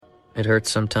It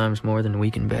hurts sometimes more than we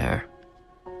can bear.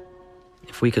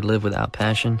 If we could live without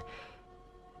passion,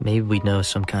 maybe we'd know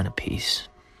some kind of peace.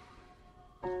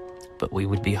 But we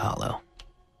would be hollow.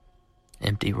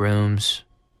 Empty rooms,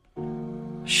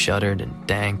 shuttered and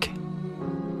dank.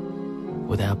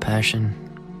 Without passion,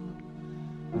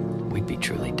 we'd be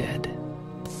truly dead.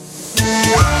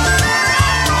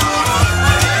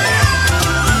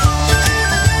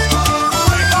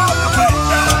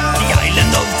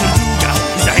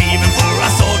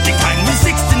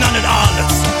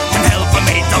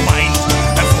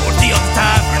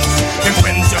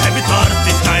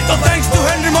 So thanks to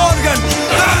Henry Morgan,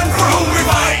 the man for whom we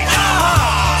fight.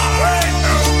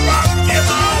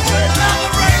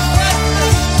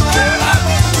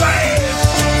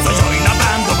 So join a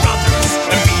band of brothers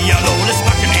and be a lawless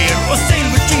buccaneer, or sail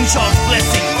with King Charles'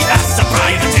 blessing as a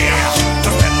privateer. To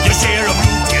spend your share of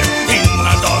loot here in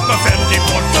a dark but friendly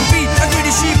port. Don't be a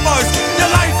greedy sheepers,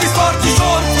 your life is far too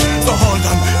short. So hold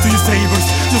on to your sabers,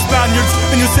 your Spaniards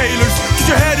and your sailors, 'cause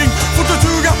you're heading for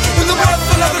Tortuga in the breath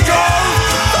of the cold.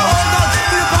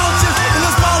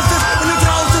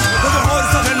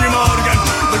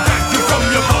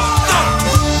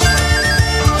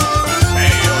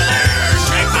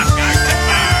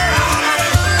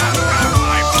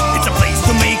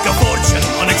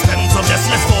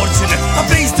 A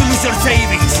place to lose your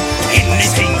savings in a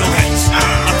single hands.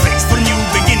 A place for new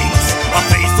beginnings. A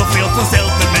place to feel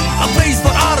concealment. A place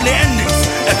for early endings.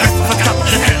 A place for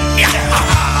cutlet hand.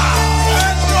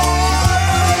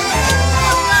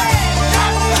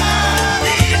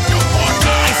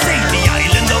 I say the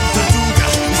island of Tortuga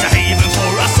is a haven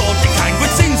for a salty kind,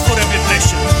 which sings for every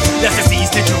pleasure. That is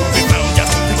easy to be found.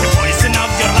 Just pick the poison of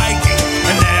your liking,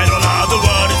 and there on other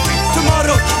world is free.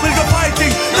 Tomorrow we'll go fighting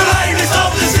the lightness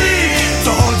of the sea. So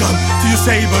hold on to your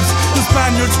sabers, the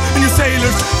Spaniards and your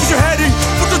sailors, 'cause you're heading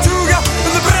for Tortuga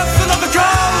in the breath of the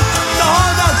cold. So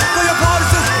hold on to your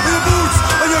horses and your boots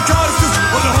and your curses,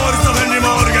 or the horse of Henry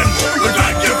Morgan will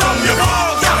drag you from your boat.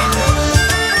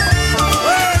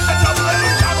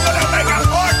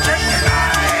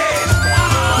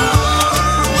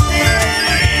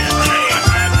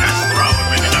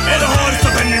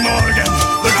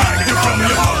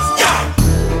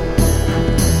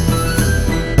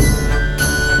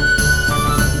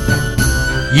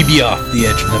 Ye be off the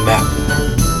edge of the map,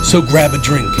 so grab a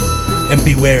drink and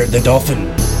beware the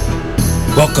dolphin.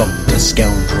 Welcome to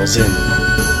Scoundrels Inn,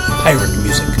 pirate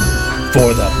music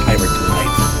for the pirate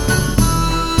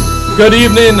life. Good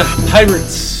evening,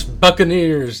 pirates,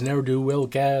 buccaneers, ne'er-do-well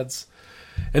cads,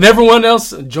 and everyone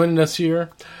else joining us here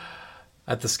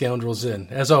at the Scoundrels Inn.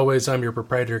 As always, I'm your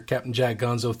proprietor, Captain Jack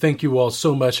Gonzo. Thank you all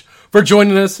so much for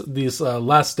joining us this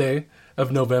last day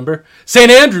of November, St.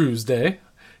 Andrew's Day.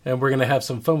 And we're going to have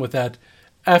some fun with that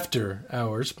after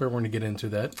hours, but we're going to get into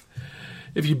that.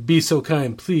 If you'd be so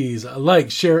kind, please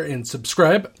like, share, and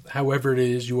subscribe, however it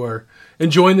is you are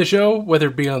enjoying the show, whether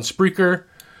it be on Spreaker,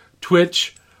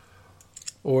 Twitch,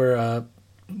 or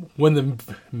one of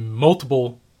the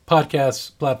multiple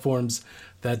podcast platforms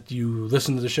that you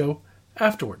listen to the show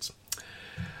afterwards.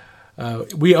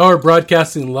 We are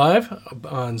broadcasting live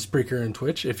on Spreaker and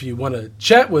Twitch. If you want to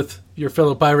chat with your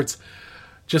fellow pirates,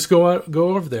 just go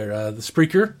over there. The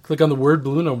Spreaker, click on the word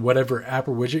balloon on whatever app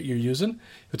or widget you're using.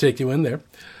 It'll take you in there.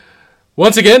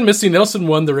 Once again, Misty Nelson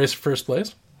won the race for first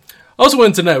place. Also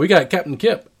in tonight, we got Captain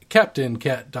Kip, Captain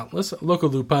Cat Dauntless, Loco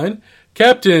Lupine,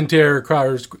 Captain Terror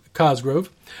Cosgrove,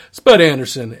 Spud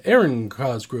Anderson, Aaron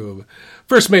Cosgrove,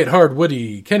 First Mate Hard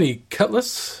Woody, Kenny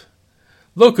Cutlass,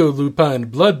 Loco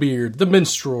Lupine, Bloodbeard, The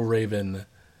Minstrel Raven,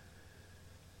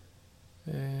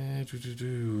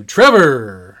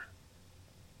 Trevor.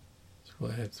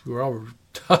 We're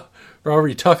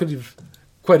already talking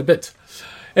quite a bit.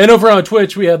 And over on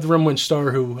Twitch, we have the Rimwinch Star,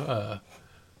 who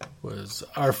was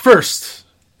our first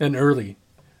and early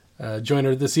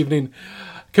joiner this evening.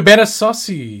 Cabana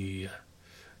Saucy,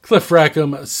 Cliff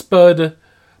Rackham, Spud,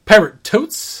 Pirate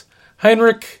Totes,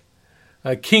 Heinrich,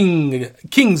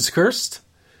 King's Curse,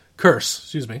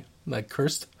 not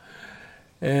cursed,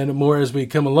 and more as we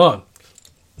come along.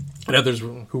 And others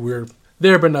who were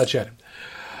there but not chatting.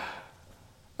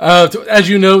 As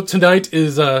you know, tonight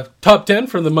is top 10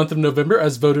 for the month of November,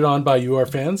 as voted on by you, our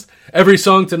fans. Every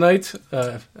song tonight,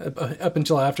 up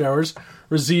until after hours,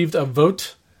 received a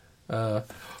vote.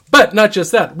 But not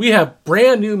just that. We have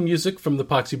brand new music from the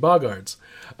Poxy Boggards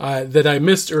that I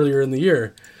missed earlier in the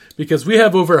year, because we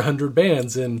have over 100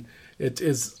 bands, and it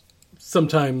is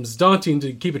sometimes daunting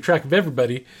to keep a track of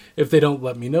everybody if they don't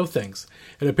let me know things.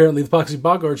 And apparently the Poxy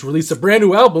Boggards released a brand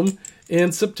new album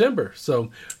in September,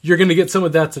 so you're going to get some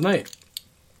of that tonight.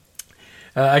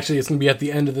 Actually, it's going to be at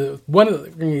the end of we're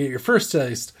going to get your first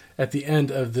taste at the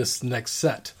end of this next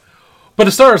set. But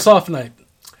to start us off tonight,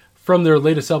 from their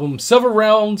latest album, Several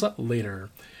Rounds Later,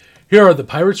 here are the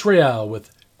Pirates Royale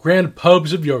with Grand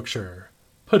Pubs of Yorkshire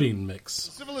Pudding Mix.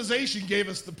 Civilization gave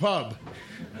us the pub.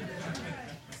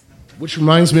 Which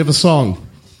reminds me of a song.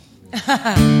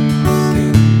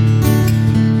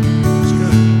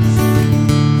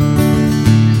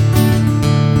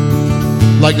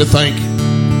 I'd like to thank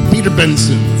Peter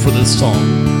Benson for this song.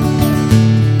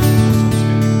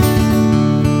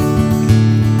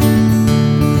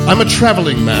 I'm a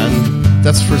traveling man,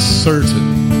 that's for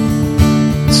certain.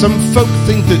 Some folk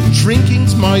think that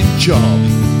drinking's my job,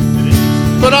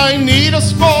 but I need a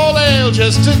small ale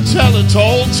just to tell a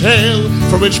tall tale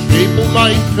for which people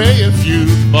might pay a few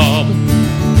bob.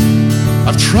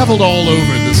 I've traveled all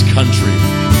over this country.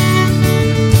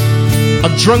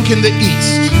 I've drunk in the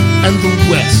east and the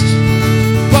west,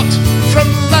 but from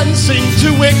Lancing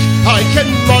to Wick I can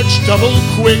march double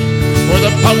quick, for the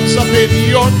pubs up in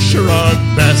Yorkshire are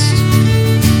best.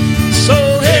 So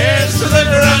here's to the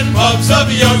grand pubs of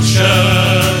Yorkshire,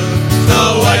 the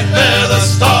White Bear, the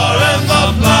Star and the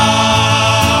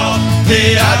Plough,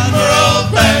 the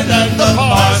Admiral Ben and the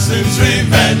Parson's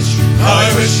Revenge. How I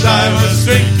wish I was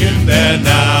drinking there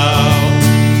now.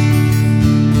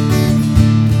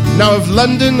 Now of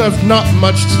London I've not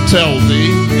much to tell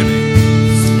thee.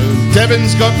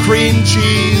 Devon's got cream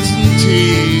cheese and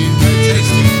tea.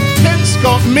 Kent's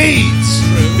got meads.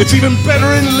 It's even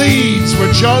better in Leeds,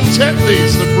 where John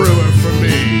Tetley's the brewer for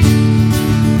me.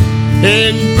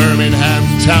 In Birmingham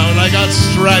town I got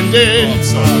stranded.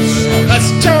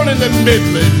 That's down in the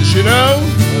Midlands, you know,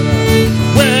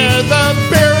 where the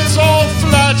beer is all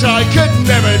flat. I could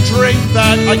never drink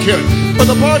that. I could, but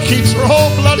the barkeeps are all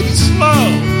bloody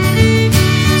slow.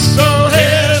 So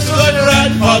here's to the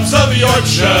grand pubs of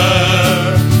Yorkshire,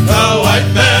 the White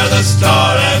Bear, the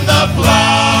Star and the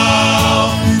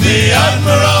Plough, the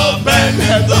Admiral Ben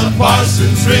and the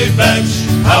Parson's Revenge.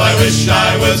 How I wish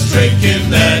I was drinking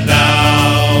there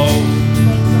now.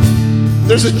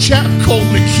 There's a chap called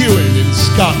McEwen in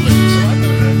Scotland.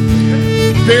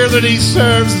 The beer that he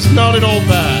serves is not at all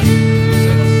bad,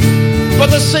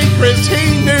 but the secret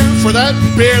he knew for that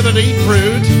beer that he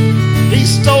brewed, he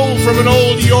stole from an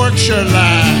old Yorkshire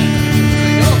lad.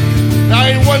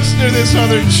 I once knew this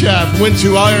other chap went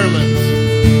to Ireland,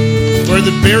 where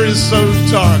the beer is so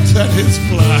dark that it's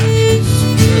black,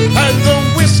 and the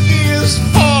whiskey is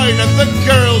fine, and the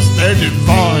girls, they're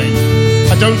divine.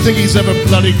 I don't think he's ever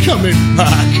bloody coming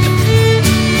back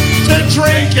to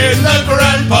drink in the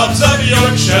grand pubs of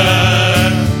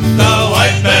Yorkshire, the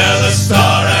White Bear, the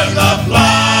Star and the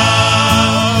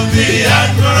Plough, the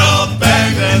Admiral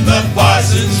Ben and the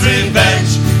Parson's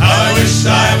Revenge. How I wish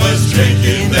I was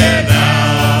drinking there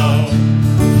now.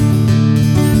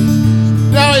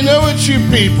 Now I know what you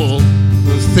people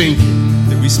were thinking.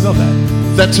 Did we smell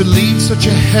that? That to leave such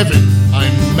a heaven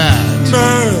I'm mad.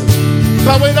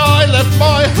 But when I left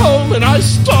my home and I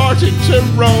started to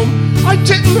roam, I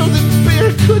didn't know that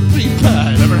beer could be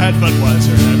bad. Never had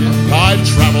Budweiser, have you? I've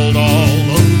traveled all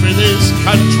over this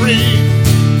country.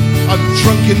 I'm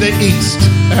drunk in the east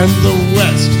and the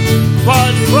west,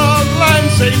 but from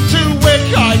Lancing to Wick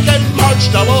I can march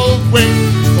double quick,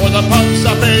 for the pubs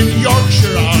up in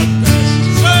Yorkshire are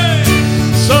best.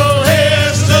 So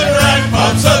here's to the grand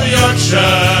pubs of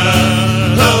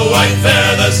Yorkshire, the White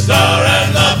Bear, the Star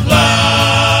and the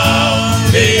Plough,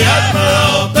 the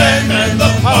Admiral Ben and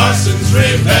the Parson's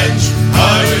Revenge.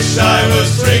 I wish I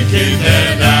was drinking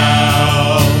there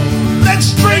now.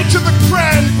 Let's drink to the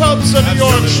grand pubs of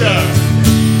Yorkshire,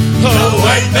 the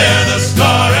White Bear, the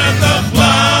Star and the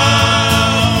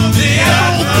Plough, the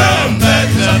Admiral Ben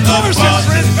and the Parson's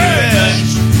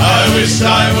Revenge. I wish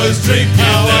I was drinking there.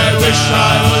 I wish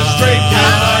I was drinking.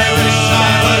 I wish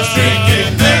I was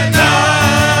drinking there now.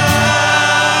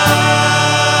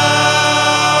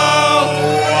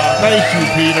 Thank you,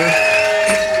 Peter.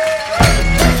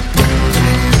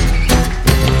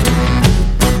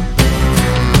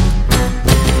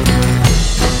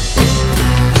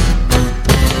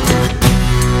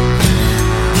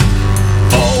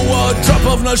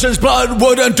 Nelson's blood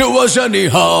wouldn't do us any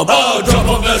harm. A drop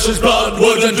of Nelson's blood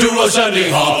wouldn't do us any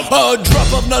harm. A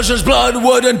drop of Nelson's blood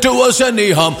wouldn't do us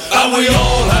any harm. And we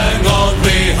all hang on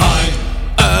behind,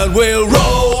 and we'll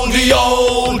roll the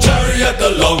old chariot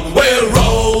along. We'll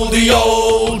roll the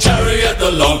old chariot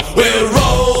along. We'll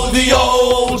roll the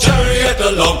old chariot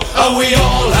along, and we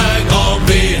all hang on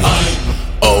behind.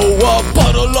 Oh, a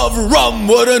bottle bottle of rum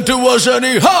wouldn't do us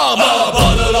any harm. A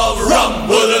bottle of rum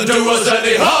wouldn't do us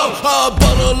any harm. A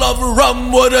bottle of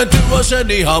rum wouldn't do us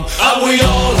any harm. And we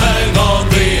all hang on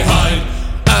behind.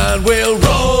 And we'll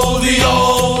roll the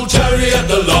old chariot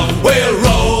along. We'll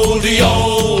roll the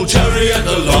old chariot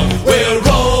along. We'll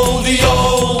roll the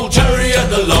old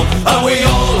chariot along. And we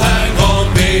all hang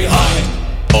on behind.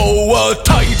 Oh, a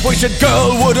tight-waisted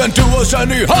girl wouldn't do us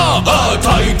any harm. A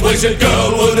tight-waisted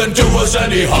girl wouldn't do us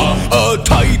any harm. A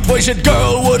tight-waisted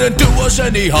girl wouldn't do us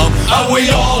any harm. And we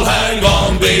all hang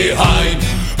on behind.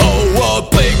 Oh,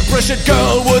 a big-breasted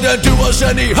girl wouldn't do us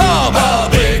any harm. A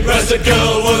big-breasted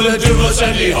girl wouldn't do us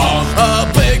any harm. A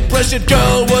big-breasted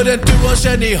girl wouldn't do us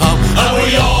any harm. And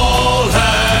we all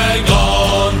hang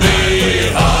on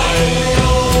behind.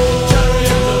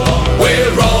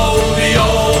 We'll roll the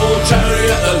old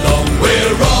chariot along.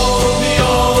 We'll roll the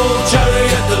old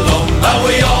chariot along. And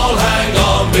we all hang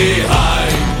on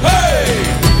behind. Hey!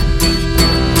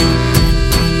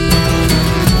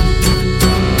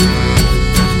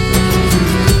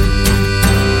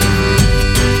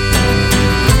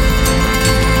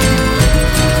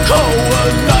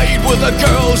 The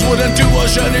girls wouldn't do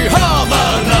us any harm.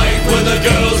 A night when the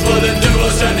girls wouldn't do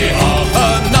us any harm.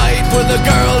 A night when the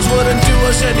girls wouldn't do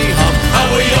us any harm. And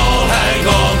we all hang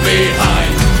on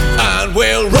behind. And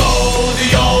we'll roll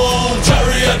the old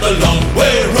chariot along.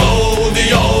 We'll roll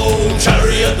the old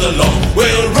chariot along.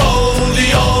 We'll roll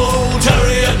the old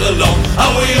chariot along.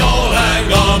 And we all hang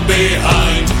on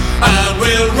behind. And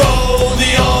we'll roll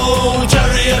the old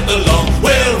chariot along.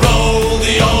 We'll roll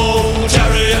the old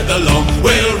chariot along.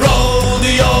 We'll roll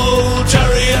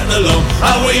along,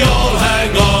 and we all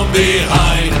hang on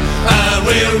behind. And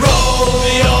we'll roll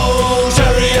the old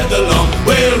chariot along.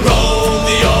 We'll roll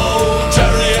the old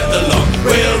chariot along.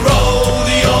 We'll roll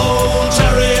the old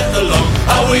chariot along,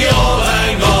 and we all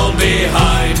hang on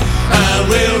behind. And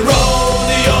we'll roll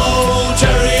the old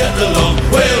chariot along.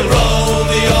 We'll roll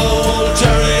the old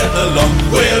chariot along.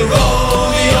 We'll roll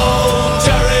the old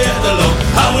chariot along,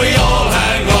 and we all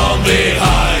hang on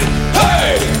behind.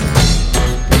 Hey!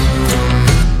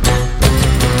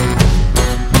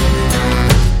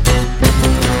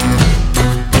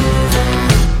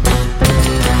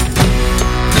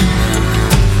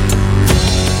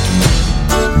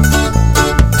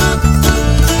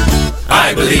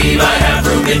 I believe I have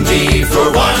room in me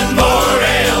for one more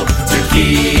ale to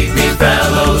keep me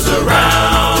fellows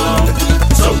around.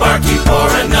 So barkeep,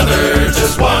 pour another,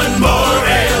 just one more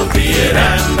ale, be it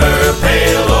amber,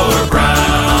 pale or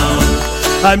brown.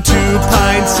 I'm 2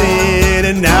 pints in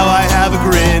and now I have a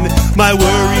grin. My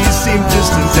worries seem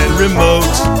distant and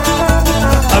remote.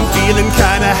 I'm feeling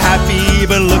kinda happy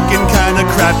but looking kinda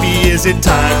crappy. Is it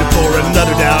time to pour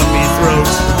another down me throat?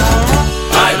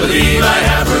 I believe I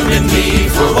have room in me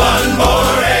for one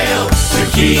more ale to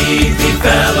keep me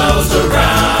fellows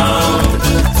around.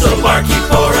 So barkeep,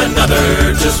 pour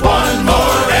another, just one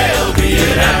more ale, be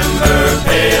it amber,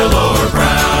 pale or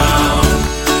brown.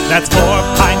 That's 4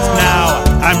 pints now,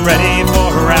 I'm ready for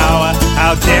a row.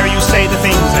 How dare you say the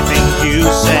things I think you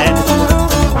said?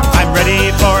 I'm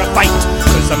ready for a fight,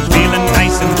 cause I'm feeling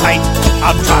nice and tight.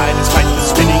 I'll try despite the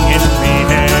spinning in me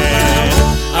head.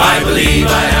 I believe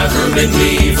I have room in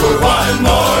me for one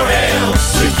more ale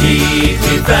to keep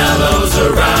me fellows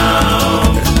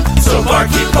around. So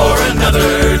barkeep, pour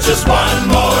another, just one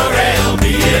more ale,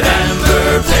 be it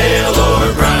amber, pale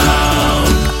or brown.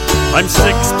 I'm 6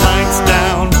 pints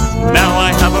down, now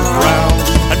I have a frown.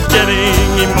 I'm getting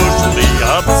emotionally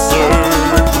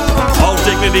absurd. All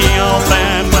dignity, all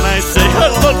band when I say I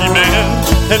love you, man,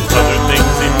 and other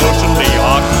things emotionally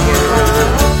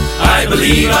awkward. I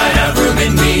believe I have room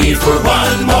in me for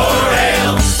one more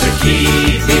ale to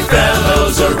keep me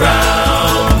fellows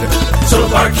around. So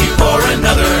barkeep, pour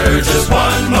another, just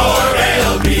one more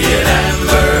ale, be it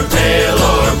amber, pale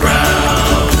or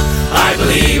brown. I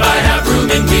believe I have room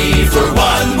in me for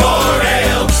one more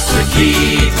ale to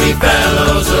keep me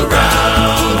fellows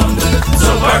around.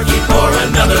 So barkeep, pour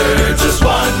another, just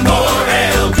one more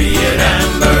ale, be it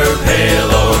amber,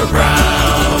 pale or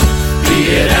brown. Be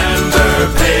it amber,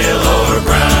 pale or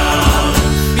brown.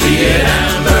 Be it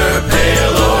amber,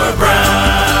 pale or brown.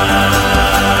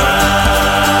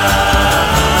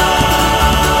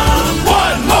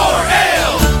 One more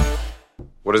ale!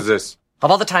 What is this? Of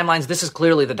all the timelines, this is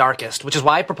clearly the darkest, which is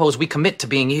why I propose we commit to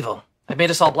being evil. I've made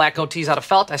us all black goatees out of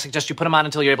felt. I suggest you put them on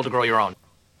until you're able to grow your own.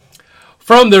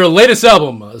 From their latest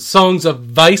album, Songs of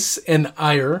Vice and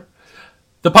Ire,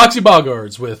 the Poxy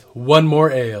Boggards with One More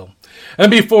Ale.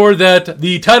 And before that,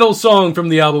 the title song from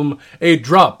the album, A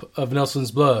Drop of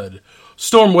Nelson's Blood,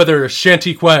 Stormweather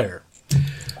Shanty Choir.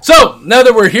 So, now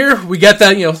that we're here, we got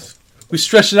that, we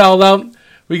stretched it all out.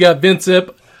 We got Vince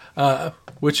Ip,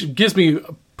 which gives me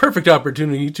a perfect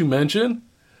opportunity to mention.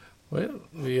 Well,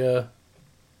 we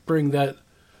bring that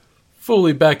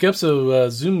fully back up so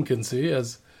Zoom can see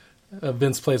as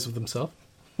Vince plays with himself.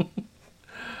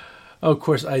 Oh, of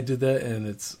course, I did that, and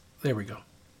it's... There we go.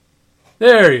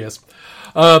 There he is.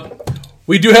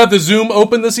 We do have the Zoom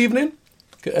open this evening,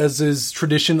 as is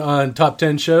tradition on Top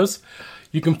 10 shows.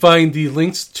 You can find the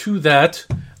links to that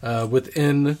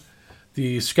within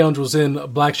the Scoundrels Inn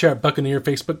Black Shark Buccaneer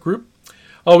Facebook group.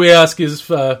 All we ask is,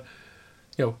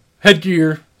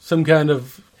 headgear, some kind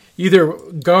of either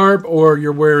garb or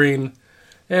you're wearing,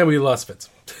 and we lost Vince.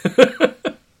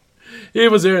 He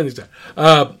was there this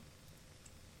time.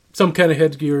 Some kind of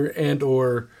headgear and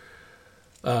or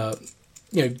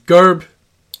garb,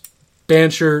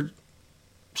 band shirt,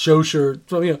 show shirt,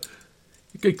 clan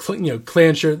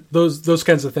shirt. Those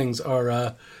kinds of things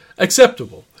are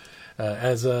acceptable.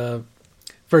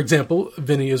 For example,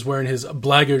 Vinny is wearing his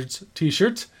Blackguards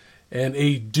t-shirt and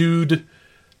a dude,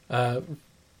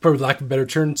 for lack of a better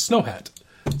term, snow hat.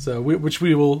 So, which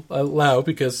we will allow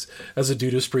because as a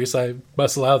Dudas priest, I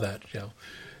must allow that.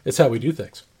 It's how we do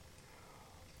things.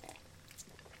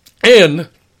 And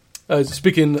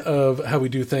speaking of how we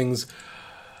do things,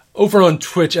 over on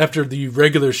Twitch after the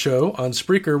regular show on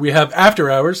Spreaker, we have After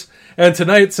Hours. And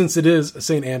tonight, since it is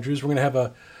St. Andrews, we're going to have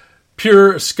a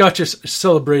pure Scottish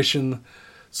celebration.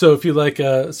 So if you like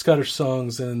Scottish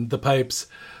songs and the pipes,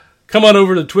 come on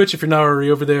over to Twitch if you're not already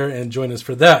over there and join us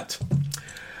for that.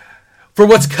 For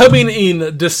what's coming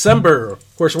in December,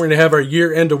 of course, we're going to have our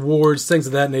year-end awards, things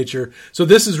of that nature. So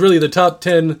this is really the top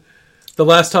 10, the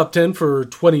last top 10 for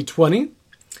 2020.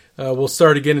 We'll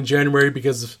start again in January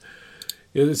because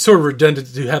it's sort of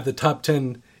redundant to have the top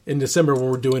 10 in December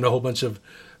when we're doing a whole bunch of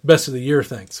best of the year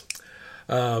things.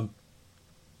 And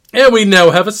we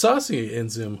now have a Saucy in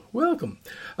Zoom. Welcome.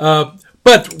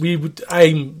 But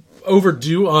I'm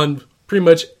overdue on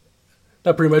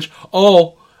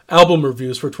all album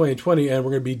reviews for 2020, and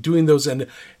we're going to be doing those in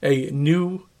a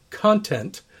new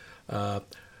content.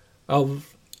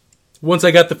 Once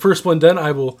I got the first one done,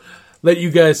 I will let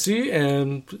you guys see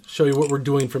and show you what we're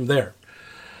doing from there.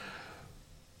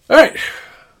 All right.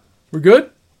 We're good?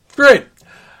 Great.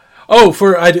 Oh,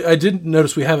 I did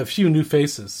notice we have a few new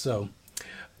faces, so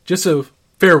just a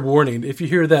fair warning. If you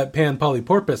hear that Pan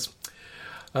Polyporpoise,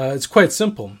 it's quite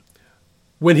simple.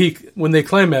 When they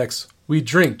climax, we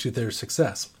drink to their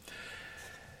success.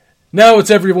 Now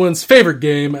it's everyone's favorite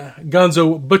game,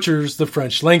 Gonzo butchers the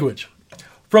French language.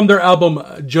 From their album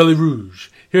Jolly Rouge,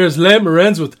 here's Les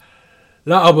Morens with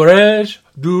La Auberge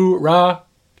du Rat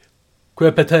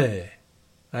Quepete.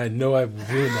 I know I've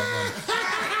ruined that one.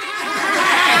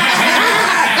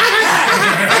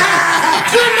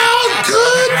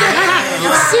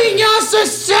 Sing us a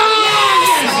song!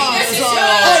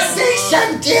 C'est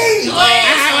chanté!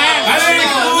 Allez,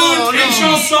 écoute, une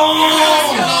chanson!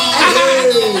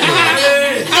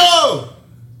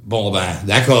 Bon, ben,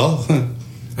 d'accord.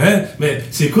 Hein? Mais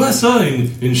c'est quoi ça,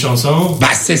 une chanson?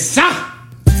 Ben, c'est ça!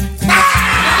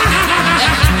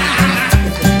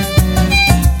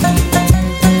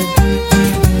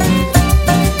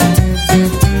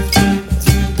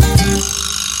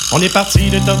 On est parti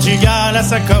de Tortuga, là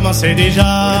ça commençait déjà.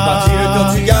 On est parti de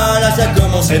Tortuga, là ça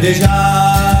commençait déjà.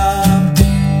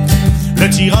 Le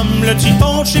petit rhum, le petit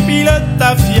punch et puis le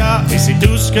tafia. Et c'est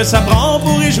tout ce que ça prend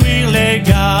pour réjouir les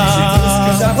gars. Et c'est tout ce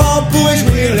que ça prend pour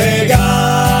réjouir les gars.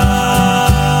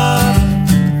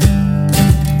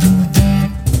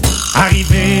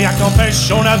 Arrivé à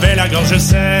Campèche, on avait la gorge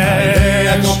sèche. Arrivé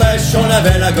à Campèche, on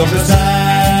avait la gorge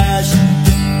sèche.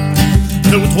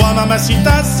 2 ou 3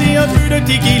 mamacitas et un peu de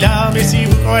tequila. Mais si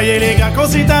vous croyez les gars qu'on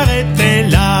s'est arrêté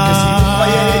là. Mais si vous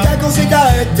croyez les gars qu'on s'est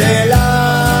arrêté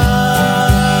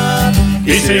là.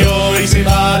 Et c'est haut et c'est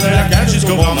bas de la cage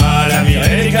jusqu'au Brahma, la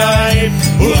virée des Caraïbes.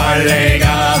 Hurrah les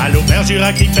gars. À l'auberge du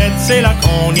Raquipette, c'est là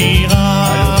qu'on ira. À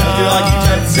l'auberge du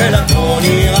Raquipette, c'est là qu'on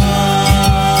ira.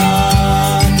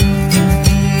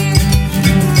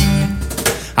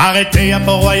 Arrêté à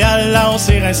Port-Royal, là on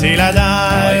s'est rincé la dalle.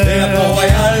 Arrêté à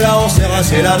Port-Royal, là on s'est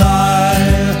rincé la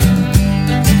dalle.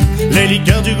 Les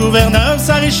liqueurs du gouverneur,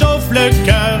 ça réchauffe le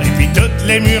cœur. Et puis toutes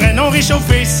les murènes ont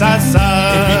réchauffé sa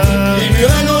sœur. Et puis toutes les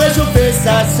murènes ont réchauffé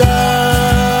sa sœur.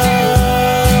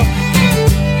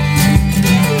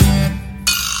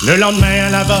 Le lendemain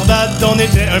à la Barbade, on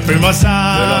était un peu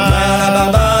maussade. Le lendemain à la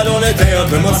Barbade, on était un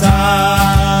peu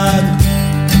maussade.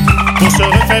 Pour se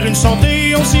refaire une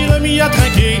santé, on s'y remis à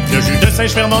trinquer. Le jus de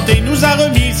sèche fermenté nous a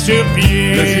remis sur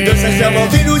pied. Le jus de sèche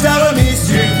fermenté nous a remis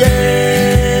sur pied.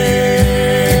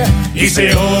 Il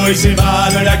c'est haut, il c'est bas,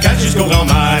 de la cale jusqu'au grand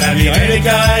mal, à virer les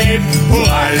Caraïbes pour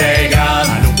aller gars.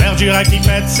 À l'Aubergura qui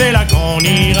fête, c'est là qu'on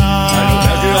ira. À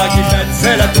l'Aubergura qui fête,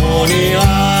 c'est là qu'on ira.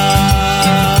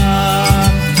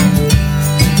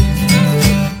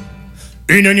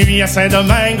 Une nuit à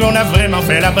Saint-Domingue, on a vraiment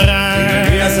fait la bringue.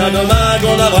 Une nuit à Saint-Domingue,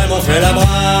 on a vraiment fait la bringue.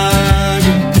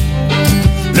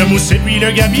 Le Mousse et puis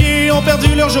le Gabier ont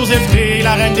perdu leur Joséphine.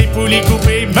 La reine des poulies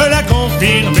coupées me l'a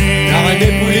confirmé. La reine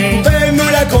des poulies coupées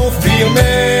me l'a confirmé.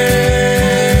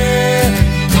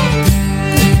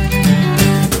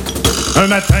 Un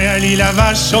matin à l'île la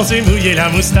vache, on s'est mouillé la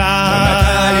moustache. Un matin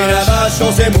à l'île la vache,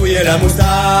 on s'est mouillé la moustache.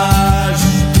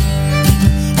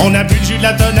 On a bu le jus de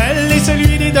la tonnelle et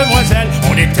celui des demoiselles.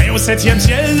 On était au 7e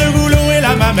ciel, le goulot et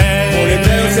la mamelle. On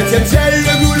était au 7e ciel,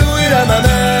 le goulot et la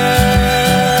mamelle.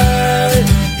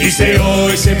 Il c'est haut,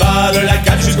 il c'est bas, de la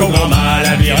cale jusqu'au grand mal,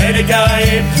 à virer les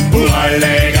Caraïbes pour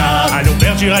aller gars. À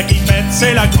l'Aubergura qui fête,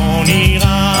 c'est là qu'on ira.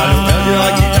 À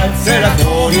l'Aubergura qui fête, c'est là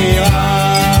qu'on ira.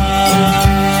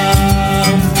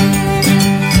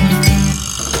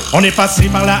 On est passé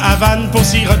par la Havane pour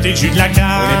siroter le jus de la canne.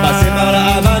 On est passé par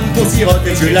la Havane pour siroter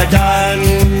le jus de la canne.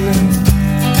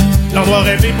 L'endroit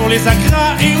rêvé pour les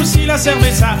acras et aussi la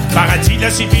cerveza. Paradis de la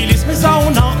syphilis, mais ça on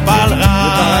en reparlera.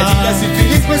 Le paradis de la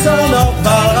syphilis, mais ça on en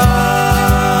reparlera.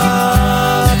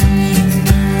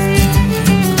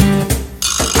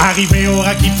 Arrivé au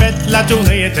Raquipette, la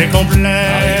tournée était complète.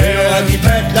 Arrivé au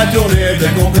Raquipette, la tournée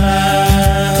était complète.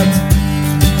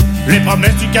 Les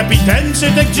promesses du capitaine,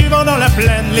 c'était que tu vas dans la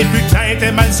plaine. Les putains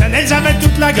étaient malsaines, elles avaient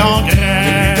toute la gangrène.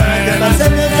 Les putains étaient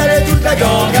malsaines, elles avaient toute la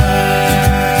gangrène.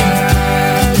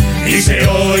 Il c'est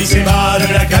haut, il c'est bas,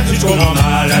 de la cale jusqu'au grand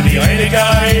mal, à virer les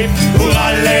Caraïbes pour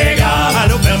aller gars. À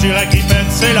l'Aubergura qui fête,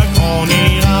 c'est là qu'on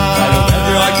ira. À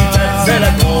l'Aubergura qui fête, c'est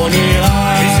là qu'on ira.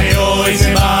 Il c'est haut, il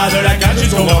c'est bas, de la cale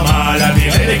jusqu'au grand mal, à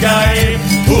virer les Caraïbes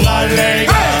pour aller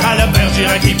gars. À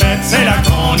l'Aubergura qui fête, c'est là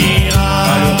qu'on ira.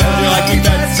 À l'Aubergura qui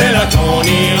fête, c'est là qu'on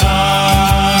ira.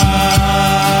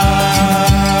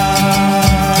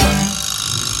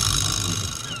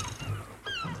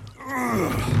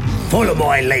 Follow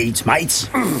my leads, mates.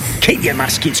 Keep your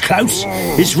muskets close.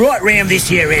 It's right round this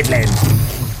here headland.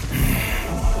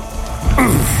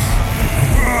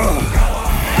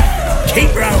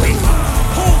 Keep rowing.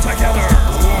 Pull together.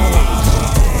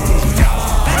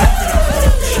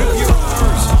 Shoot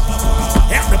yours.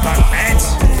 Out the boat, lads.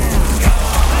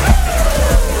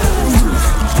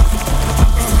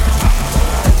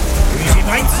 Easy,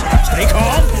 mates. Stay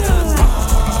calm.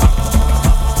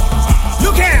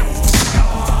 Look out!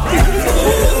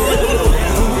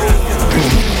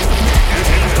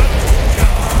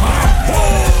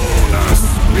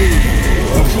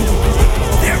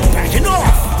 They're backing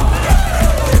off.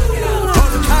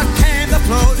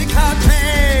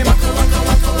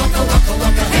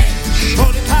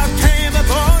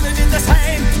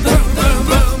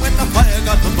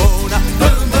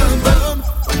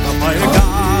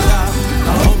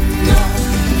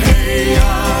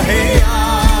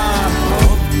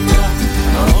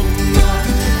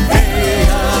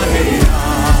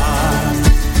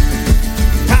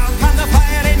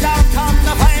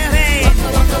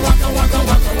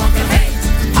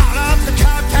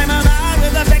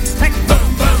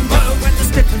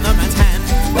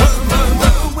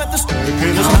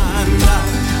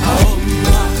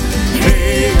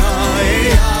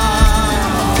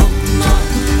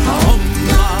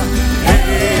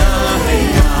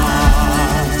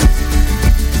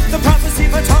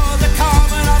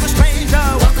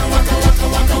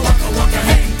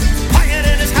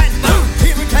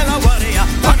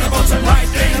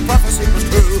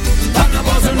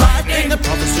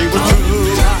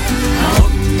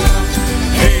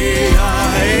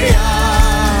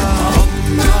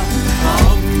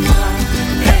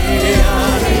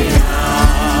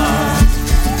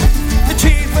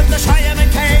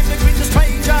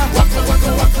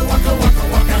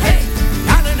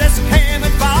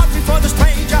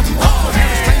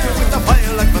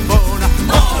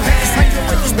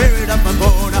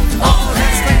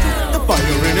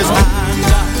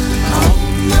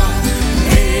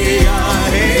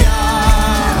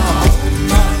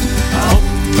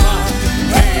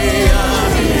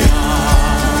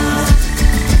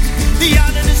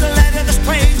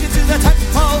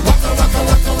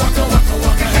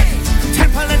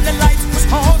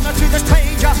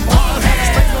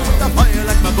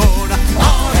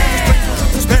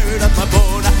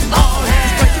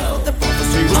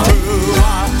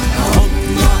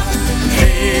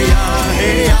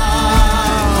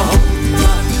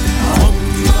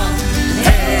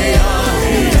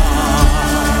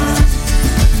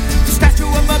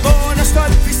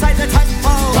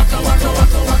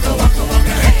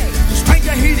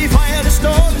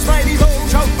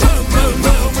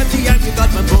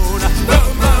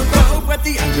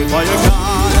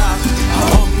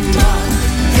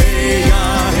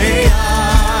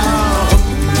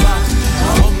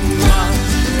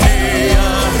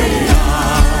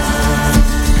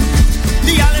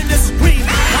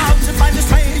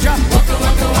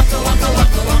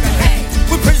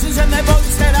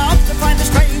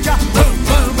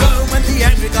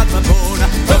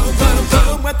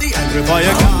 by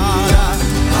a gotta.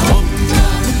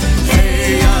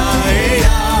 Hey ya, hey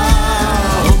ya.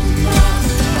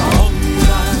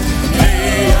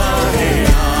 Hey ya, hey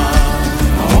ya.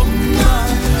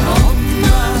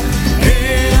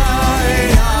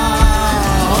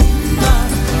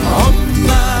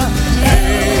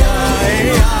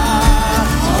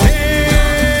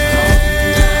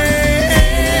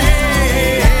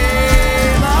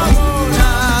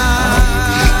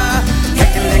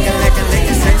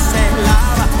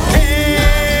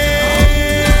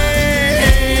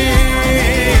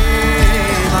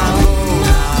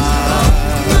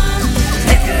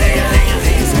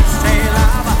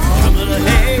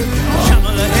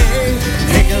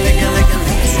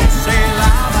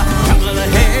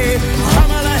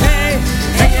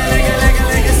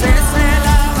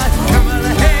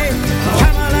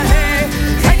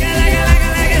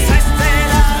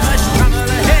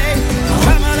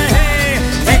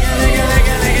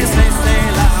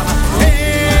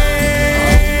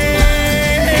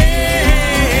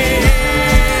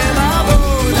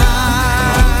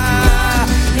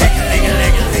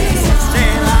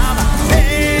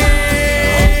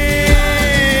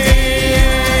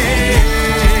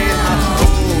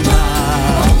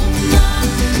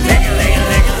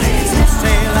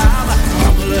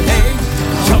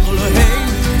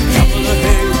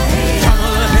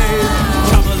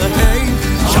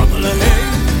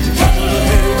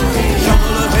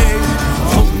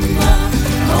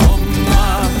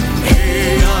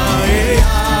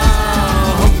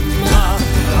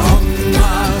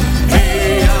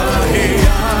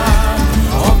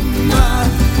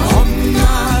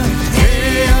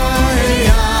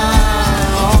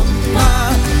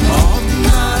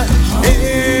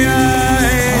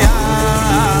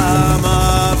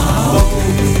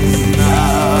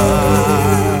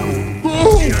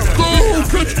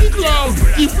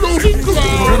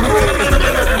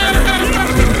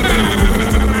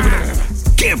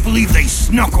 Can't believe they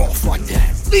snuck off like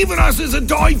that, leaving us as a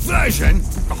diversion.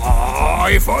 Oh,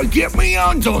 if I get me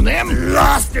hands on them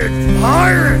blasted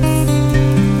pirates!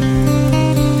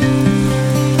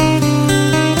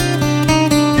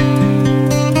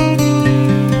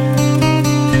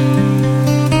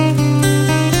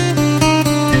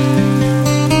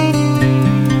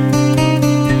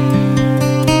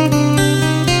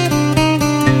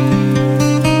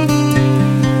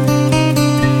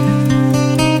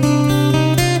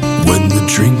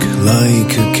 Drink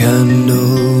like a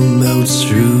candle melts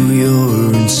through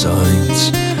your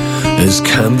insides as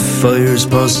campfires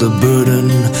pass the burden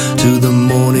to the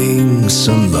morning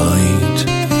sunlight.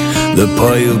 The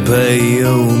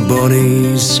Pio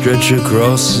bodies stretch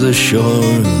across the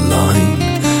shoreline.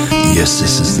 Yes,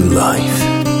 this is the life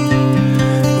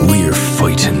we are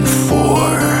fighting for.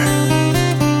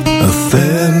 A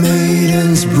fair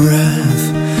maiden's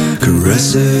breath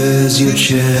caresses your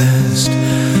chest.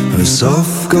 Her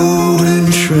soft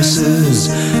golden tresses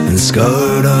and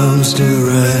scarred arms to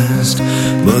rest.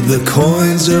 But the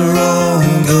coins are all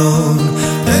gone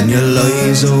and your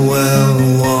lives are well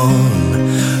won.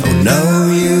 Oh, now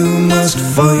you must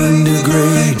find a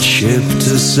great ship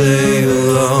to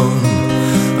sail on.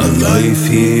 A life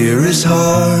here is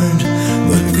hard,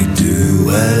 but we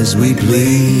do as we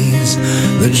please.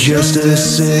 The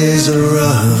justice is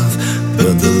rough,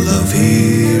 but the love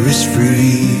here is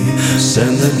free.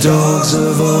 Send the dogs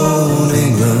of old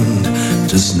England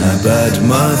to snap at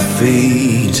my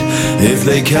feet. If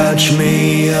they catch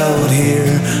me out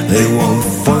here, they won't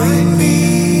find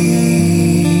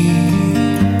me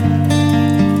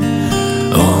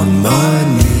on my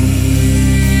knees.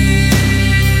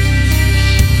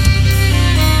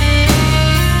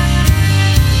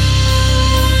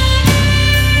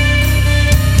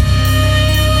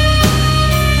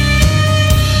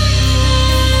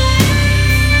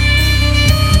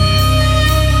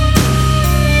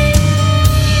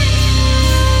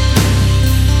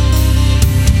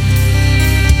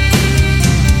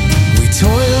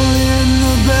 Toil in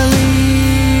the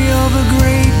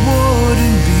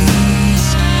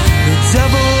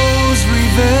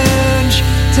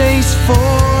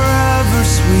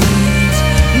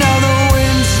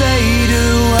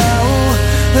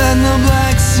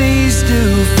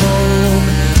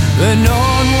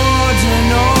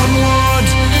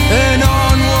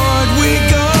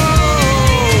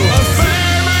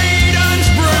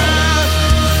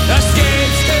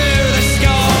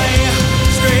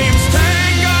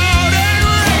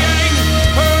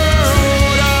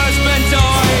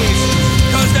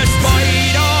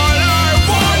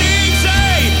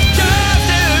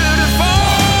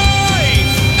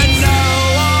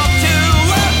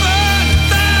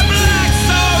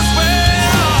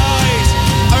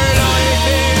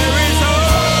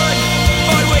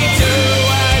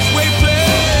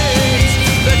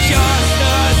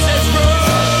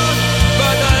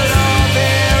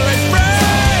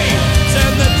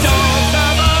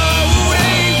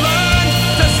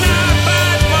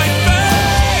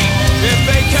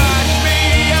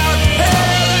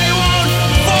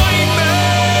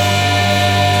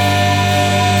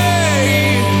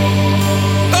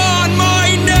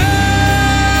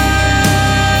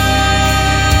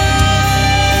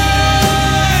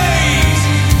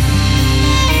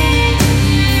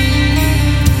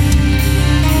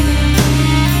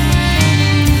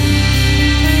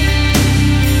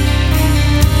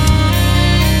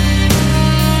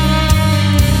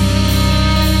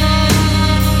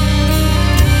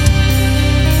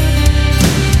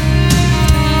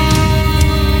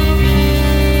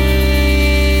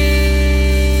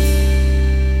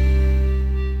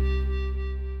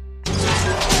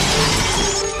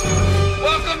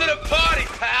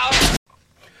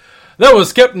That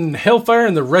was Captain Hellfire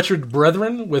and the Wretched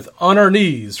Brethren with On Our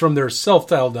Knees from their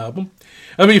self-titled album.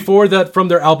 And before that, from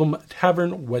their album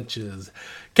Tavern Wenches,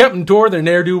 Captain Tor, their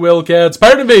ne'er-do-well Cads,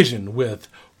 Pirate Invasion with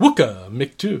Wooka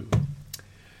McTwo.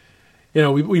 You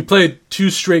know, we played 2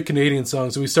 straight Canadian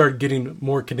songs, and we started getting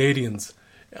more Canadians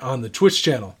on the Twitch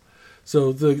channel.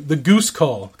 So the goose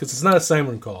call, because it's not a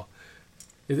siren call,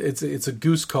 it's a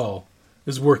goose call,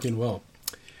 is working well.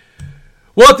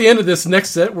 Well, at the end of this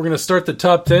next set, we're going to start the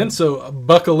top 10, so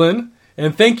buckle in,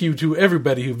 and thank you to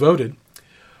everybody who voted.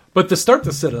 But to start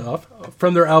the set off,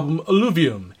 from their album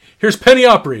Alluvium, here's Penny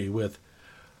Opry with,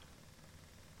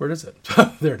 where is it?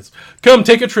 There it is. Come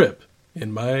Take a Trip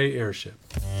in My Airship.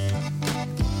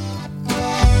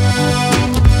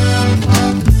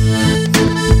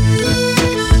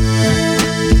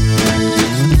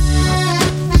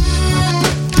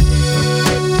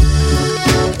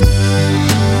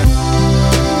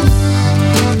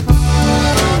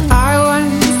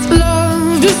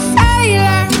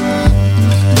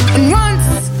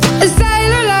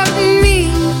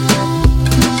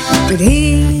 But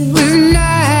he was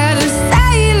not a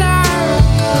sailor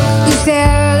who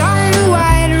sailed on the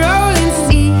wide rolling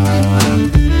sea.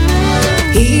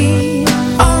 He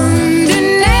owned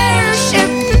an airship,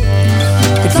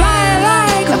 could fly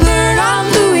like a bird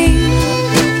on the wing.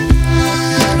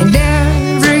 And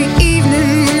every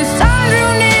evening when the sun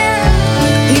drew near,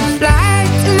 he'd fly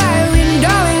to my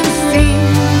window and sing,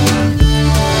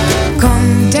 come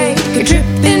take a trip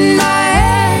in my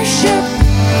airship,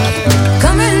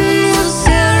 come in.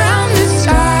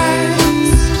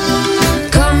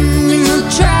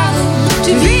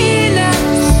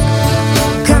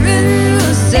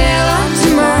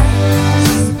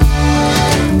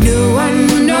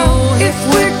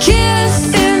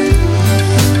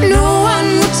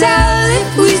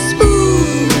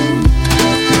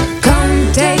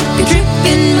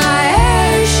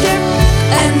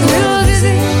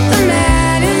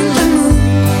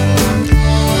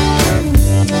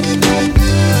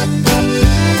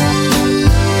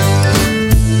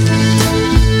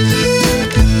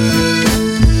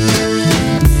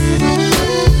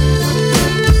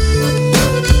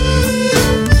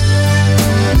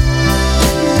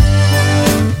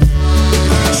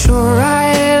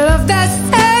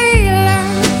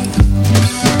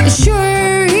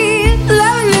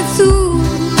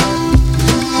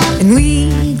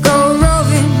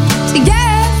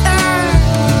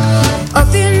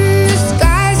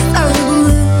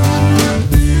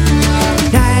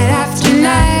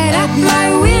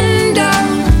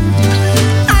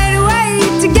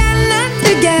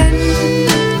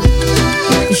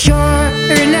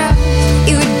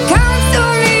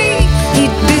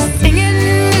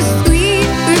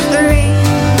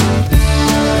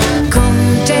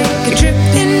 Take a trip.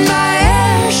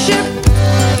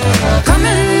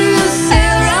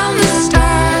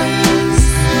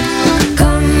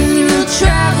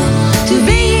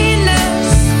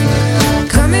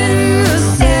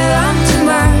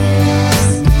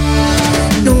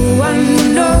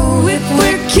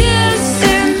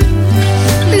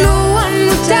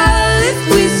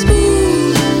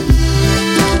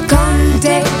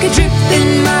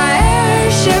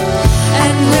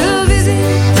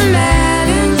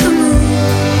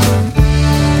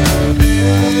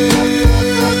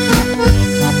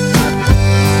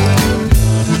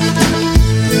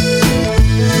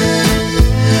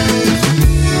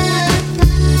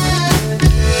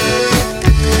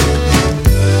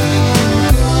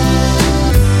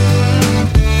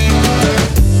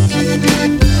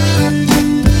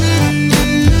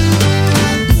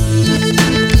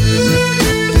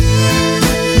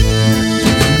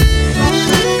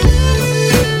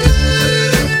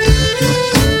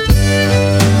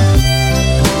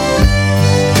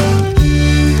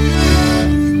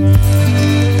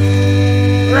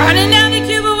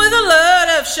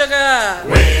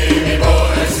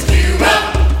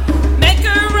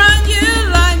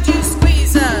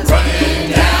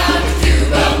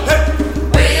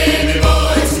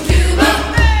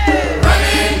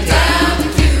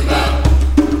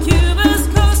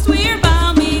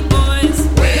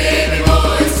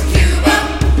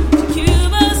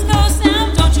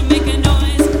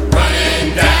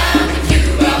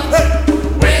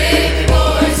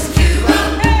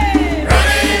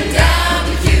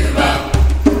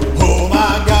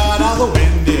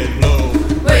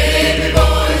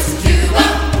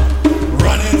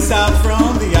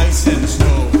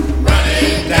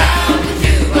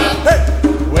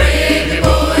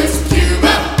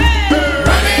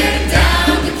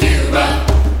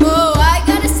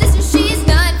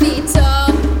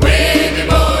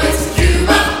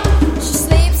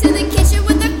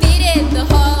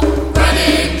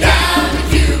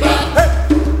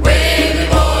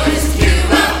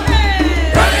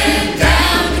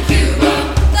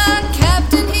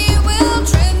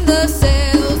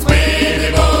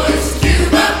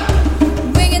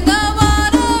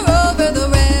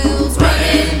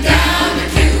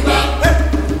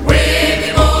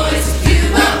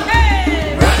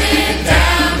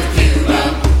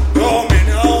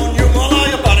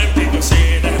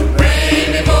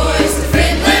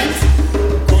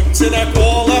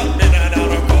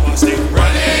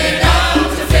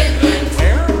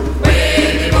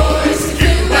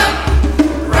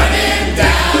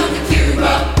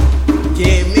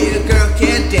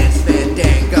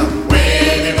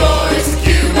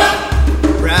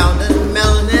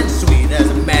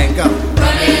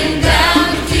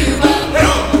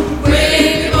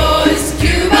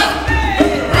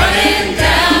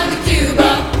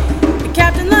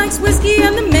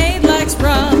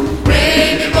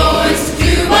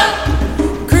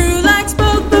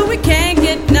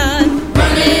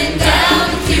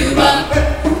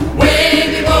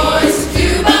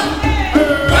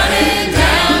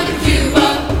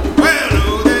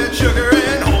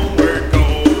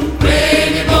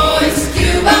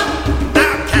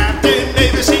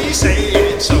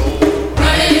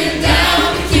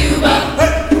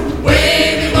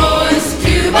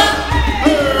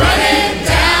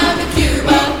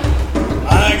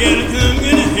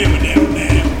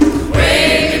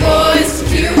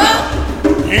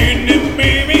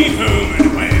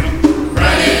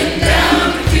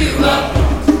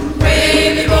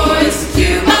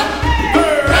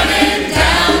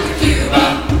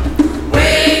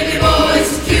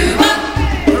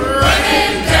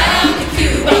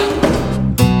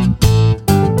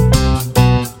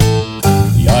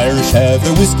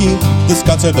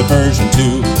 Pirates are the version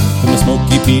 2. From the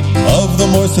smoky beat of the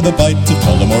Moors to the bite of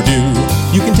Tullamore Dew.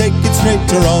 You can take it straight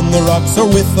or on the rocks or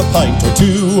with a pint or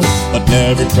two. But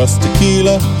never trust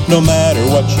tequila, no matter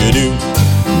what you do.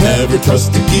 Never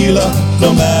trust tequila,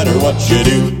 no matter what you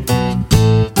do.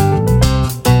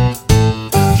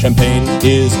 Champagne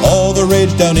is all the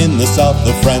rage down in the south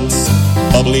of France.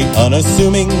 Bubbly,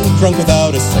 unassuming, drunk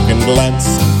without a second glance.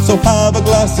 So have a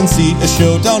glass and see a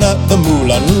show down at the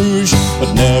Moulin Rouge.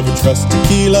 But never trust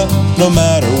tequila, no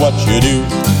matter what you do.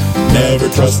 Never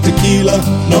trust tequila,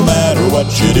 no matter what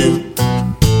you do.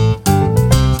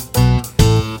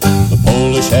 The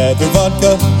Polish had their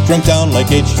vodka, drunk down like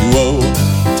H2O.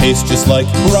 Tastes just like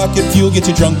rocket fuel, get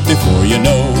you drunk before you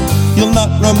know. You'll not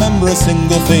remember a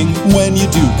single thing when you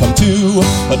do come to.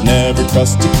 But never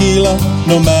trust tequila,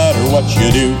 no matter what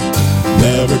you do.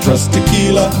 Never trust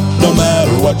tequila, no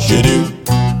matter what you do.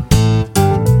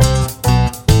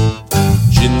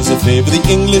 Gin's a favour the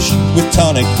English with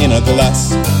tonic in a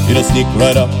glass. It'll sneak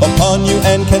right up upon you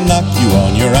and can knock you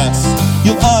on your ass.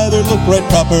 You'll either look right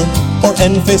proper or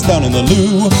end face down in the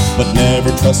loo. But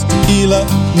never trust tequila,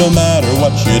 no matter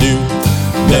what you do.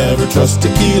 Never trust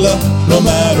tequila, no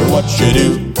matter what you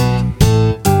do.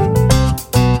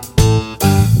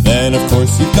 Then of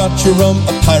course you've got your rum,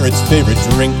 a pirate's favourite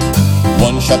drink.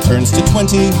 One shot turns to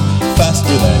 20,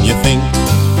 faster than you think.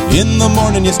 In the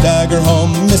morning you stagger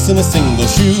home, missing a single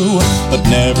shoe. But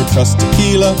never trust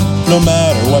tequila, no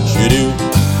matter what you do.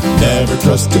 Never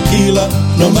trust tequila,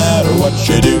 no matter what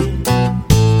you do.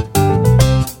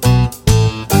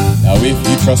 Now if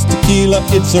you trust tequila,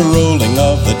 it's a rolling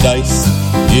of the dice.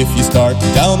 If you start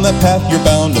down that path, you're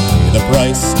bound to pay the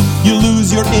price. You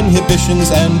lose your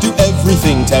inhibitions and do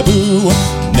everything taboo.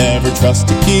 Never trust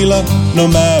tequila, no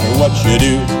matter what you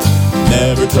do.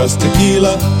 Never trust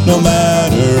tequila, no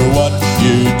matter what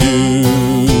you do.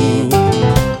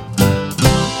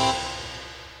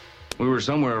 We were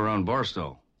somewhere around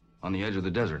Barstow, on the edge of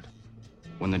the desert,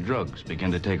 when the drugs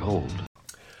began to take hold.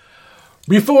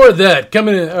 Before that,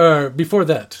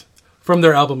 from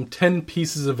their album 10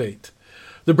 Pieces of 8,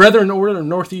 the Brethren Order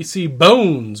Northeast Sea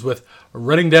Bones with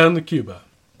Running Down to Cuba.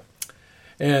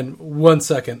 And 1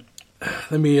 second,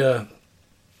 let me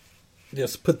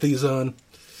just put these on.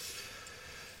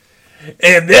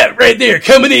 And that right there,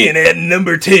 coming in at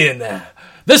number 10,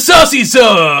 the Saucy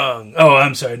Song. Oh,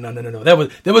 I'm sorry, no.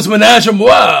 That was Menage a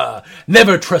Moi,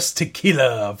 Never Trust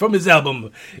Tequila, from his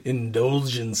album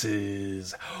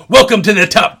Indulgences. Welcome to the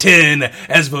top 10,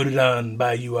 as voted on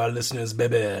by you, our listeners,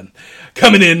 baby.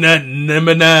 Coming in at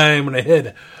number 9, when I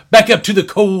head back up to the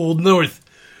cold north,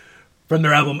 from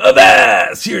their album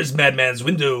Avast, here's Madman's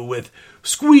Window with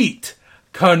Sweet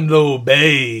Conlo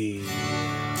Bay.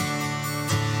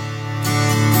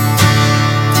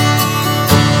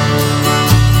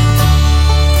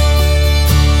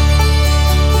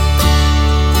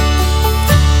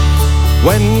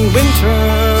 When winter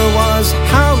was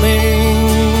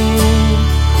howling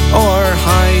o'er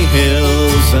high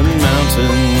hills and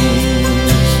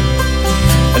mountains,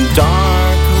 and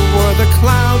dark were the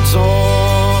clouds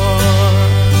o'er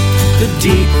the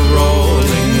deep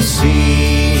rolling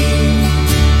sea,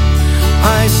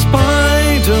 I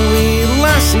spied a wee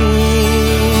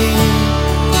lassie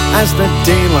as the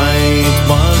daylight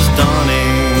was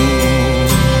dawning,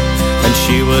 and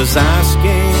she was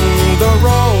asking the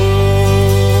road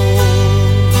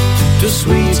to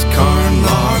sweet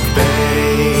Carnlough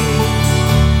Bay.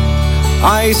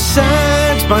 I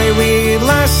said, my wee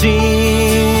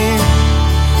lassie,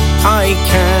 I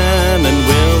can and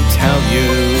will tell you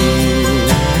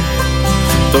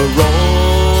the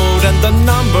road and the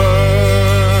number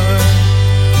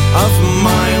of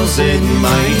miles it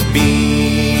might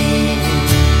be,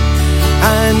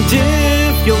 and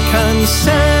if you'll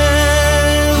consent,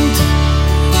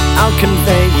 I'll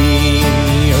convey ye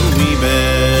a wee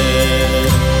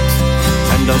bit,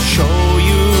 and I'll show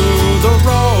you the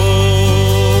road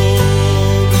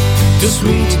to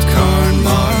sweet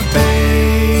Carnlough Bay.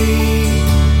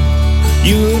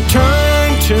 You turn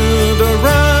to the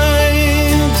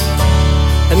right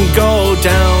and go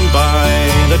down by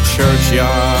the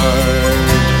churchyard,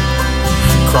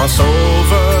 cross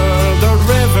over the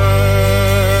river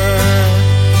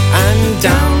and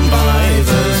down by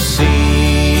the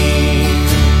sea.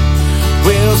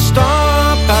 We'll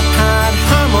stop at Pat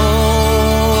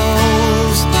Hamill's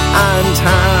and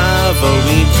have a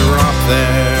wee drop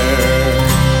there,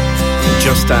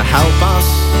 just to help us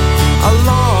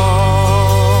along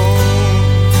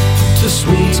to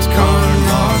sweet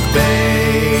Carnlough Bay.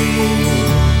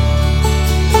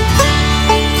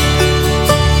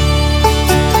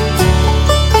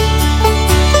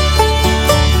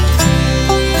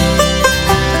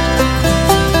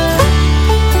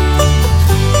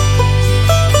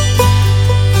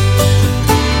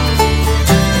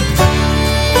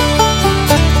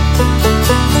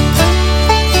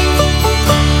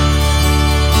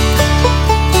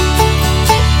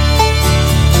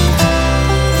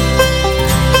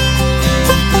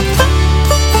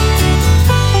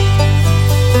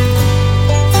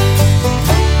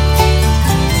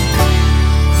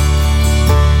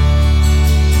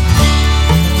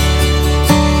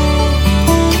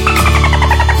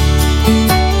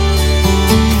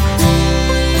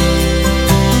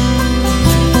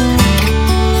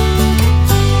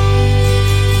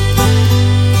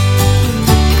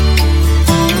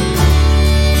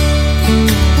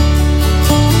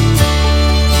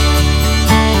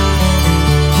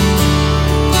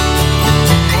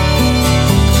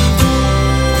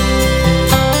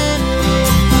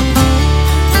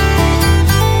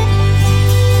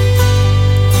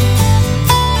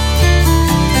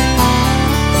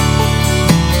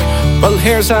 Well,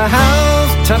 here's a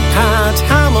health to Pat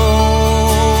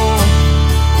Hamill,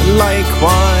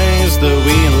 likewise the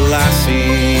wee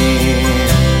lassie,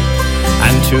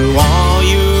 and to all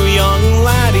you young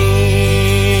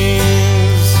laddies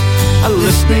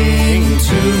listening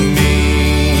to me.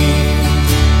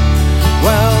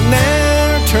 Well,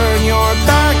 ne'er turn your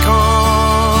back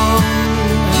on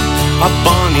a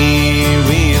bonny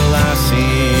wee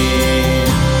lassie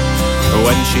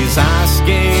when she's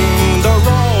asking the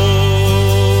road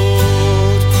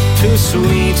to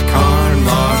sweet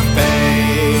Carnlough Bay.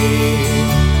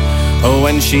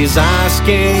 When she's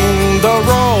asking the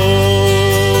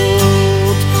road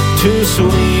to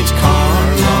sweet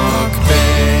Carnlough Bay.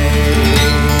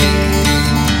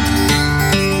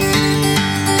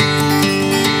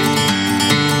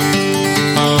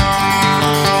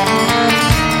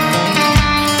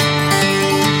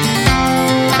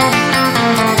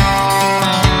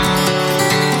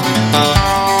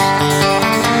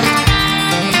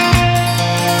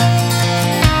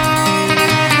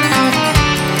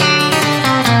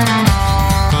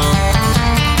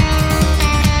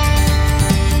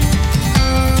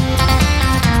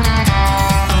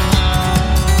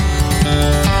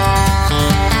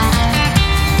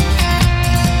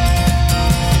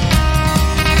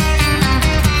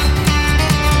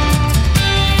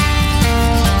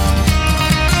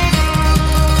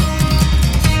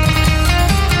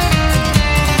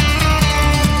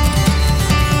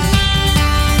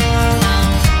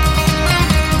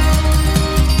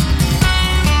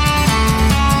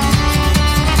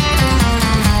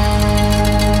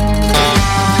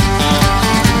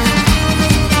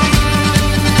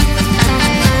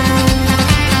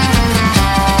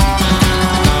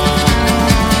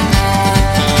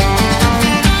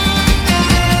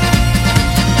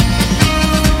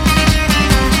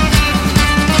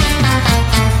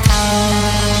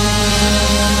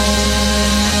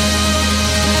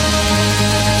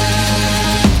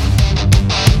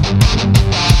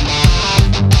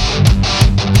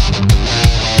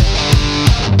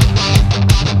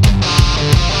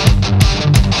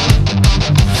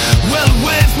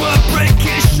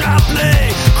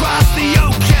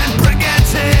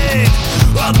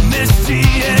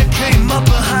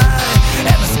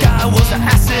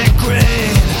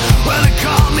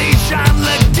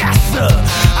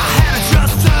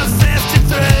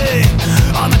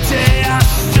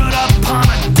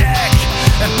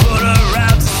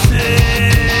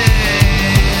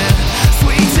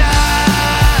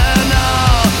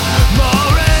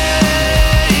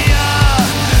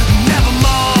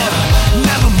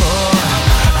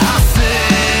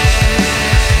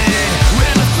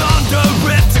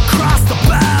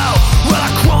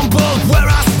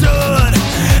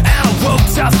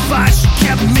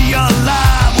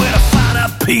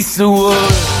 piece of wood.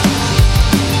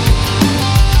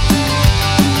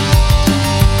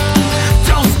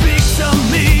 Don't speak to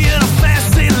me in a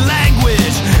fancy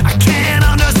language I can't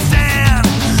understand.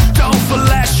 Don't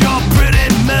flash your pretty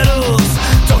medals.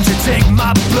 Don't you take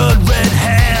my blood red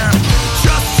hand.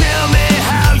 Just tell me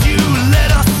how you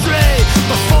led us astray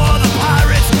before the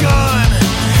pirate's gun.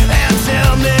 And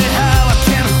tell me how I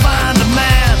can find the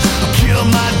man who killed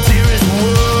my dearest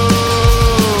one.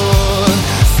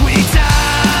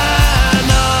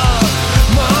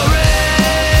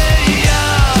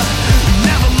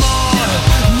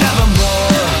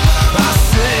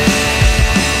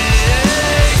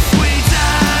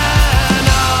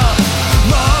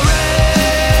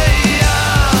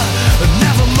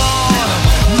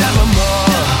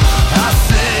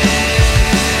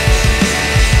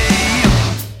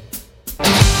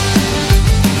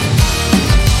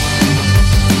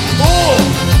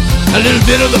 A little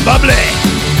bit of the bubbly.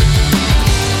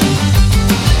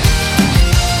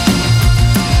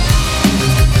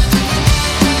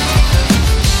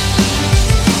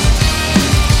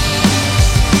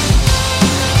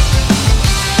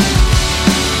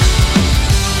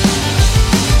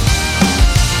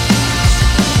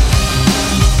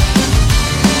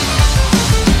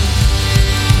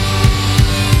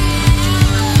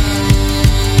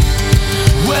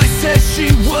 Well, he said she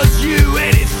was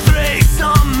U-83,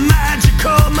 some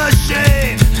magical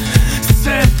machine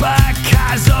sent by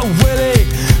Kaiser Willie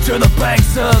to the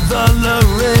banks of the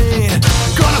Lorraine.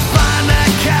 Gonna find that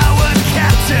coward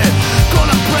captain,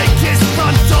 gonna break his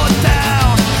front door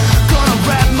down, gonna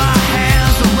wrap my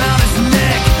hands around his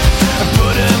neck and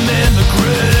put him in the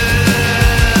grill.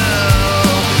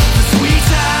 The sweet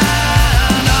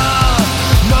Anna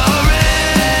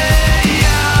Maria,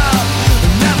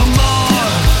 nevermore,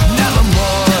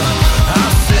 nevermore,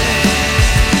 I'll say.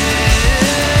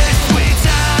 Sweet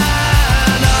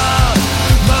Anna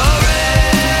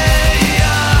Maria,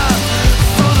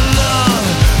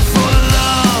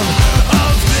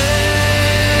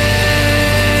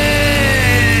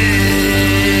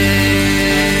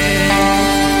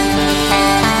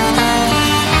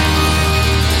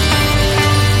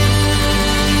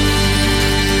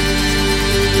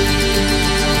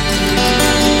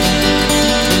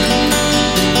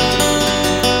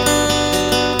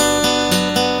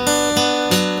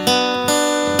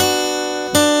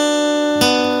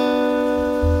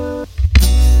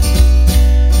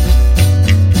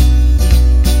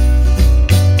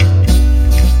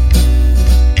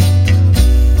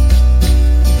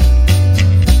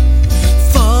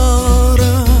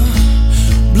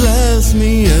 bless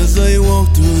me as I walk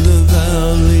through the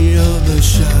valley of the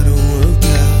shadow of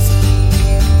death.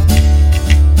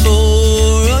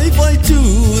 For I fight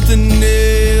tooth and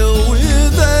nail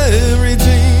with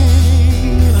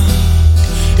everything,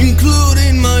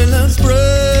 including my last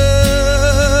breath.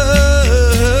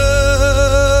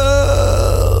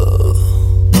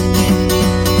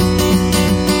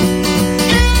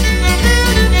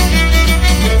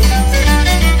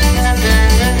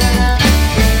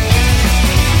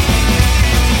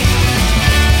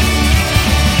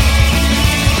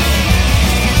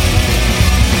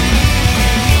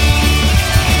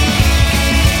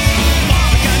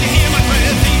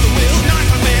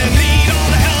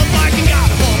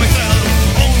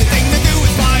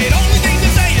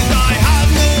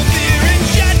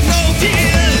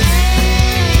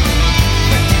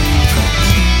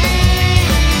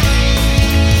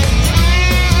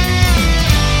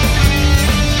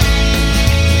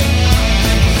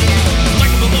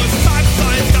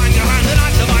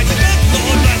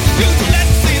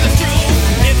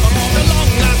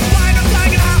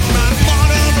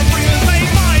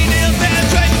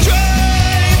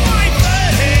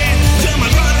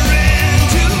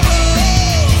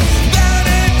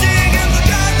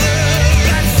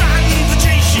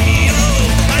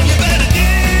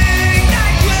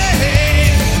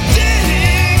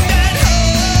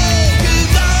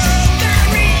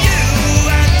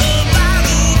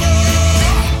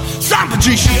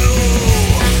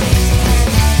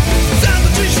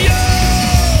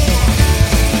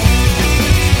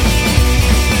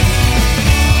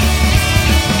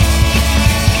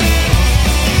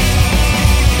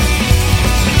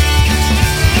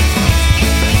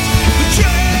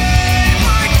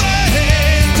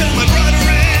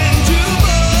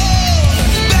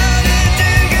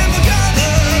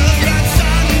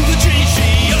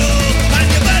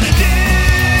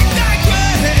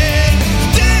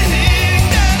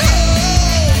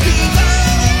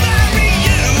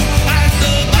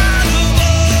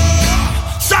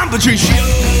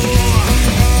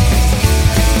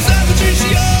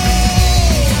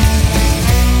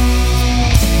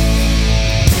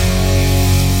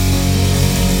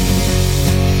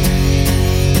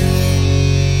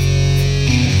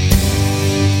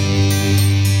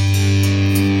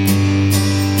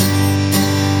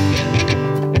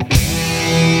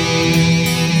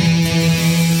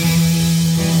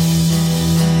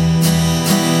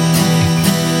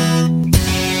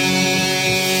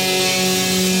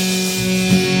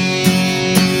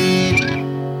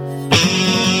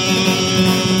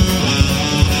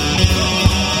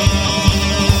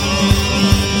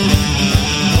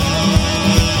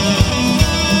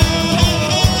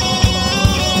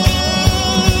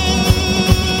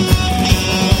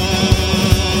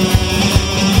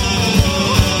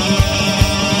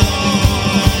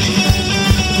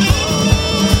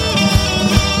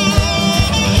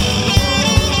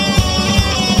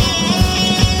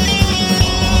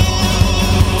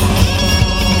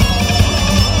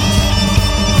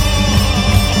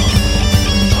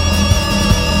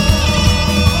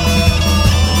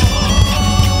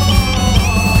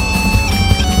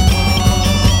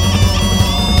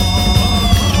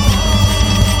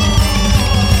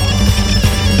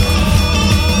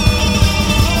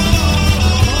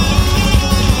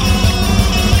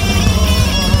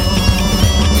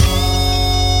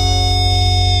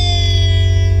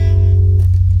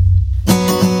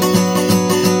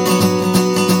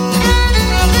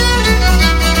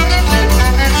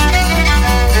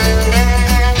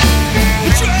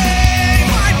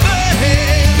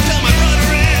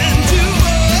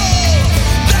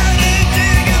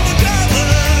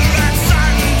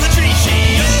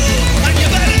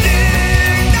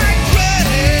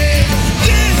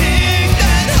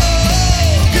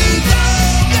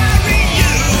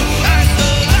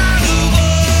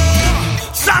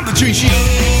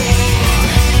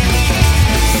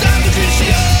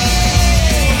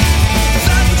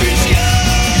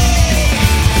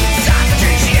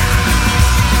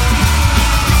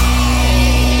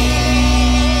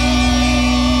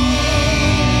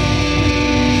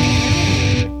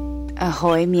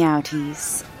 Ahoy,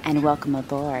 meowties, and welcome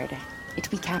aboard. It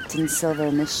be Captain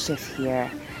Silver Mischief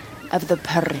here, of the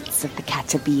Pirates of the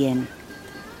Caribbean.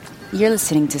 You're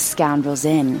listening to Scoundrels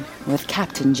Inn with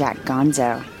Captain Jack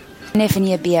Gonzo. And if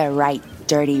you be a right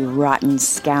dirty, rotten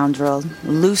scoundrel,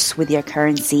 loose with your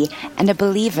currency, and a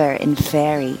believer in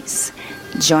fairies,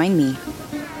 join me.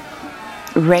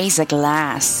 Raise a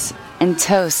glass and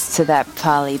toast to that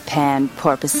Polypan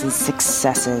Porpoise's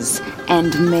successes,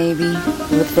 and maybe,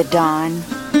 with the dawn,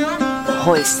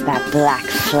 hoist that black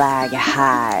flag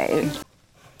high.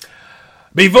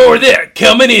 Before that,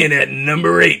 coming in at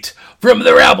number 8 from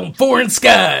their album Foreign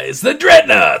Skies, the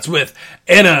Dreadnoughts with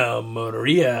Anna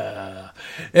Maria.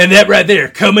 And that right there,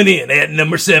 coming in at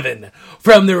number 7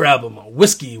 from their album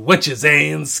Whiskey, Wenches,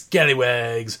 and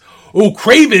Scallywags,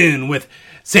 O'Craven with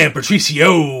San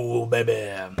Patricio,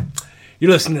 baby.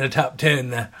 You're listening to the Top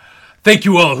 10. Thank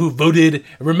you all who voted.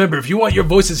 And remember, if you want your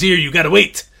voices here, you gotta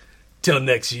wait till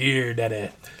next year, daddy.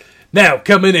 Now,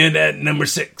 coming in at number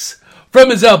 6 from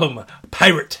his album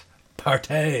Pirate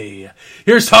Party,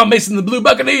 here's Tom Mason, the Blue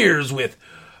Buccaneers with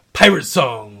Pirate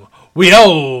Song. We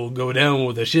all go down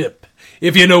with a ship,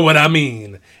 if you know what I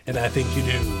mean, and I think you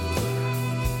do.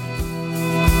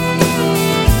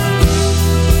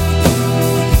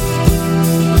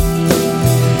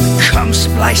 Come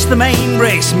splice the main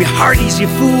brace, me hearties, you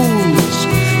fools.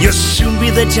 You'll soon be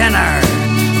the dinner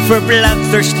for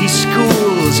bloodthirsty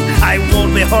schools. I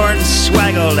won't be horn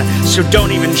swaggled, so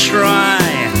don't even try.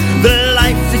 The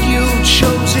life that you've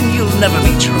chosen, you'll never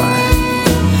be tried.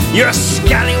 You're a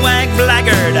scallywag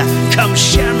blackguard, come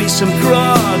share me some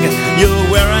grog. You'll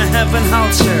wear a heaven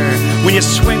halter when you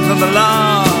swing from the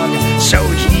log. So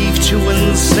heave to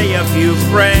and say a few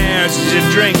prayers as you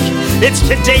drink. It's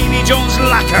to Davy Jones'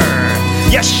 locker,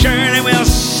 you surely will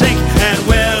sink. And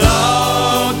we'll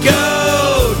all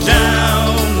go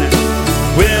down,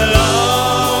 we'll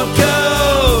all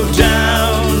go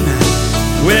down,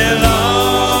 we'll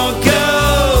all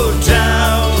go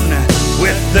down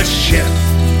with the ship.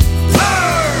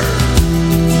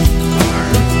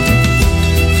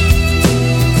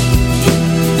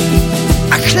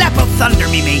 Clap of thunder,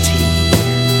 me matey.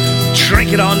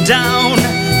 Drink it on down.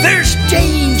 There's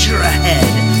danger ahead.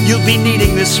 You'll be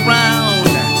needing this round.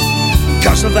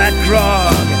 Cause of that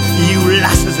grog, you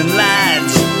lasses and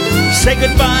lads, say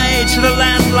goodbye to the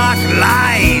landlocked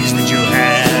lives that you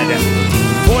had.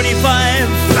 45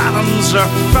 fathoms or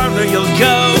further you'll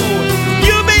go.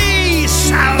 You'll be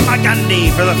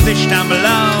Salmagundi for the fish down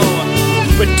below.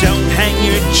 But don't hang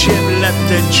your jib, let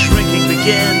the drinking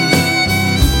begin.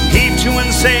 Heave to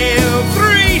and sail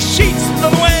 3 sheets to the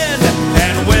wind,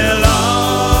 and we'll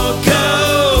all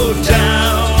go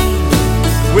down.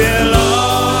 We'll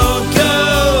all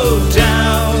go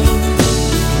down.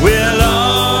 We'll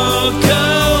all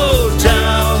go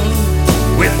down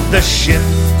with the ship.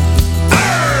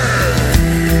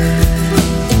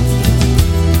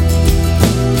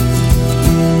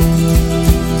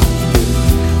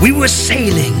 We were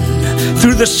sailing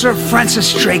through the Sir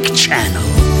Francis Drake Channel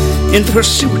in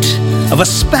pursuit of a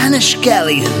Spanish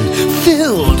galleon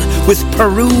filled with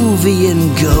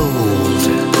Peruvian gold,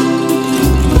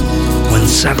 when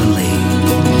suddenly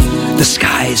the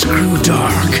skies grew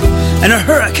dark and a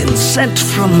hurricane sent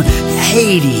from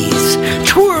Hades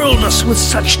twirled us with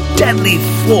such deadly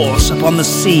force upon the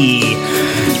sea.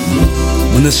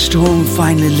 When the storm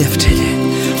finally lifted,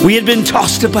 we had been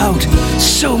tossed about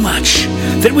so much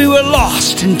that we were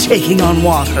lost in taking on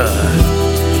water.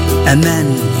 And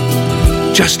then,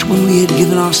 just when we had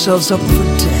given ourselves up for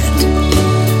dead,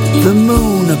 the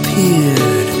moon appeared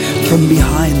from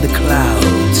behind the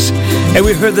clouds, and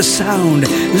we heard the sound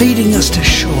leading us to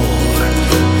shore,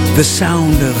 the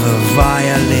sound of a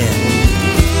violin.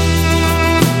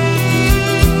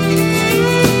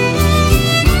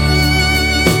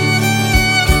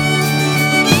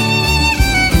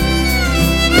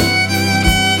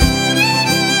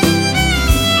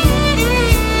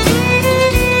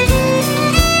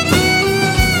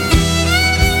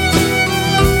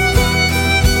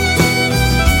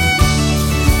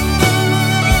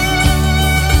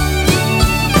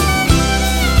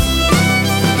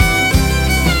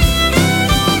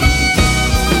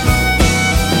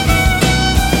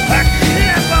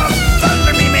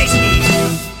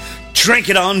 Drink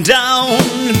it on down,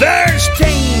 there's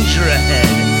danger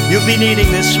ahead. You'll be needing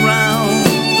this round.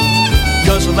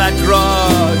 Cause of that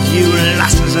grog, you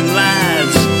lasses and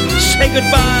lads, say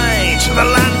goodbye to the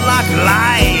landlocked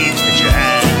lives that you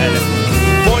had.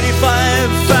 45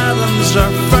 fathoms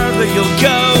or further you'll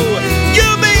go.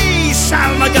 You'll be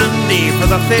Salmagundi for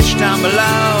the fish down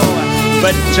below.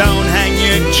 But don't hang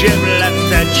your jib, let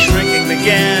the drinking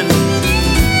begin.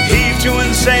 Heave to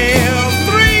and sail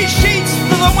 3 sheets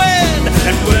for the wind,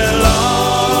 and we'll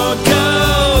all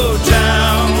go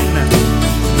down.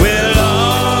 We'll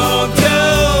all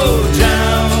go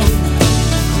down.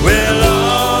 We'll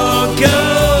all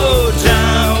go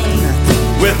down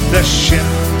with the ship.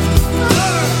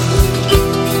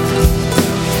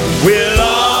 We'll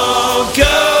all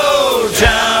go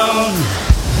down.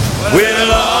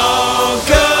 We'll all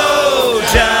go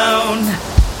down.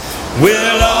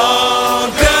 We'll all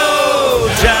go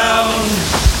down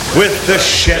with the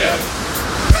ship.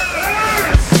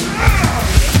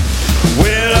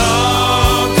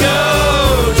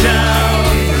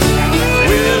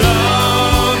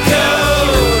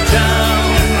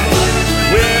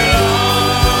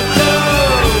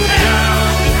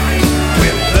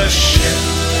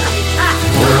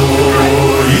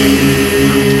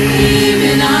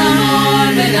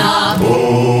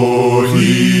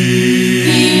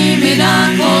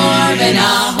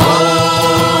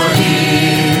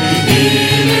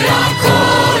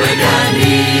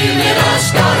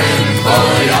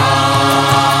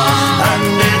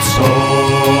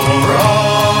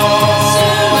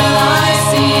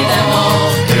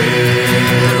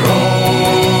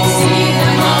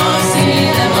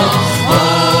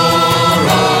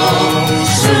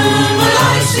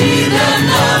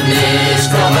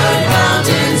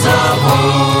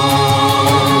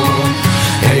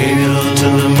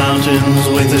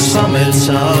 summits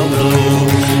aglow,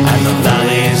 and the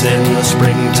valleys in the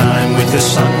springtime with the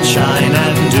sunshine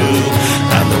and dew,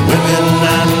 and the women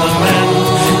and the men,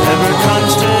 ever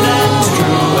constant and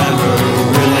true, ever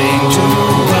willing to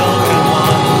welcome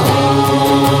one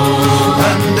home.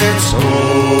 And it's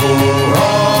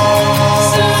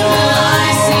Soon will I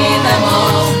see them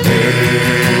all.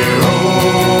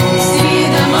 See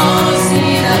them all,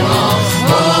 see them all.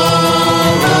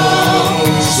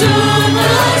 Soon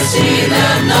will I see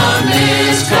them, the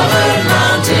mist-covered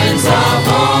mountains of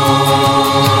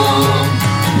home.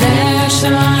 There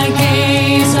shall I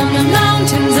gaze on the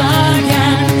mountains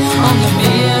again, on the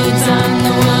fields and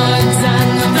the woods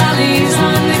and the valleys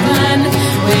and the glen,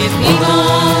 with people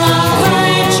of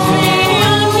courage, free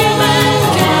young human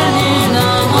can. In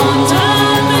a long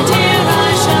time, and here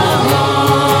I shall go.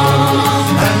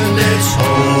 and it's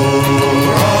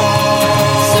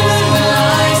Soon will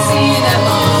I see them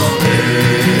all.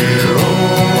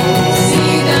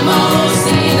 See them all,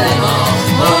 see them all.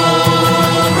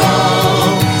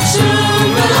 Soon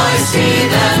will I see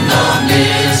them, the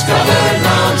mist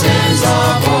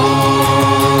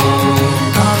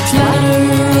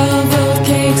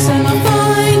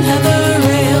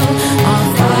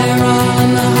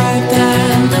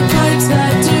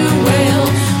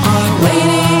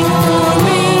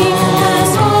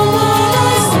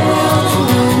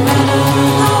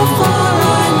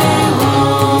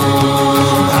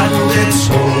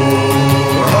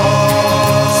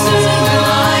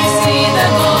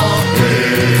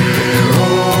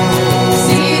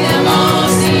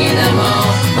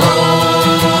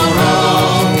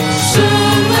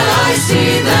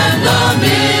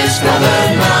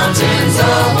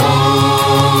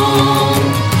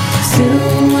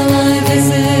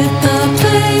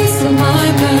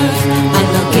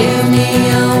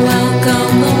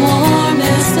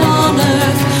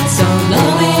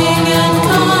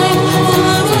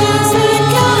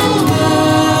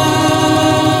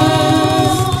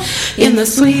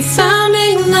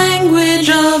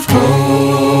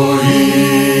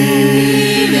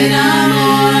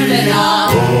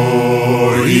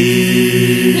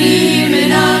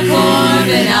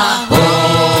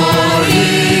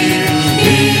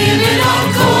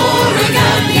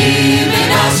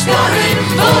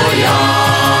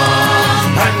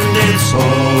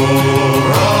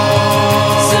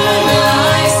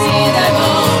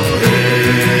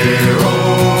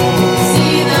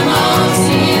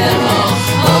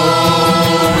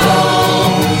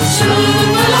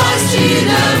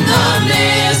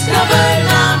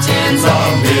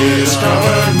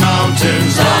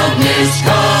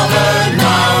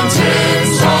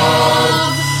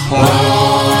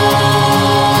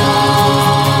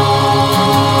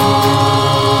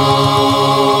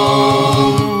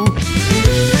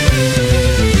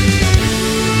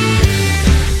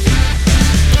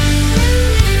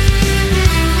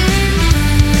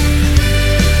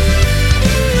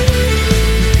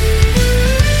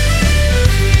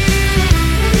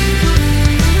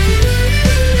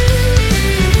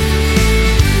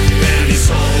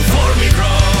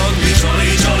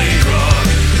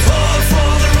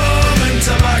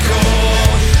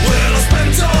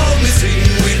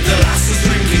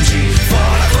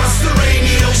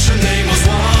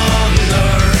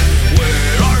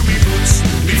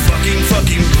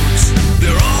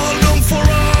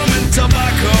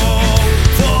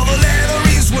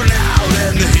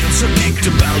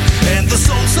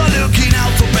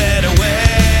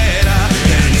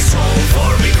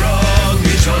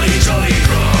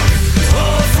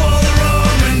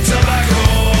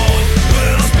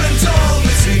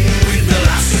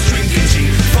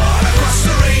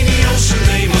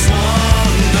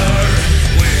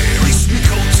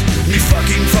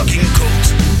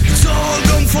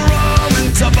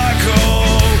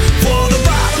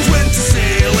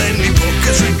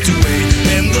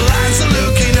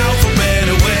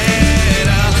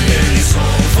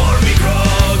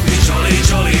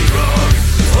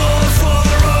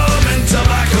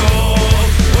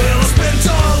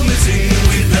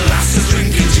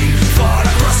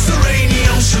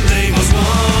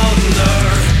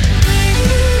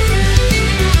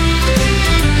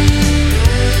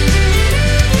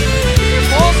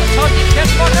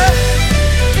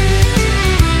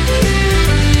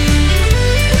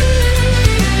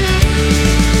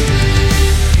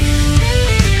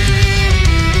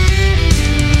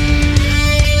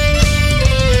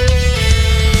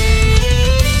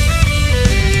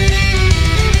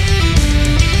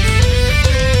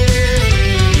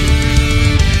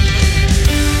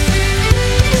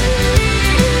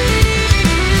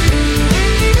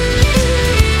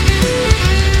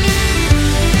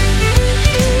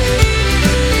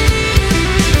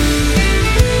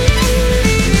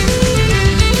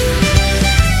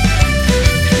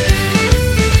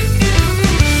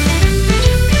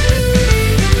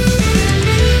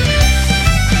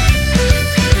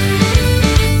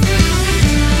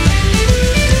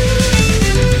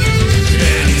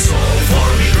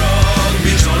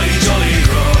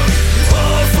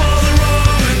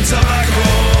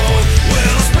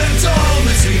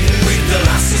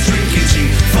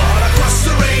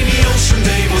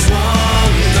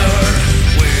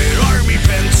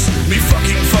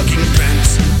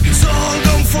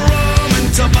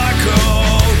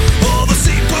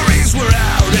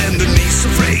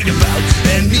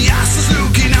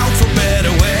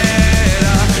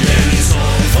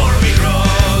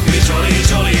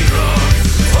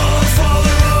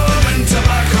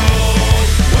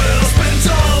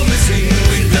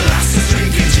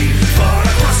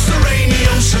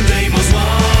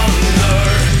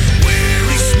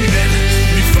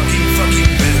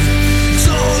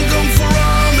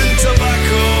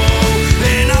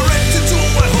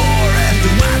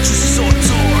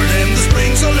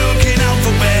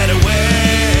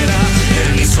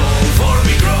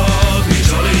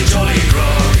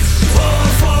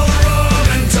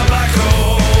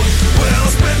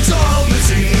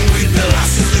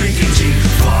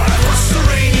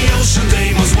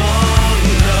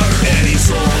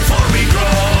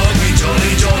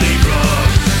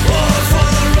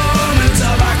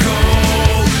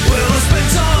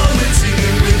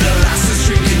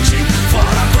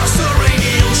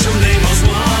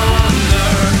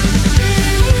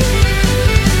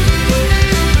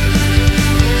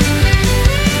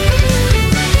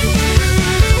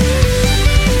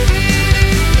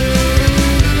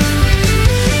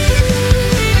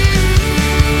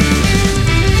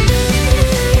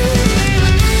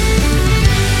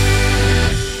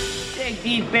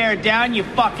it down, you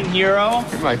fucking hero.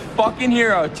 You're my fucking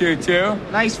hero, Tutu.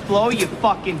 Nice flow, you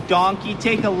fucking donkey.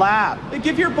 Take a lap. Hey,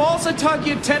 give your balls a tug,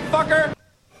 you tent fucker.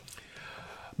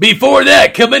 Before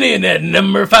that, coming in at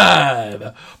number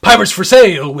 5, Pirates for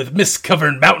Sale with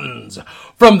Mist-Covered Mountains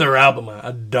from their album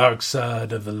A Dark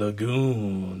Side of the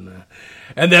Lagoon.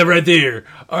 And that right there,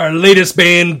 our latest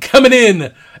band coming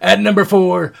in at number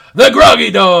 4, The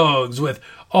Groggy Dogs with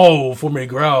All For Me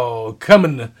Grog,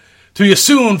 coming to you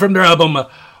soon from their album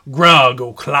Grog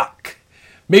O'Clock.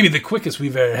 Maybe the quickest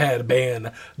we've ever had a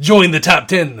band join the top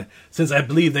 10 since I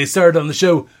believe they started on the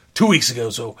show 2 weeks ago,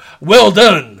 so well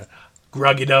done,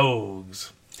 Groggy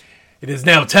Dogs. It is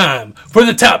now time for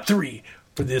the top 3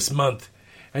 for this month,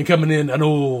 and coming in an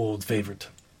old favorite.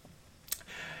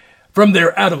 From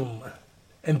their album,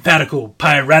 Emphatical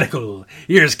Piratical,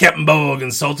 here's Captain Bog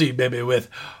and Salty Baby with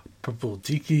Purple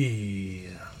Tiki.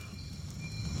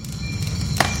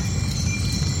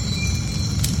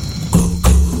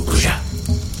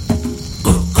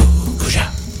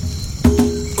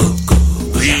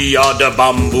 We are the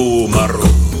Bamboo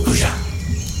Maroon.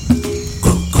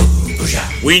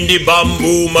 When the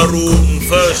Bamboo Maroon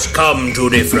first come to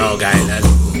the Frog Island,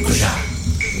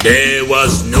 there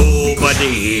was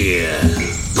nobody here.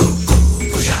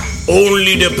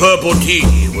 Only the Purple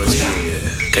Tiki was here.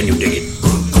 Can you dig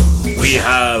it? We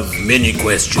have many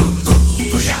questions.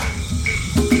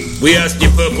 We asked the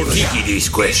Purple Tiki this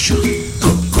question.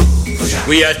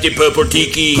 We asked the Purple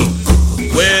Tiki,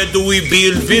 where do we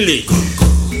build village?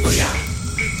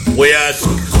 We ask,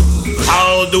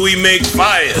 how do we make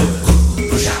fire?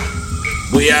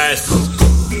 We ask,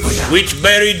 which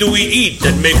berry do we eat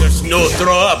that make us no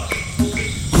throw up?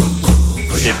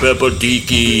 The Purple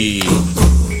Tiki,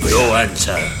 no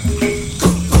answer.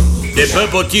 The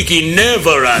Purple Tiki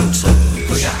never answer.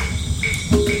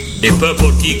 The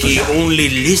Purple Tiki only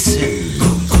listen.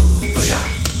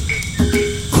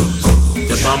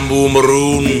 The Bamboo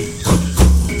Maroon,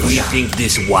 we think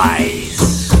this wise.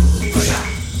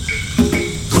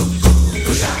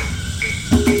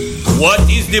 What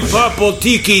is the Purple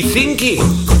Tiki thinking?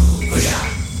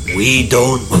 We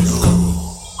don't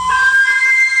know.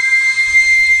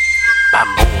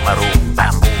 Bamboo Maroon,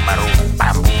 Bamboo Maroon,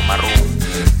 Bamboo Maroon.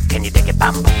 Can you dig it?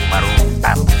 Bamboo Maroon,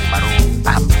 Bamboo Maroon,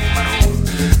 Bamboo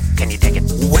Maroon. Can you dig it?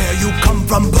 Where you come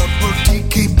from, Purple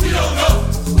Tiki? We don't know.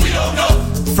 We don't know.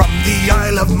 From the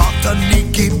Isle of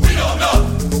Martinique? We don't know.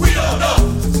 We don't know.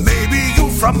 Maybe you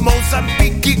from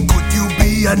Mozambique? Could you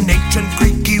be an ancient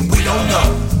Greeky? We don't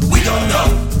know. We don't know.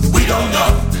 We don't know.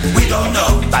 We don't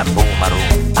know. Bamboo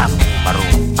Maroon, Bamboo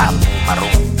Maroon, Bamboo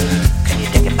Maroon. Can you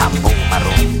dig it? Bamboo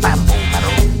Maroon, Bamboo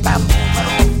Maroon, Bamboo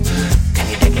Maroon. Can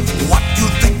you dig it? What you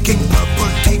thinking, Purple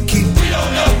Tiki? We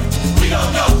don't know. We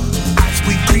don't know. As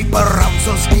we creep around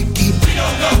so sneaky? We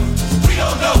don't know. We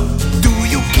don't know. Do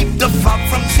you keep the fog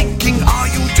from sinking? Are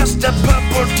you just a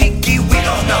Purple Tiki? We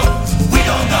don't know. We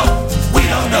don't know. We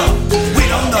don't know. We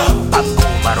don't know.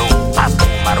 Bamboo Maroon, Bamboo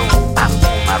Maroon,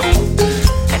 Bamboo Maroon.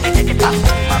 Can you dig it?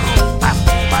 Bamboo Maroon,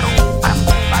 Bamboo Maroon,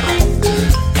 Bamboo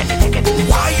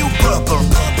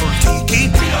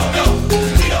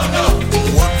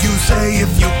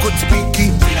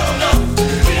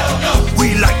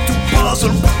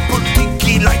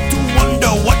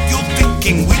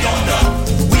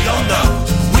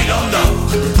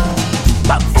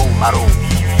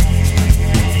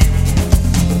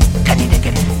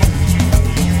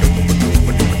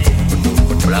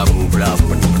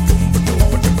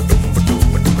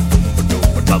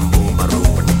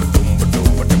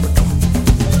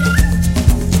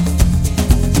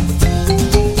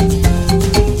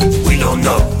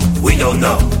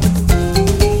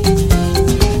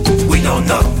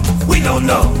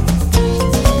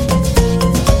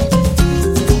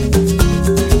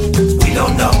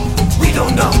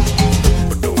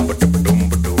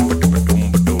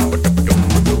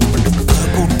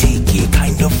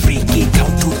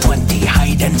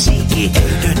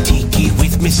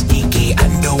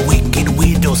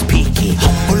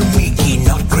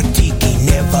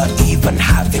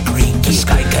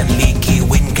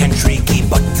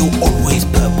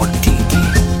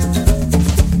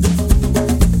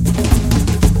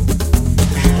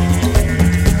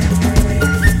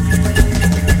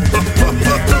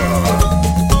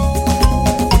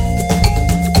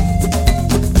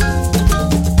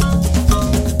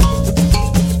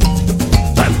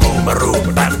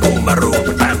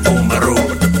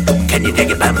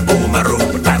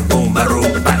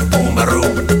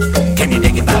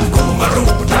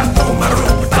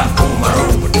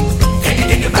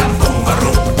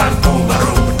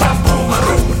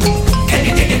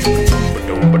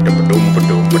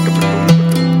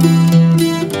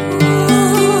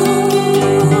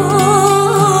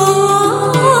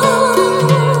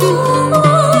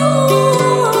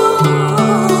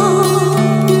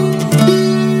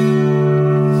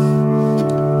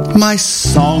My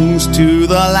songs to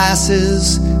the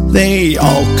lasses, they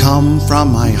all come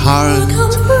from my heart.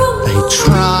 I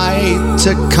try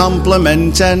to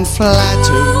compliment and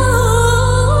flatter.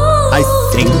 I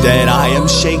think that I am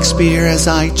Shakespeare as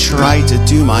I try to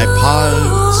do my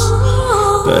parts.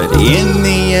 But in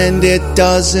the end it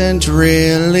doesn't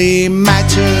really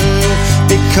matter,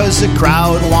 because the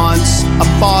crowd wants a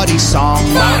body song.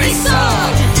 Body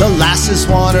song! The lasses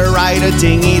want to ride a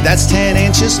dinghy that's 10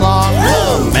 inches long.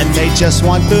 The men, they just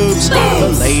want boobs.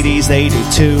 The ladies, they do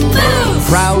too. The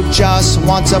crowd just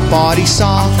wants a body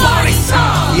song. Body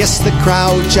song! Yes, the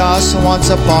crowd just wants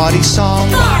a body song.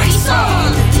 Body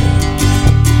song!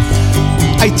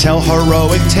 I tell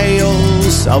heroic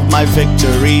tales of my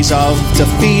victories, of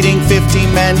defeating 50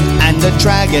 men and a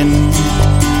dragon.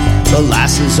 The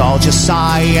lasses all just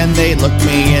sigh and they look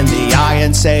me in the eye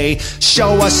and say,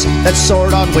 show us that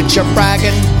sword on which you're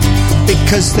bragging,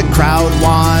 because the crowd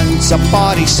wants a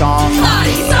body song.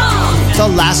 Body song! The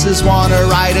lasses want to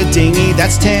ride a dinghy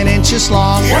that's 10 inches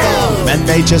long. The men,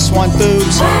 they just want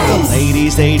boobs. The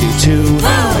ladies, they do too.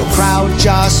 The crowd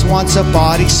just wants a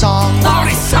body song.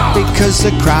 Body song! Because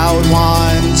the crowd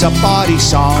wants a body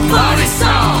song. Body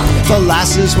song! The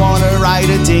lasses want to ride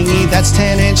a dinghy that's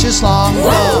 10 inches long.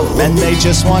 The men, they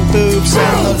just want boobs.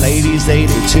 And the ladies, they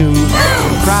do too.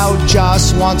 The crowd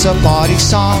just wants a body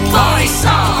song. Body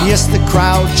song! Yes, the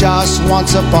crowd just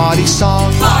wants a body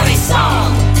song. Body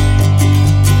song!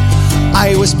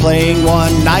 I was playing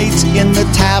one night in the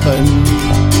tavern.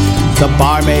 The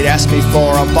barmaid asked me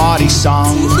for a body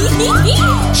song.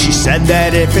 She said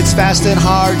that if it's fast and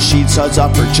hard, she'd suds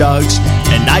up her jugs,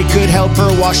 and I could help her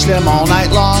wash them all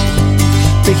night long,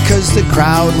 because the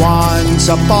crowd wants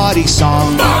a body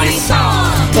song. Body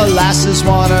song! The lasses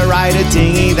want to ride a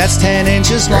dinghy that's 10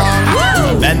 inches long.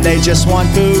 The men, they just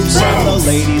want boobs. And the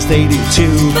ladies, they do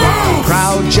too. The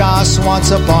crowd just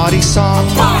wants a body song.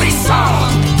 Body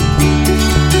song!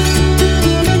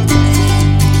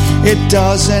 It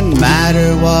doesn't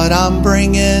matter what I'm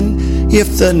bringing,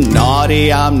 if the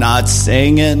naughty I'm not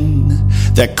singing.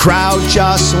 The crowd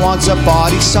just wants a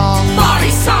body song.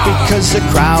 Body song! Because the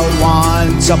crowd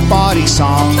wants a body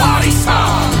song. Body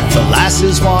song! The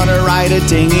lasses want to ride a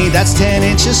dinghy that's 10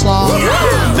 inches long.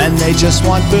 The men, they just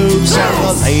want boobs. And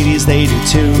the ladies, they do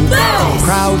too. The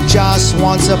crowd just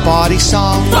wants a body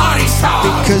song. Body song!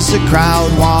 Because the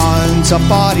crowd wants a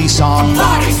body song.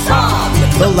 Body song!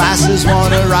 The lasses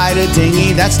want to ride a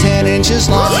dinghy that's 10 inches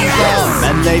long. The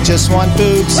men, they just want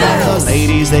boobs. And the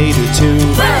ladies, they do too.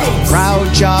 The crowd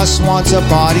just wants a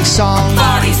body song.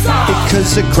 Body song!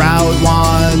 Because the crowd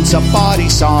wants a body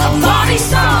song. Body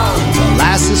song! The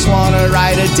lasses want to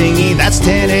ride a dinghy that's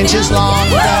 10 inches long.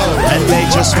 And they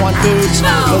just want boobs.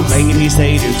 The ladies,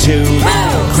 they do too.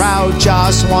 The crowd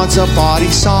just wants a body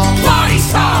song. Body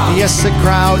song! Yes, the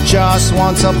crowd just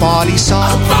wants a body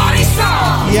song. Body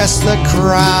song! Yes, the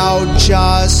crowd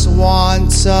just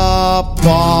wants a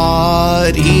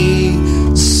body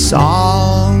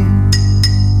song.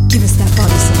 Give us that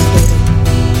body song, baby.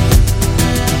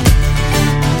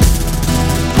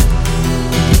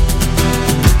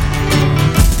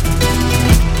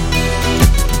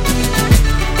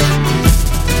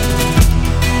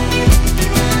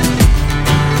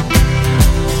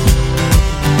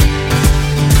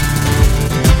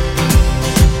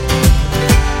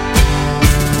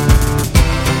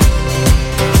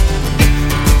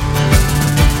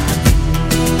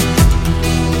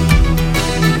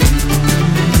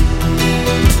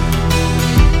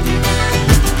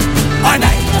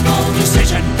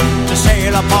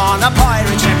 Upon a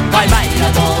pirate ship, I made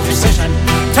a bold decision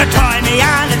to try me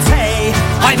hand at sea.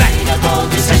 I made a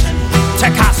bold decision to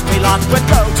cast me lot with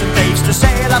boats and thieves, to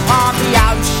sail upon the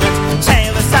ocean,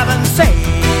 sail the seven seas.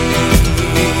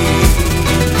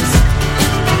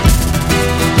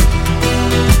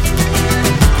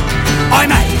 I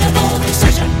made a bold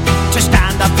decision to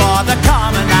stand up for the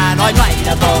common man. I made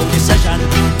a bold decision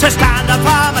to stand up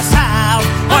for myself.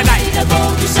 I made a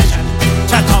bold decision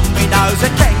to thumb me nose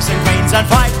at kings and queens and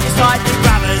fight beside the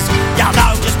grabbers. Y'all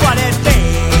know just what it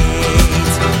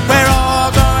means. We're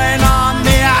all going on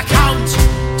the account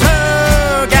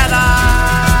together.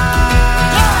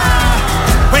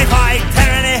 We fight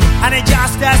tyranny and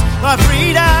injustice for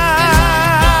freedom.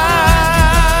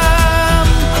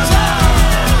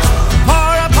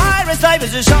 For a pirate's life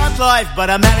is a short life, but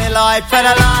a merry life and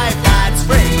a life that's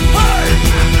free.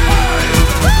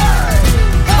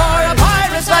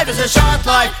 Life is a short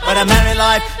life, but a merry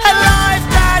life, a life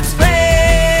that's free.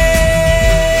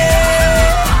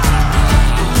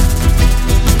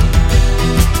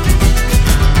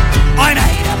 I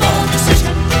made a bold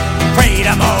decision,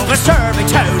 freedom over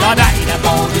servitude. I made a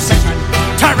bold decision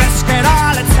to risk it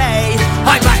all at sea.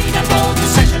 I made a bold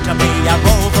decision to be a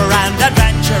rover and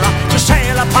adventurer, to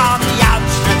sail upon the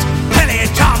outstretched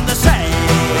pillage on the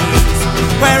seas.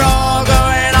 We're all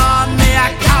going on the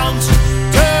account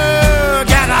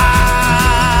together.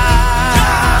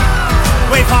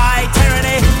 We fight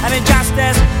tyranny and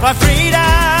injustice for freedom.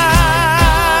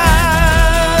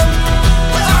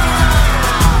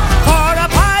 For a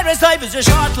pirate's life is a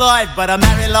short life, but a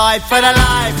merry life for the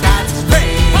life that's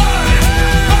free.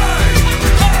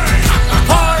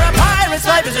 For a pirate's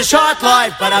life is a short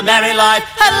life, but a merry life,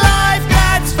 a life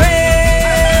that's free.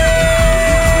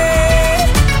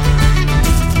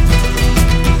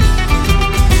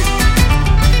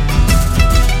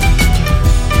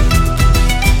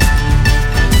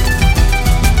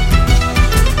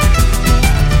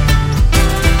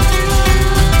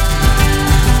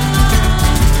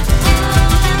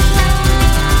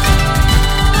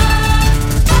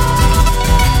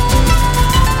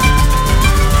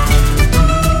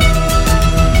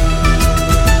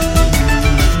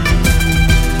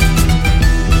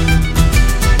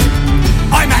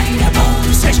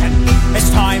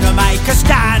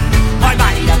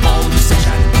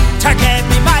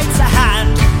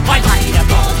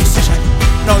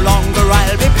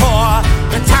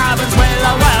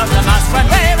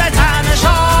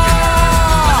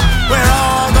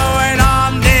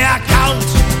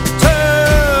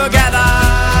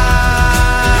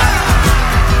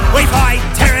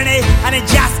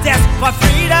 For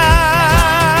freedom.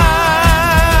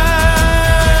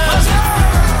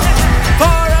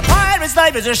 For a pirate's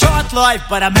life is a short life,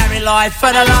 but a merry life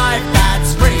for the life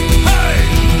that's free.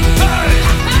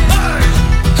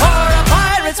 For a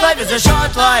pirate's life is a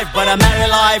short life, but a merry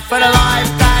life for the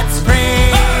life that's free.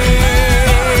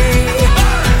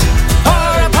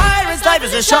 For a pirate's life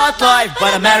is a short life,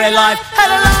 but a merry life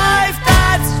and a life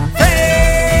that's free.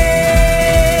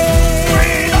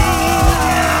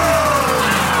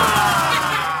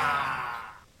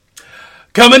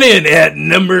 Coming in at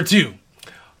number 2.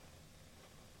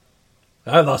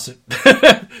 I lost it.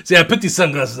 See, I put these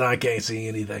sunglasses on, I can't see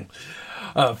anything.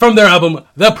 From their album,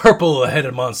 The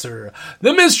Purple-Headed Monster,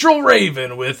 The Minstrel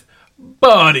Raven with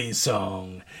Body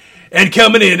Song. And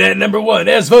coming in at number 1,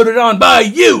 as voted on by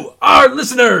you, our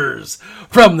listeners,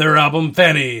 from their album,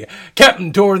 Fanny,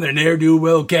 Captain Tor and their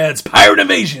ne'er-do-well cats, Pirate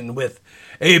Invasion with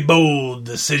A Bold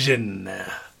Decision.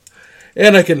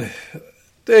 And I can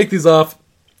take these off.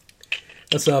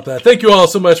 Let's stop that. Thank you all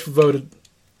so much for voting.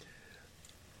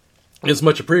 It's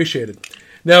much appreciated.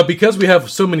 Now, because we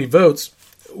have so many votes,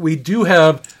 we do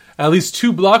have at least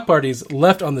 2 block parties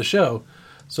left on the show.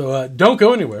 So don't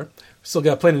go anywhere. Still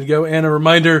got plenty to go. And a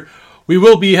reminder, we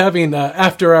will be having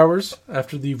after hours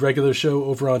after the regular show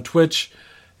over on Twitch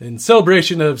in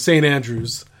celebration of St.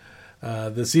 Andrews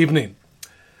this evening.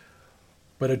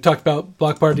 But I talked about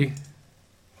block party.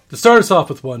 To start us off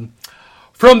with one,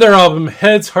 from their album,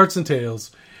 Heads, Hearts, and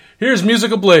Tails, here's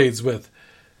Musical Blades with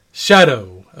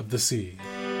Shadow of the Sea.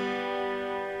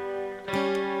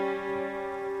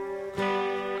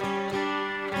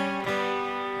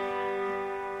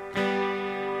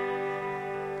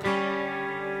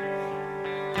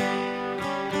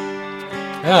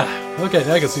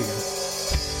 Okay, I can see you.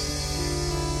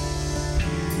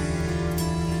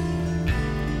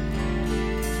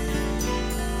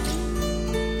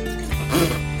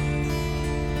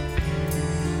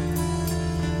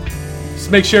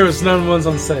 Make sure it's none one's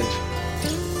on stage.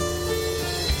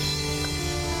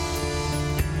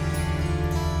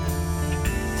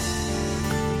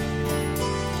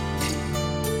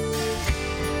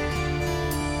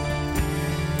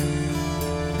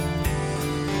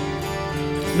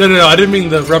 No, I didn't mean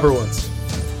the rubber ones.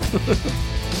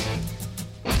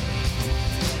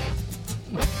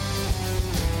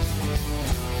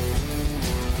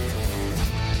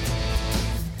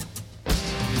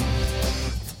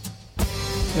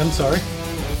 I'm sorry.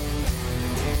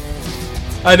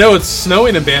 I know it's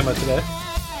snowing in Bama today.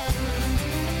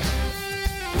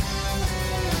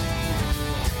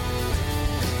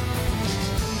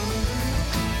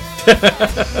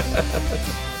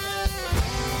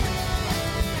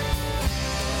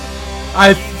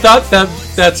 I thought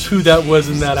that's who that was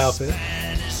in that outfit.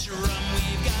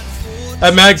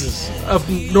 At Mags's. Up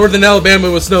in northern Alabama,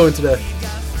 it was snowing today.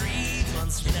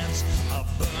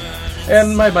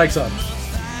 And my bike's on.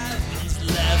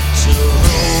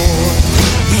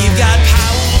 We've got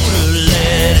powder,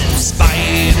 lead, and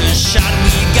spider shot.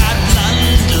 We've got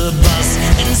blunderbuss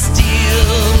and steel.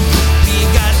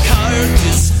 We've got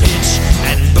carcass pitch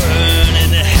and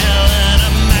burning hell and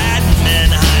a madman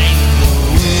behind the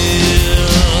wheel.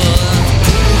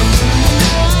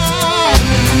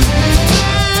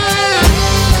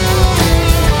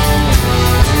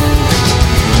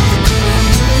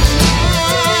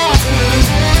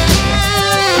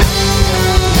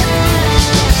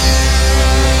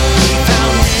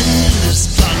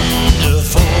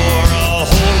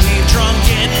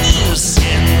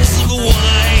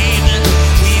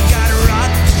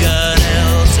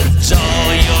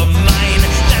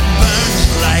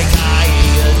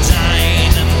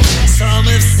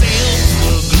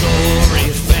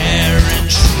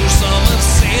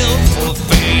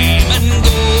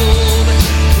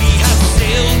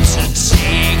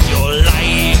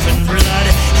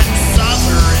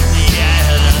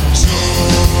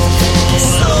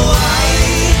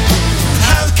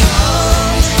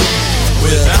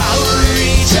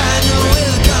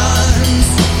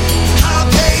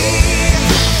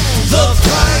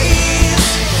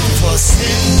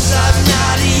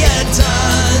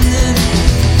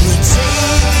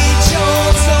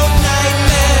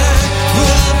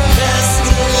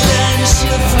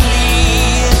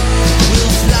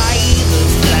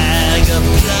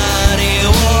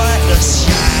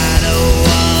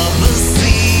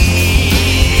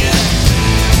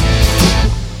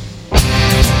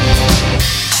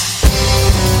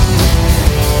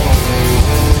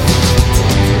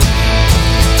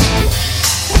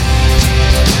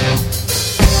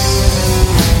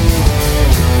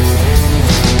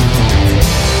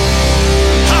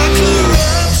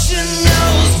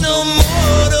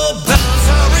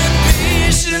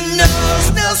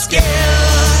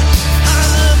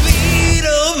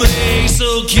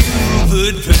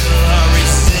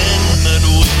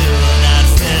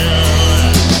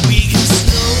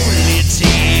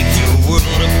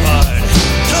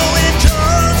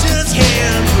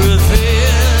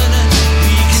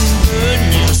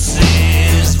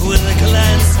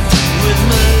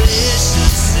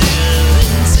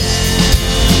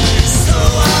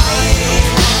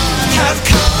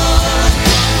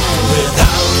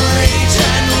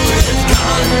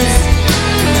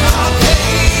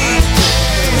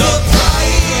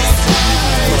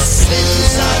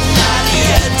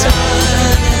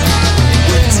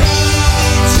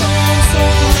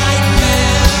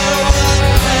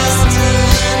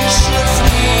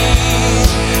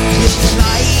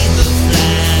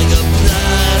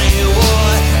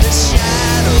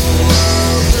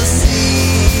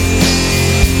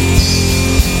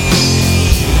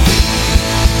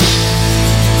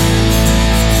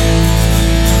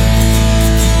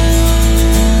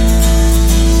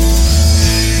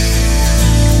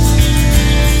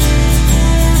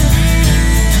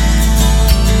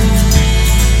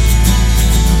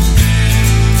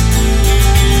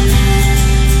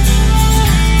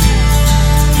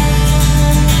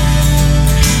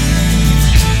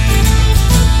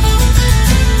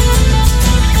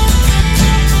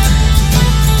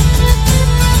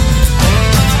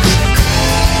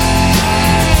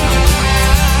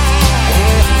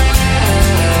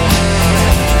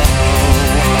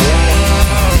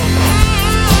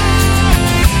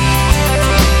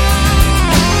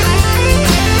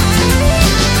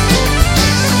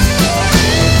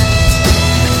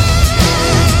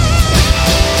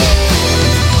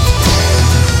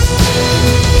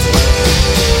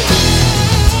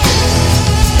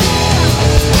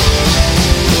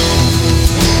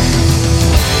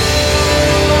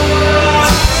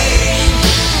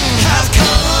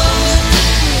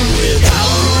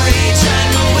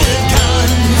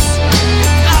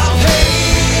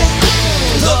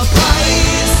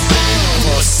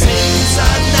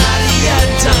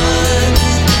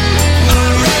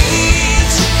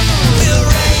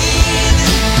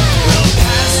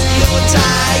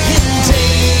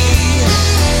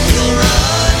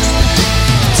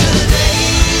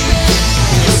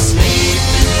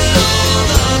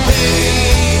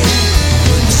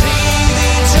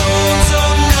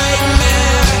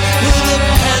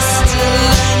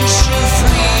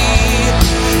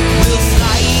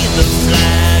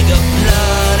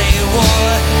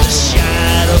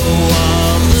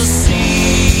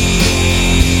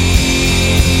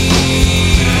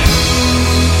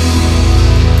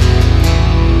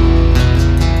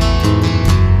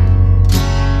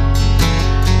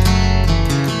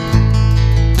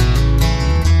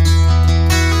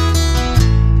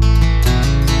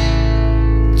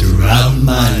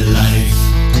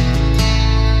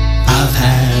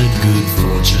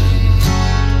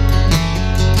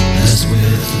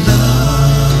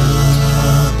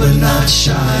 not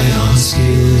shy on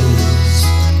skills.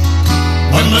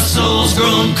 But my soul's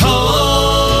grown cold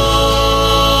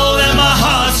and my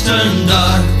heart's turned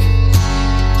dark,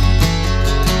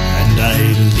 and I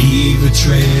leave a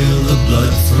trail of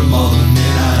blood from all the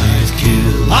men I've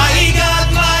killed. My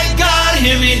God,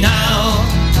 hear me now.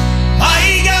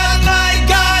 My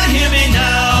God, hear me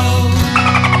now.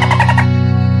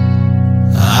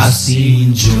 I've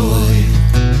seen joy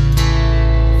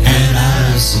and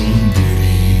I've seen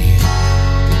beauty.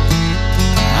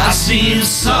 I've seen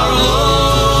sorrow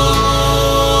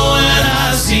and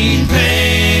I've seen pain.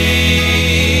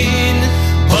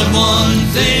 But one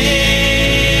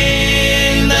thing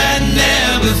that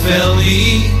never fell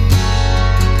me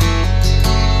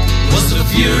was the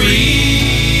fury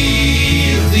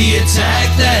of the attack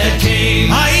that came.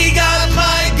 My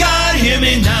God, hear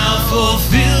me now.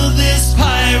 Fulfill this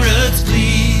pirate's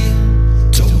plea.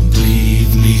 Don't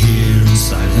leave me here in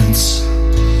silence.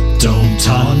 Don't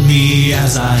taunt me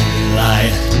as I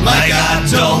lie. My God,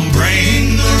 don't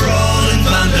bring the rolling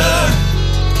thunder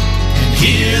and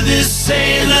hear this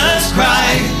sailor's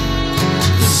cry.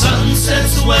 The sun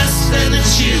sets west and the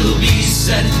chill be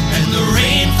set, and the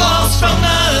rain falls from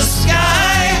the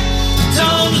sky.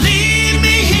 Don't leave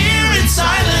me here in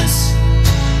silence.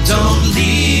 Don't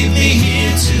leave me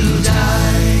here to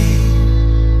die.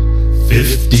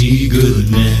 50 good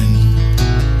men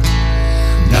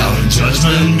now in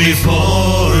judgment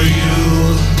before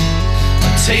you,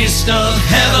 a taste of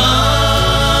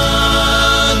heaven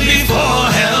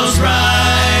before hell's ride.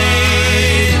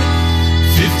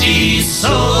 50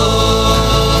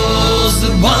 souls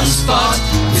that once fought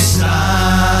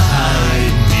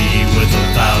beside me with a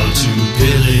vow to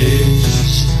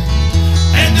pillage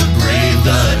and to brave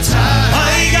the tide.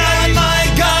 My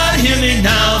God, hear me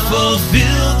now.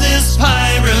 Fulfill this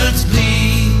pirate's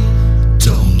plea.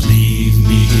 Don't leave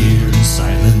me here in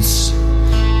silence.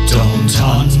 Don't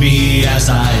taunt me as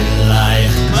I lie.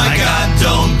 My God,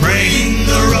 don't bring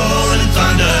the rolling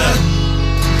thunder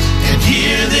and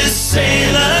hear this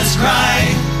sailor's cry.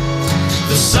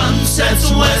 The sun sets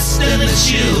west and the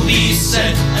chill be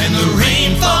set, and the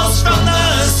rain falls from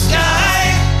the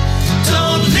sky.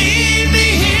 Don't leave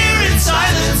me here in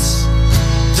silence.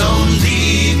 Don't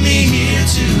leave me here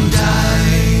to die.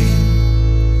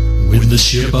 With the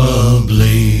ship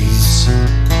ablaze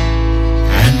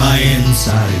and my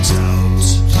insides out,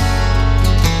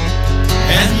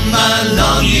 and my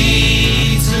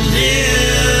longing to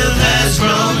live has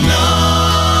grown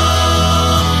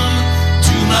numb,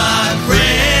 to my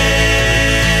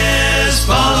prayers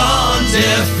fall on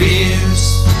deaf ears.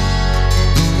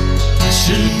 I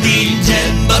shouldn't be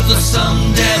dead, but for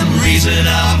some damn reason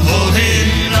I'm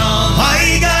holding on.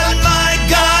 My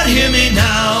God, hear me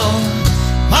now.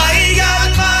 My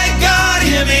God,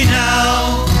 hear me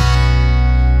now.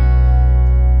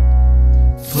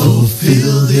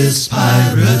 Fulfill this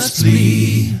pirate's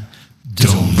plea.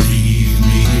 Don't leave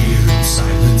me here in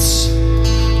silence.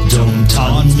 Don't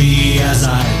taunt me as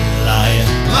I lie.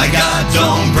 My God,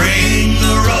 don't bring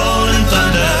the rolling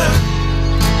thunder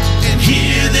and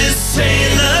hear this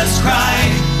sailor's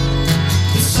cry.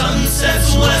 The sun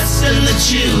sets west and the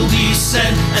chill be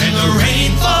set, and the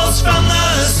rain falls from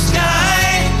the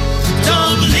sky.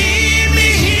 Don't leave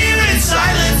me here in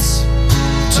silence.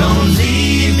 Don't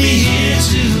leave me here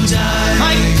to die.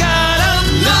 My God, I'm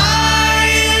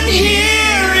lying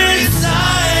here in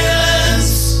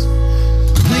silence.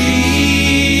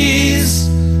 Please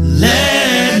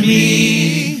let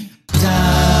me die.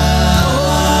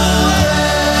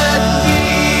 Let me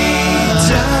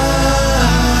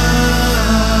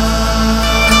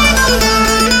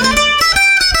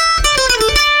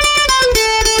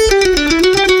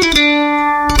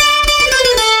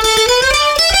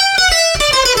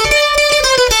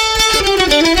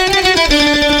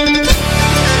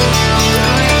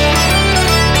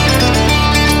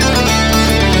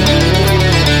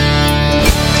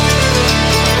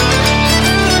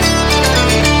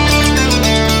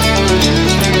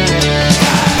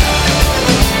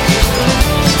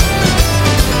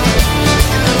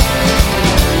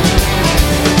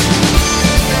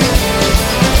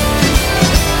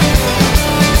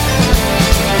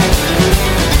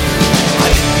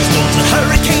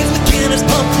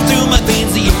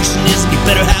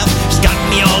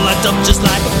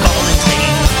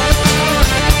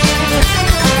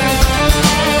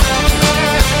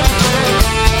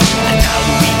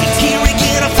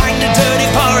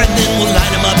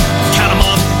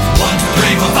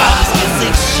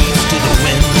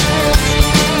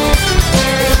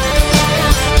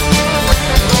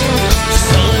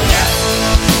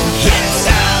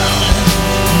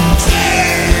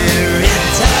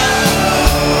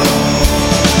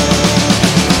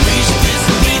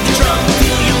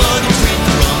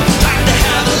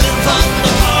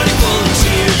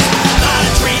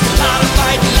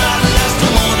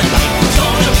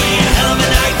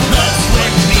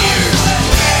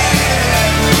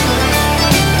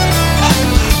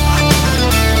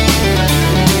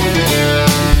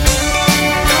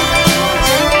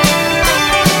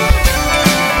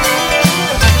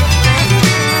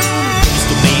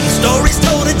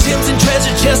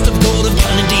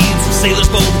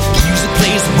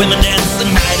women dance the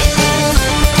night away.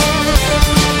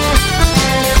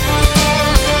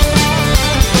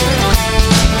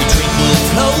 The drink will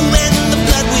flow and the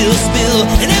blood will spill,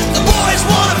 and if the boys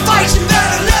wanna fight, you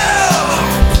better know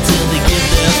till they get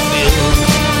their fill.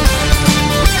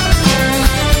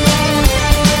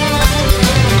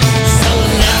 So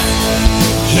now,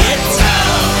 hit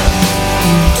town,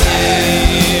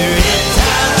 tear it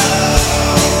down.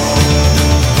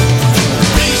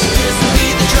 Please just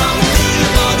beat the drum, feel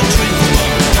your body drink the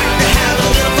rum. Time to have a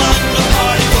little fun, a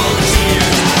party full of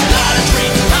tears. A lot of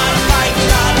drink, a lot of fight, a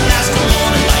lot of last till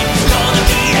morning light. It's gonna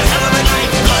be a hell of a night,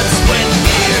 blood, sweat, and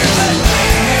tears.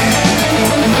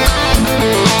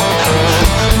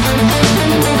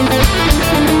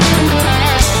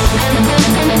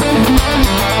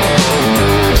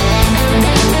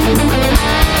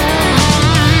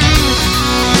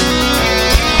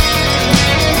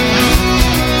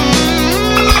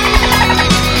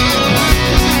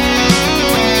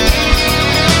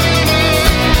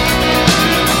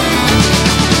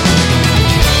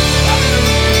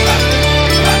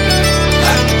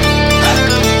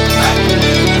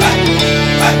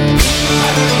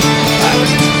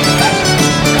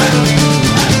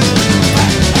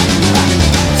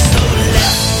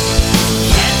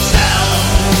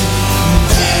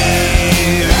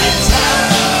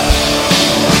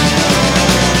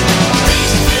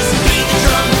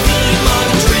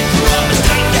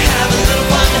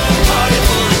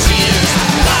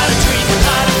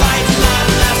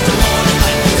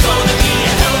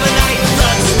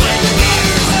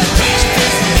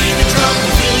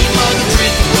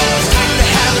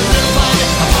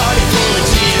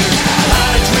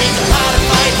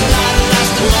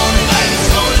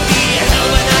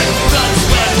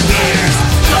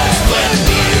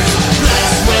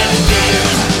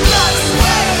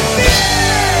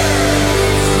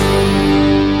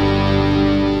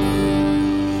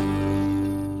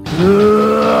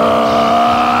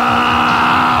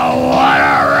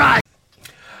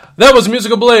 That was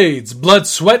Musical Blades, Blood,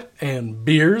 Sweat, and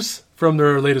Beers from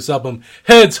their latest album,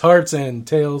 Heads, Hearts, and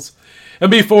Tails. And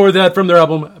before that, from their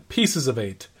album, Pieces of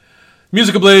Eight.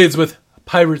 Musical Blades with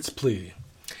Pirate's Plea.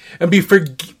 And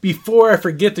before I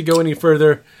forget to go any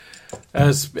further,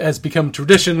 as become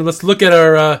tradition, let's look at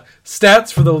our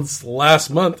stats for this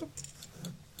last month.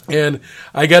 And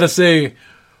I gotta say,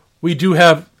 we do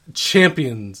have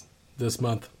champions this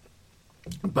month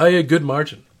by a good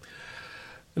margin.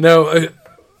 Now,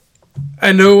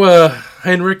 I know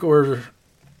Heinrich or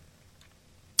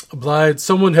Blythe,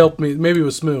 someone helped me, maybe it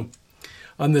was Smoo,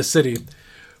 on this city.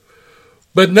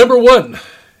 But number one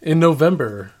in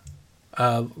November,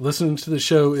 listening to the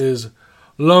show is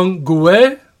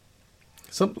Longueuil.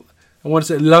 I want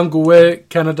to say Longueuil,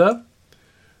 Canada.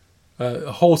 A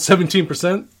whole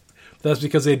 17%. That's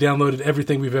because they downloaded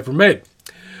everything we've ever made.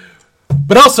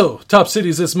 But also, top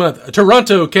cities this month: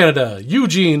 Toronto, Canada;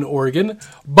 Eugene, Oregon;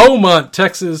 Beaumont,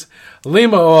 Texas;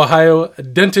 Lima, Ohio;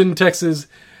 Denton, Texas;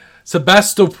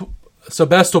 Sebastopol,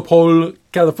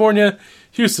 California;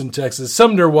 Houston, Texas;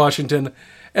 Sumner, Washington;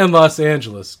 and Los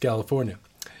Angeles, California.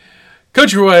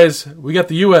 Country-wise, we got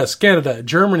the U.S., Canada,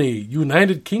 Germany,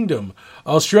 United Kingdom,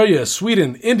 Australia,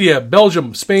 Sweden, India,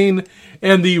 Belgium, Spain,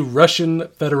 and the Russian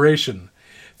Federation.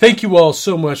 Thank you all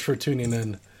so much for tuning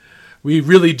in. We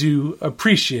really do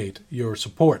appreciate your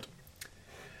support.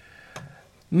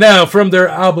 Now, from their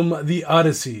album, The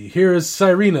Odyssey, here is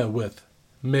Sirena with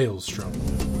Maelstrom.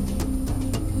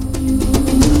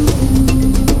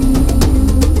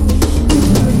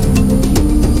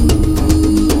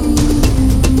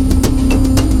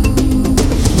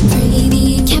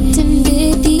 Brady Captain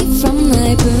Bibby from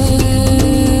my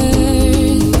birth,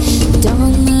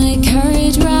 dawn my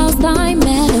courage, rouse thy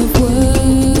man of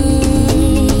worth.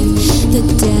 The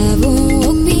devil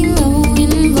woke below,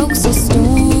 invokes a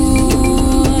storm.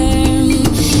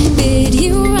 Bid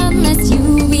you run lest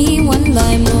you be won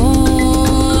by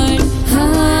more.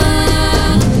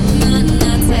 Ah,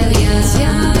 Matelias,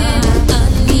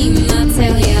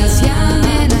 Matelias,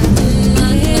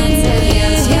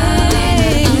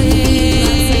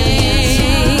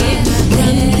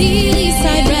 run thee,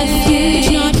 side refuge,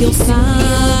 not you'll find.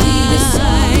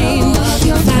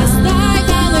 Fast thy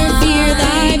valor, fear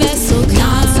thy vessel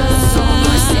climb.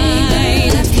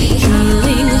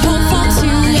 Healing hope fall to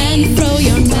and fro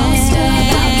your men.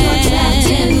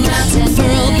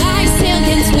 Furl thy sail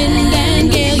against wind and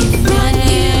gale, you find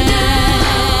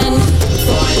land.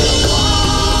 For the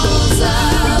walls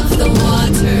of the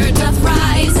water doth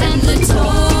rise, and the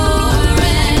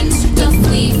torrent doth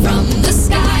flee from the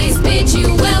skies. Bid you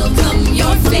welcome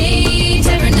your fate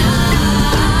ever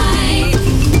nigh.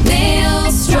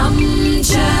 Maelstrom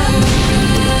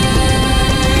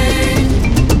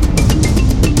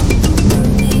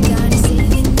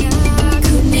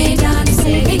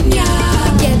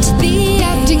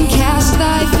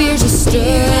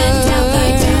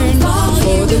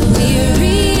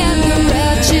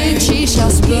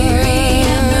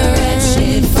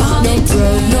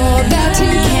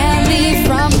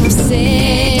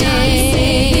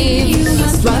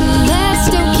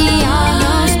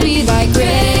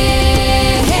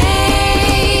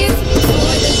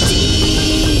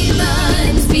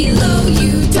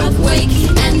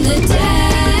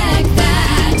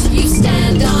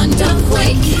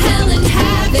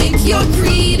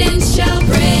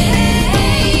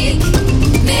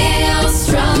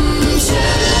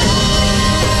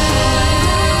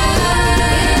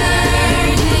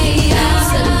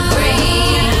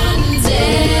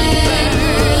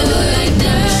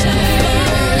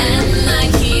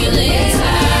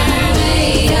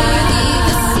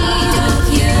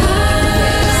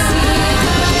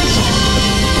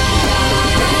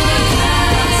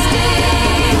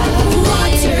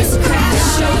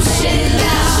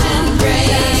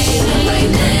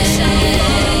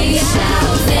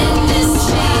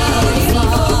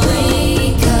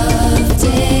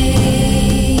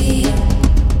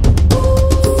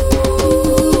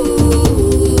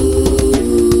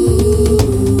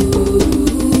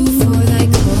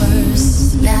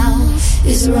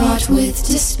fraught with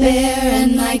despair,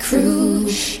 and thy crew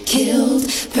killed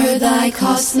per thy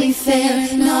costly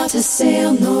fare. Not a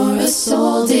sail nor a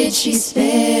soul did she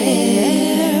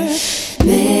spare.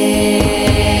 Maelstrom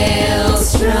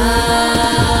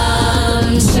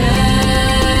churn.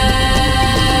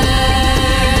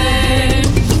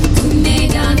 Kumne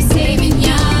dan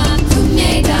Savinya,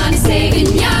 kumne dan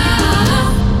Savinya.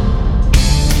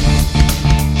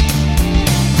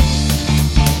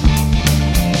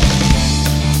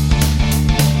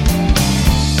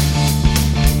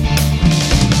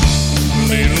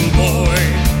 Little boy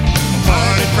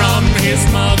parted from his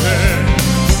mother,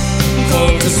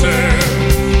 called to serve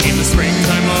in the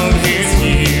springtime of his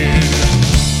years.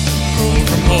 Pulled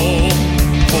from home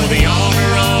for the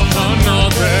honor of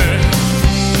another.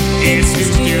 It's his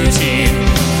duty,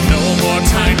 no more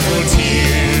time for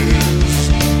tears.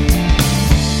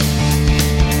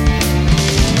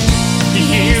 He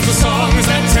hears the songs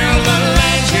that tell the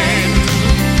legend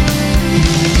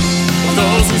of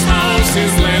those whose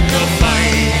houses led the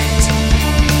fight.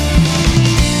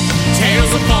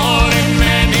 Tales of fallen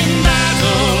men in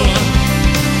battle,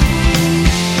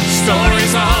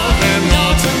 stories of an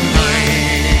autumn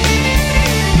night,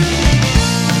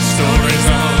 stories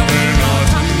of an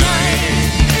autumn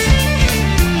night.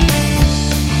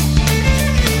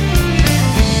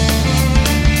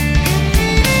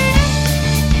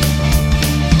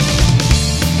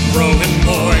 Roving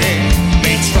boy,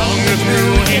 made stronger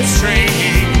through his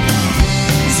training,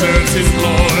 serves his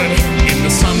Lord in the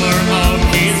summer of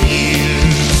his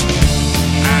years.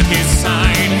 At his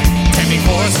side, tending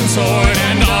horse and sword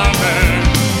and armor,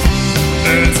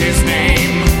 earns his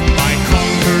name by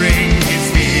conquering his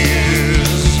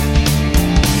fears.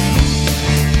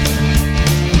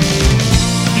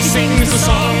 He sings the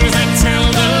songs that tell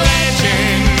the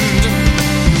legend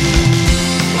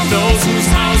of those whose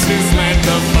houses led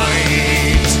the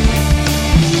fight.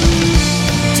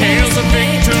 Tales of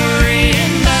victory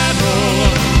in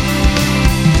battle,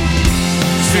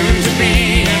 soon to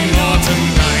be an autumn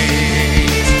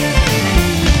night,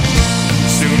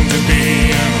 soon to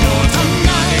be an autumn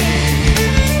night.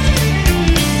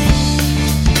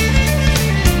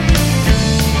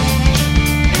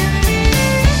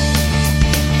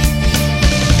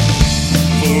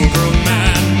 Full-grown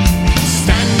man,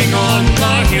 standing on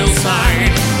the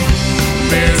hillside,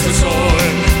 bears the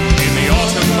sword in the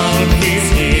autumn of his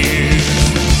years.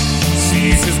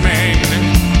 Sees his men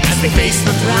as they face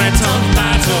the threat of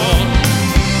battle,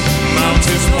 mounts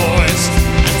his horse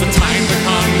as the time the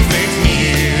conflict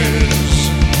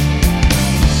nears.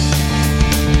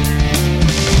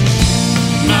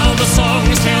 Now the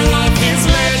songs tell of his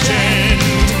legend,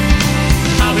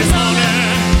 how his honor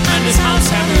and his house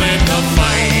have led the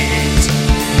fight.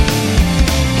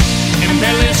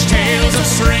 Embellished tales of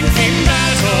strength in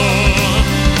battle,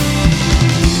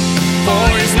 for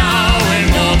is now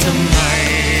an autumn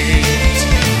night,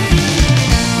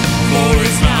 for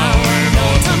is now an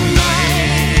autumn night.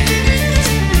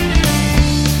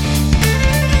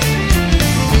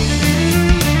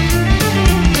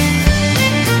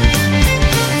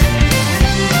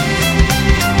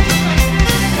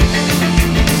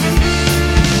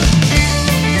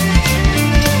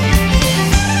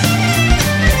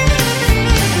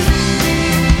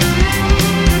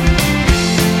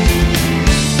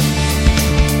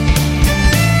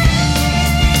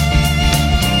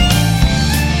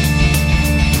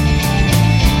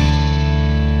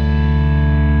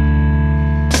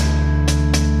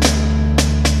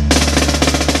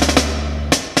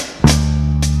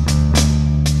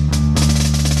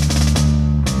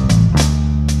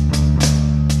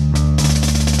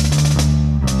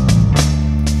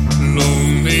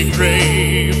 Lonely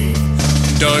grave,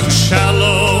 dug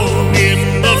shallow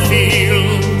in the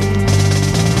field,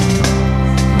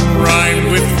 rimed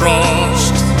with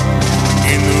frost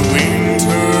in the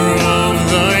winter of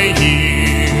the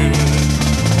year.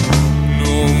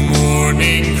 No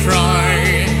mourning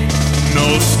cry, no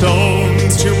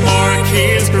stones to mark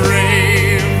his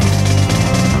grave.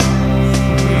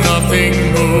 Nothing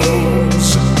moves,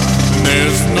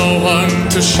 there's no one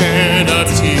to shed a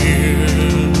tear.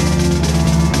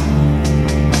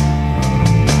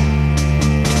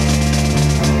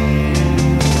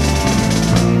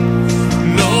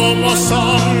 No more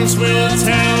songs will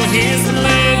tell his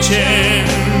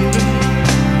legend,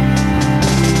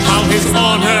 how his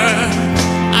honor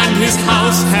and his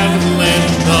house have led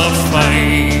the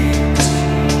fight.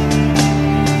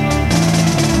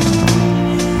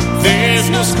 There's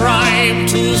no scribe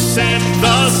to set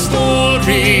the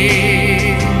story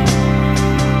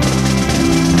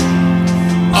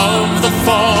of the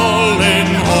fallen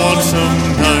autumn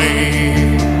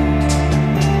night.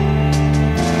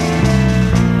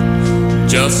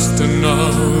 just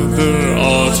another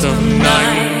autumn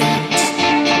night.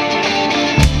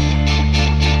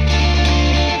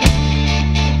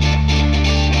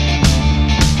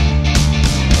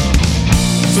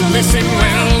 So listen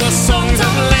well, the songs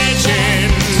of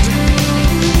legend,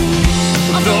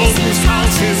 of those whose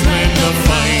houses led the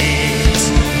fight.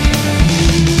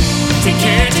 Take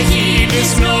care to heed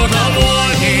this note of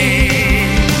warning,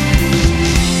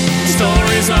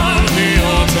 stories of the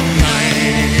autumn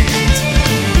night,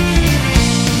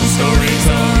 stories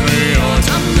of the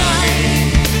autumn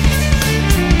night,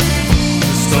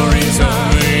 stories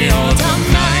of the autumn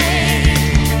night,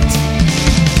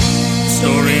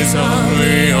 stories of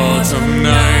the autumn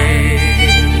night.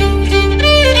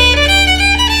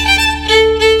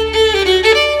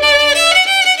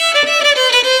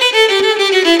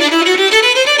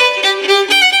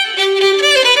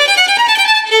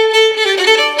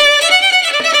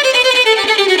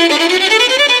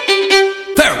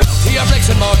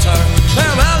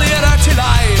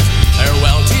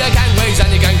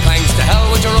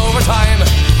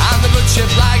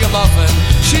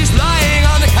 She's lying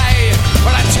on the quay,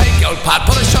 but I take out Pat,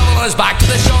 put a shovel on his back to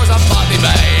the shores of Botany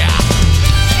Bay.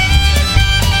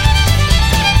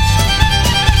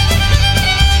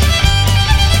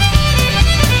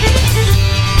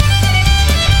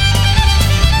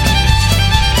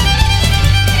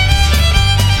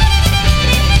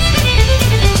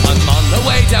 I'm on the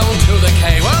way down to the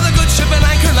quay where the good ship and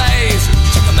anchor lays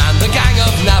to command the gang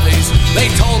of navvies. They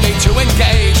told me to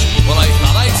engage. Well, I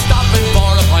thought I'd stop in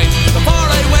for a pint before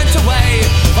I went away,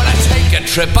 but I take a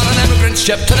trip on an emigrant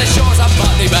ship to the shores of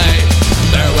Botany Bay.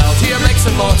 Farewell to your bricks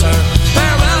and mortar,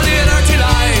 farewell to your dirty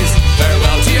lies,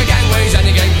 farewell to your gangways and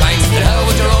your gangplanks, to hell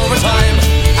with your overtime,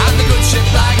 and the good ship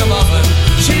Ragamuffin,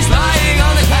 she's lying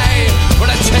on the quay,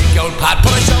 but I take old Pat,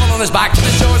 put a shovel on his back to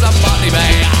the shores of Botany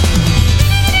Bay.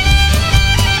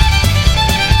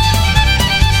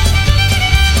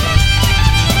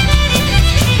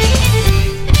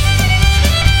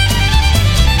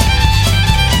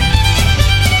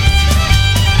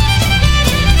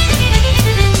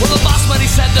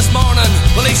 This morning,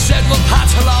 well, he said, well, Pat,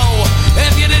 hello,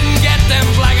 if you didn't get them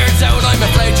blackguards out, I'm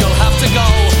afraid you'll have to go.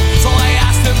 So I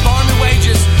asked him for my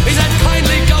wages, he said,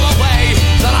 kindly go away.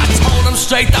 Then I told him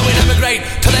straight that we'd emigrate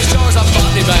to the shores of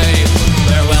Botany Bay.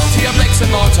 Farewell to your bricks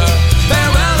and mortar,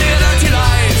 farewell to your dirty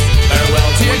lies, farewell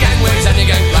to your gangways and your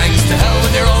gangplanks, to hell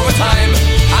with your overtime,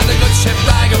 and the good ship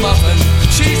Ragamuffin,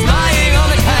 she's lying on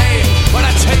the quay, when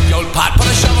I take old Pat, put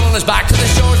a shovel on his back to the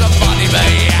shores of Botany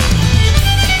Bay.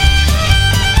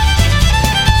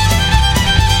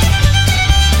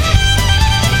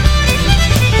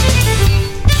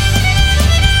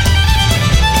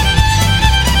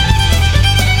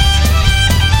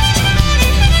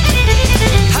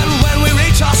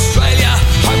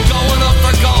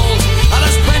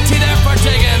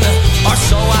 Or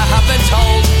so I have been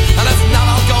told, and if not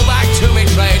I'll go back to me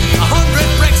trade.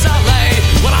 100 bricks I'll lay,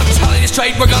 well I'm telling you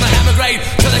straight, we're gonna emigrate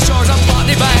to the shores of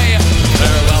Botany Bay.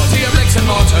 Farewell to your bricks and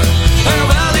mortar,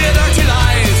 farewell to your dirty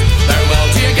lies, farewell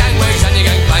to your gangways and your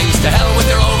gangplanks, to hell with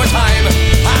your overtime,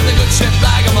 and the good ship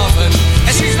Ragamuffin,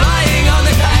 and she's lying on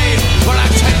the quay, where I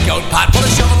take out Pat, put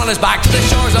a shovel on his back to the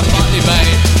shores of Botany Bay.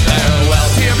 Farewell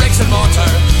to your bricks and mortar,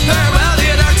 farewell to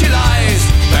your dirty lies,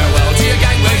 farewell to your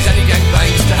gangways and your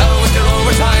gangplanks, to hell with your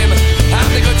overtime, and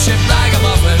the good ship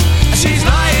Ragamuffin, and she's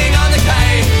lying on the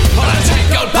quay, but I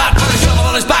take out Pat, put a shovel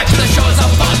on his back to the shores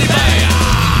of Botany Bay.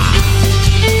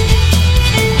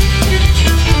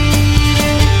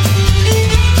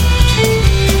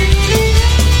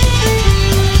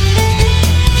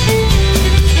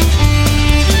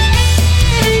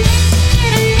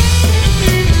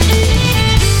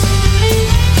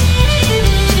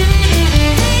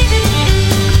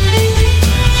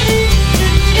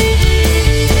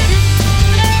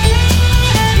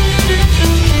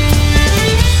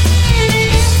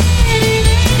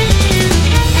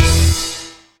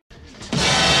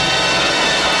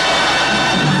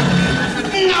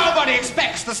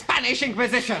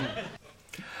 Inquisition.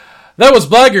 That was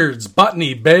Blackguards,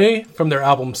 Botany Bay, from their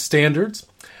album Standards.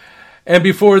 And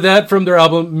before that, from their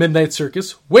album Midnight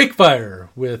Circus, Wakefire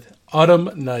with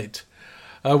Autumn Night.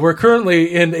 We're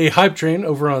currently in a hype train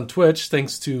over on Twitch,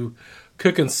 thanks to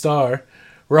Cook and Star.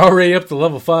 We're already up to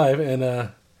level 5,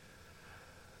 and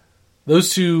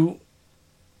those two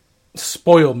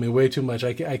spoiled me way too much.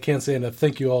 I can't say enough.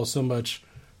 Thank you all so much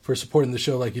for supporting the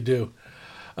show like you do.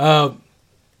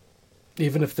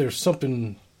 Even if there's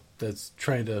something that's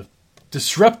trying to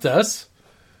disrupt us,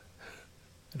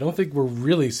 I don't think we're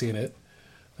really seeing it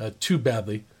too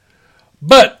badly.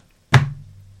 But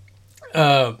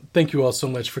Thank you all so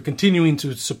much for continuing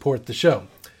to support the show.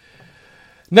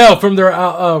 Now, from their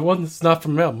well, it's not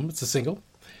from an album, it's a single.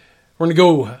 We're going to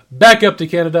go back up to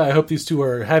Canada. I hope these two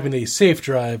are having a safe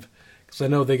drive, because I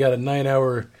know they got a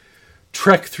 9-hour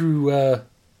trek through,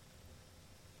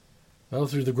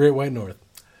 through the Great White North.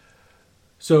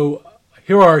 So,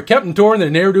 here are Captain Torn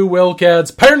and the Ne'er-Do-Well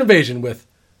Cads' Pirate Invasion with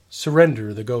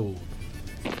Surrender the Gold.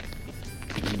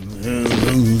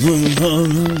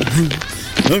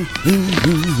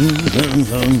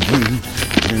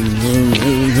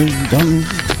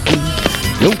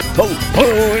 Yo ho ho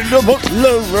in the bottle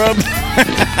of rum.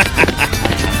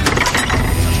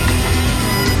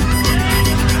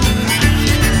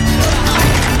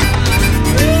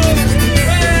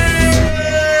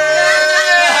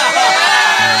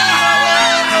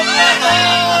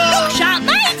 Look, sharp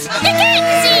mates, the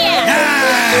gang's here.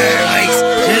 Nice.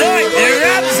 Tonight the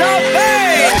rams are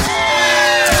big.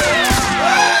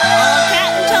 Oh,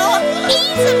 Captain Tom,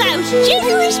 he's the most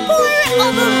generous pirate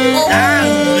of them all.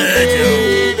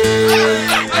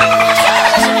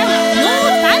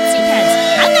 Lord Fancy Cats,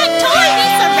 and that time he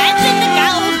surrendered the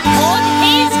gold on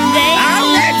his knees. Oh,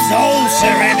 that's all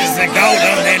surrenders the gold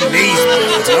on their knees.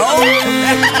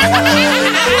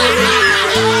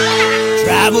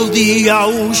 Travelled the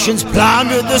oceans,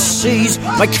 plundered the seas,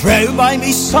 my crew by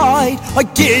me side, I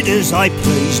did as I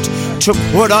pleased. Took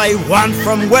what I want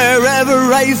from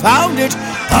wherever I found it,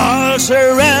 all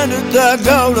surrendered the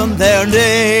gold on their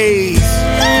knees.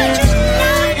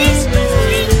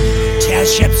 Tell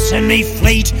ships in me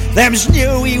fleet, them's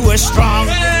knew we were strong,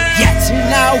 yet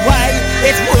in our way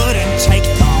it wouldn't take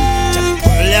long to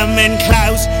pull them in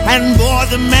close and board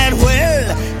the men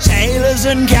will. Sailors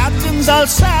and captains all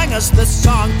sang us the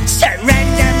song.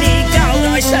 Surrender me gold,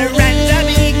 I surrender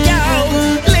me gold.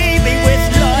 Leave me with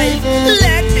life,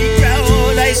 let me grow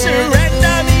old. I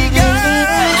surrender me gold,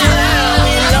 allow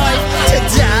me life to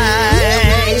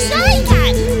die.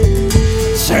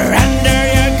 Surrender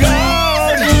your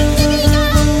gold,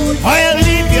 I'll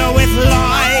leave you with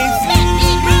life.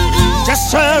 Just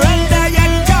surrender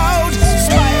your gold,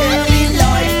 spare me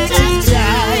life to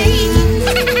die.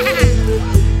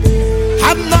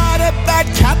 I'm not a bad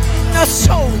captain, a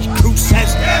soul crew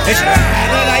says. It's red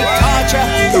that I torture,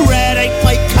 red ain't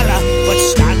my colour, but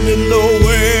stand in the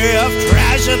way of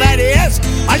treasure that is.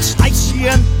 I'll slice you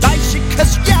and dice you,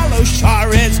 cause yellow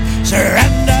sure is.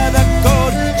 Surrender the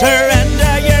gold,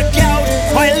 surrender your gold.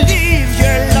 I'll leave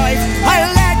your life,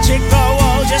 I'll let you go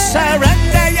all. Just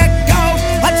surrender your gold,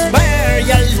 and spare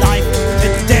your life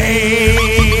today.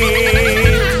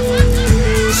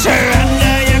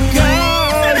 Surrender your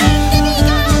gold,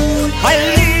 I'll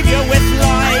leave you with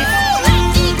life.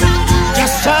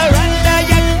 Just surrender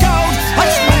your gold,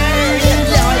 I'll spare your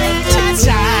life to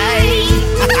die.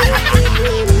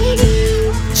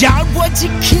 John wants to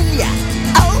kill ya,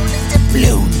 only to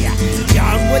bloom ya.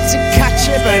 John wants to catch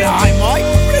ya, but I might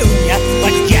ruin ya.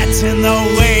 But gets in the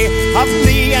way of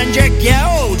me and your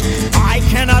gold. I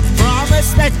cannot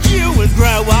promise that you will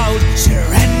grow old.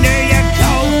 Surrender your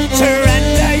gold,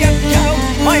 surrender your gold.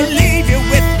 I leave you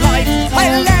with life,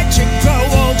 I let you grow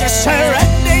old. Just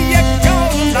surrender your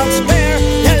gold, and I'll spare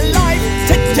your life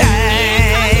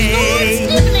today.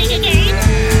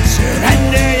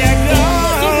 Surrender your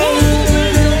gold,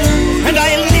 and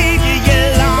I leave you your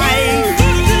life.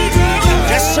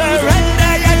 Just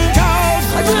surrender your gold,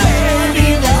 and spare me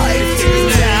life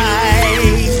today.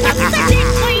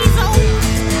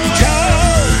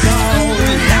 Gold, gold,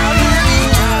 now you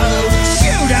know.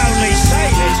 Shoot only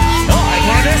sailors, I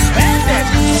wanna spend it.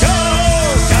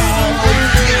 Gold, gold,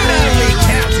 you know we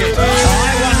count it.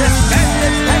 I wanna spend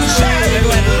it and share it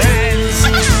with friends.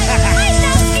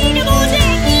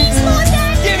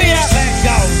 Give me up that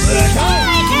gold, Virgo.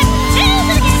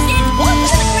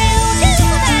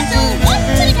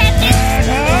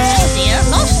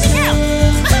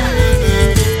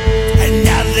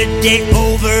 Another day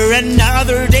over,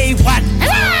 another day won.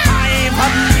 I'm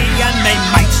hungry and my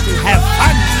mates to have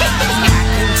fun. Back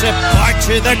to port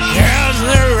to the girls,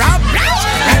 the rum.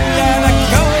 Surrender the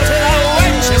gold to the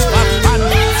wenches for fun.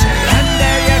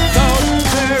 Surrender your gold,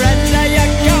 surrender your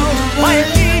gold. I'll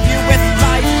leave you with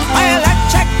life, I'll let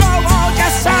you grow old.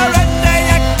 Just surrender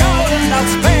your gold, and I'll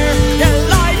spare your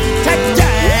life today.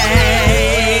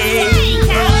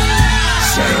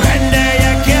 Surrender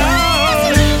your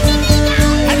gold,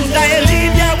 and I'll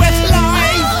leave you with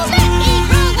life.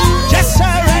 Just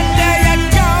surrender your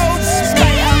gold,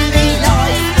 spare me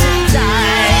life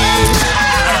today.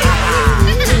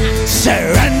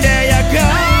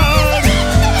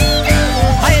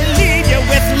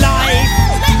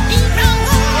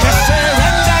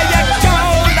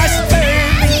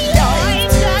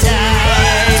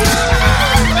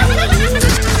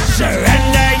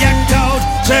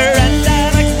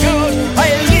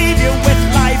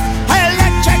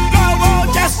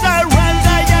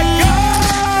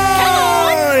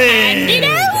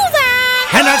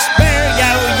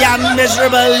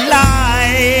 miserable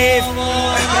life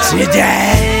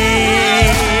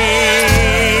today.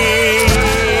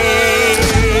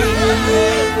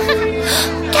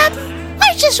 Captain,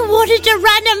 I just wanted to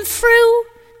run him through.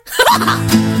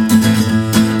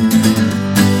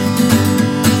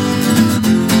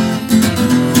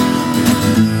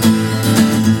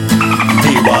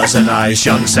 Was a nice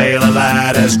young sailor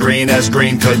lad, as green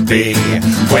could be,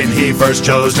 when he first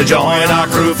chose to join our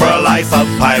crew for a life of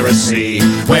piracy.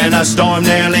 When a storm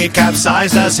nearly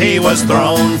capsized us, he was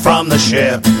thrown from the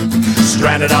ship,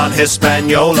 stranded on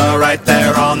Hispaniola right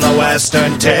there on the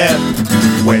western tip.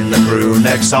 When the crew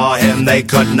next saw him, they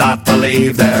could not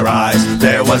believe their eyes.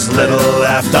 There was little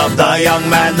left of the young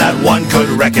man that one could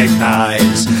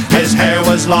recognize. His hair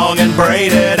was long and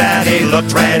braided, and he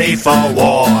looked ready for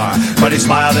war. But he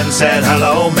smiled and said,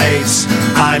 "Hello, mates,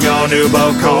 I'm your new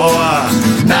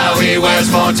Bokor." Now he wears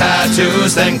more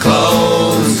tattoos than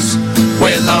clothes,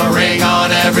 with a ring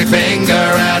on every finger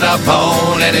and a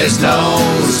bone in his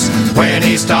nose. When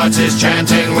he starts his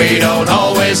chanting, we don't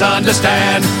always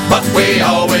understand, but we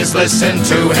always listen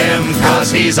to him,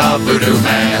 'cause he's a voodoo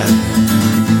man.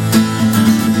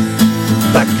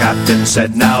 The captain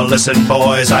said, "Now listen,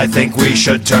 boys, I think we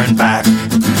should turn back.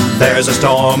 There's a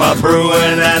storm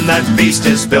a-brewing and that beast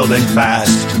is building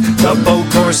fast." The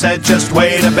Bokor said, "Just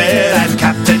wait a bit, and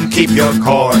Captain, keep your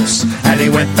course." And he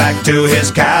went back to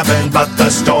his cabin, but the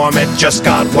storm, it just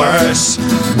got worse.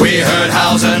 We heard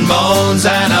howls and moans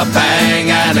and a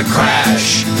bang and a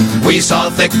crash. We saw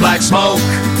thick black smoke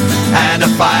and a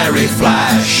fiery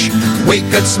flash. We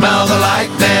could smell the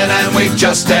lightning and we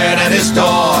just stared at his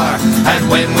door. And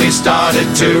when we started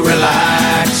to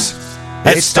relax,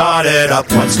 it started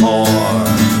up once more.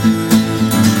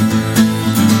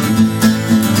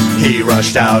 He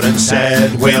rushed out and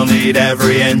said, "We'll need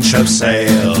every inch of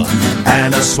sail."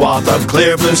 And a swath of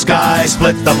clear blue sky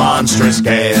split the monstrous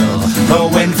gale. The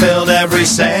wind filled every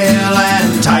sail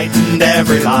and tightened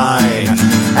every line.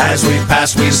 As we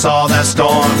passed, we saw that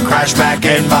storm crash back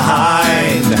in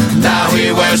behind. Now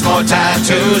he wears more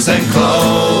tattoos than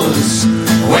clothes,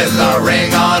 with a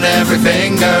ring on every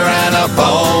finger and a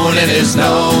bone in his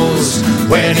nose.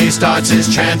 When he starts his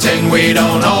chanting, we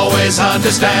don't always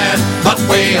understand, but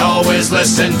we always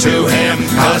listen to him,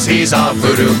 'cause he's a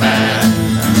voodoo man.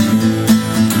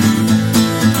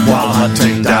 While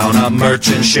hunting down a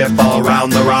merchant ship all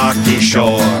round the rocky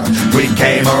shore, we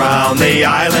came around the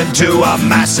island to a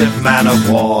massive man of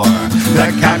war.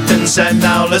 The captain said,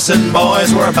 "Now listen,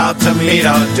 boys, we're about to meet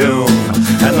our doom."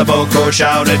 And the Bokor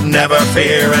shouted, "Never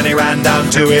fear," and he ran down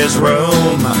to his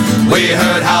room. We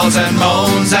heard howls and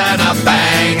moans and a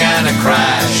bang and a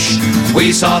crash.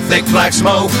 We saw thick black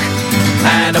smoke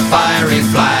and a fiery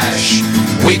flash.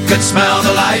 We could smell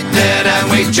the lightning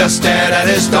and we just stared at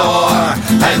his door.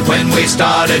 And when we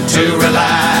started to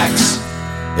relax,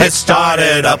 it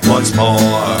started up once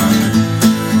more.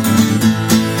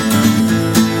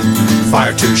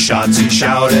 "Fire 2 shots," he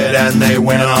shouted, and they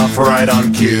went off right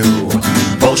on cue.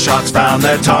 Both shots found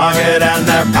their target and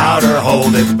their powder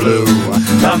hold it blew.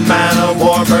 The man of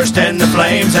war burst into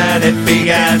flames and it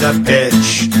began to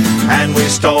pitch. And we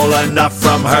stole enough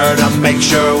from her to make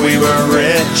sure we were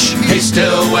rich. He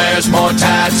still wears more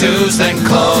tattoos than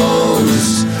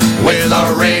clothes, with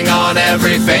a ring on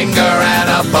every finger and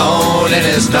a bone in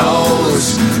his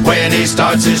nose. When he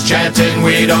starts his chanting,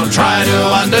 we don't try to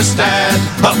understand,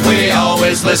 but we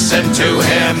always listen to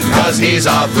him, 'cause he's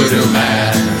a voodoo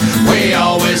man. We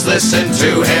always listen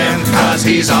to him, 'cause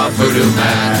he's a voodoo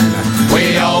man.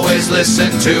 We always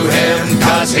listen to him,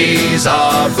 'cause he's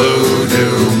a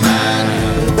voodoo man.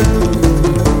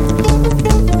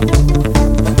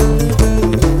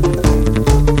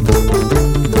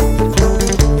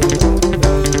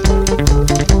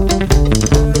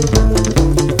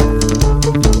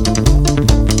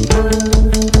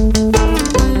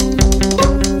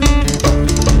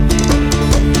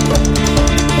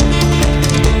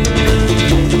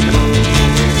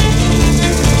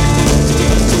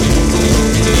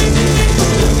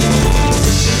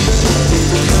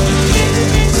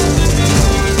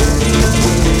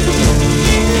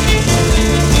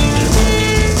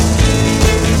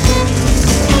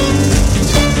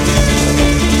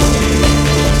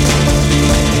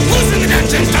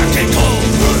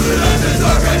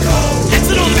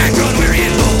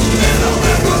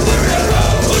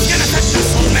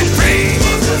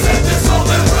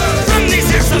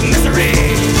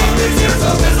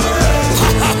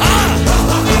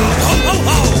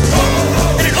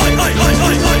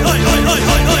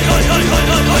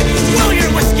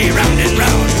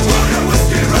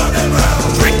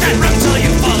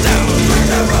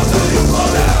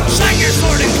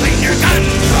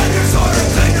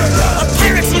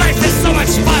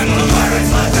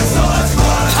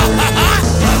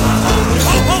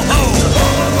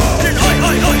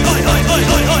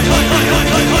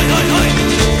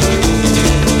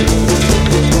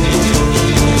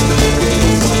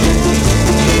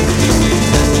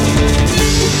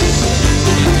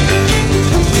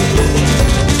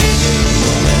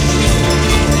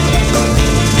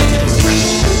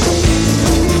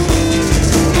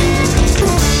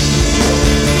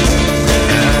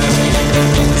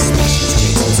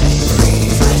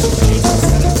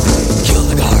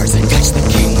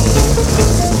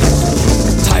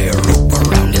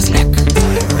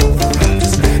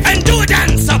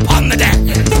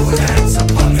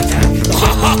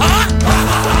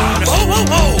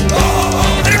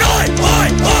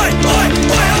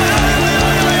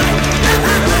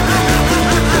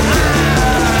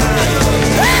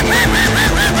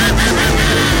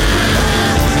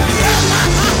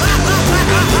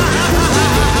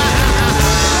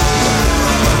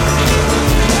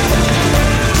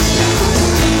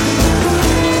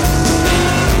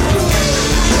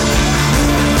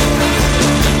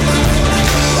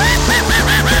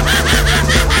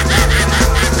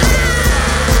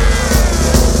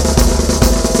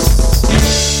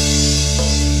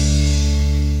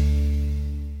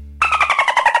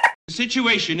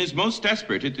 situation is most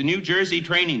desperate at the New Jersey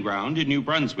training ground in New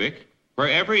Brunswick, where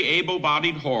every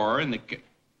able-bodied whore in the...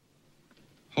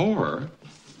 Whore?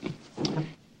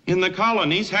 In the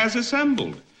colonies has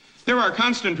assembled. There are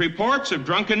constant reports of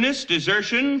drunkenness,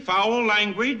 desertion, foul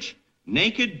language,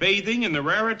 naked bathing in the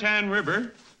Raritan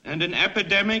River, and an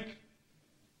epidemic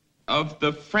of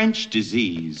the French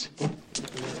disease.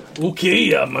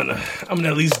 Okay, I'm gonna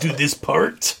at least do this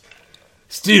part.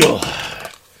 Still,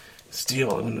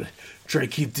 I'm gonna try to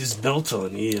keep this belt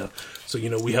on, yeah. So,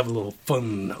 we have a little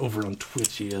fun over on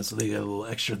Twitch, yeah, so they got a little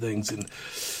extra things, and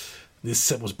this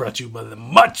set was brought to you by the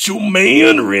Macho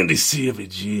Man, Randy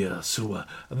Savage, yeah. So,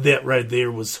 that right there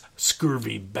was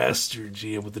Scurvy Bastards,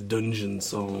 yeah, with the Dungeon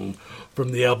song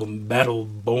from the album Battle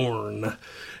Born.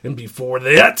 And before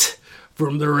that,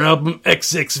 from their album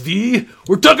XXV,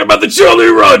 we're talking about the Charlie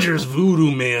Rogers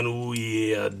Voodoo Man. Oh,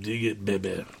 yeah, dig it,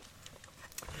 baby.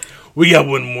 We got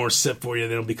one more set for you,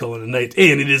 then I'll be calling it a night,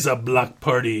 and it is a block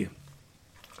party.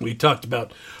 We talked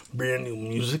about brand new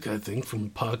music, I think, from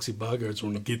Epoxy Bogarts. We're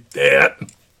going to get that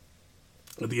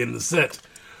at the end of the set.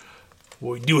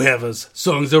 What we do have is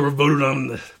songs that were voted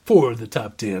on for the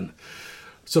top 10.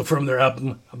 So from their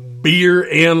album Beer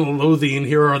and Loathing,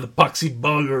 here are the Epoxy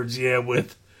Bogarts, yeah,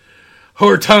 with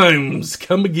Hard Times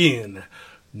Come Again,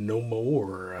 No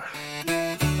More.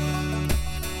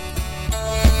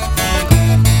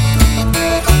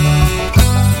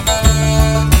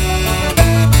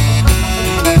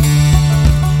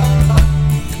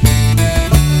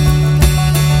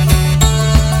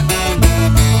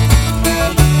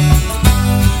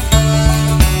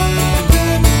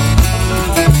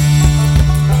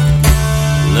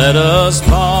 Let us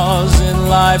pause in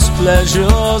life's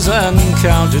pleasures and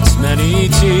count its many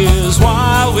tears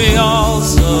while we all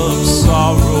sub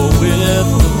sorrow with the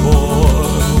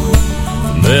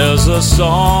poor. There's a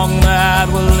song that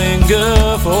will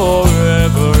linger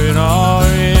forever in our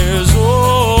ears.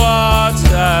 Oh, our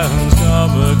times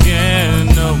come again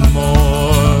no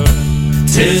more.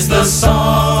 'Tis the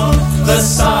song, the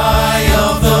sigh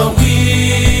of the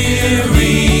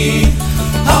weary.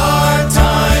 Hard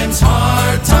times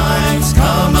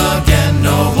come again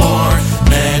no more.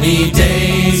 Many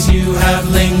days you have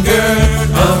lingered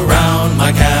around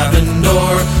my cabin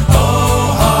door.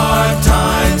 Oh, hard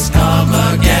times come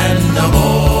again no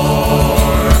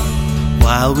more.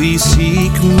 While we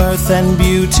seek mirth and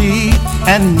beauty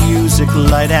and music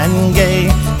light and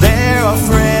gay, there are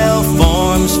frail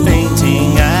forms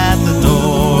fainting at the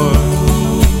door.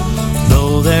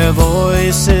 Though their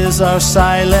voices are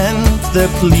silent, their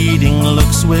pleading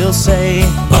looks will say,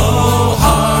 oh,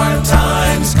 hard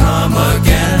times come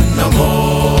again no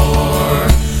more.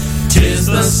 'Tis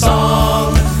the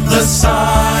song, the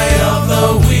sigh of the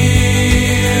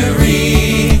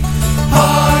weary.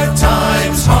 Hard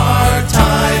times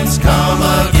come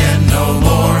again no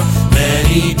more.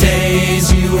 Many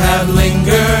days you have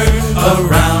lingered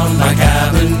around my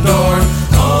cabin door.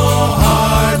 Oh,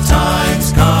 hard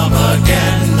times come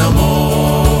again no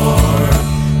more.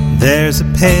 There's a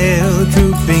pale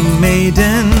drooping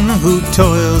maiden who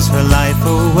toils her life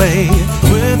away.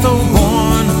 With a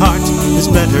worn heart his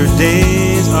better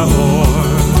days are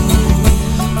o'er.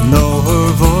 No, her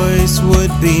voice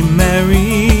would be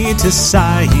merry to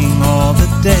sighing all the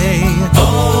day.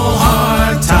 Oh,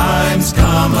 hard times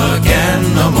come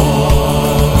again no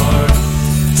more.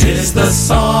 'Tis the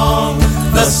song,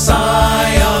 the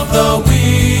sigh of the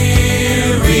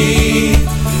weary.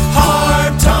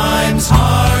 Hard times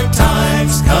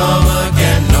come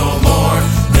again no more.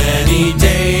 Many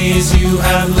days you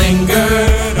have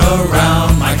lingered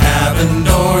around my cabin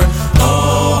door.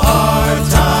 Oh, hard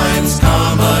times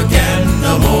come again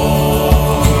no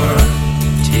more.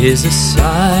 'Tis a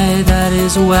sigh that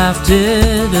is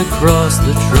wafted across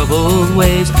the troubled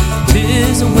waves.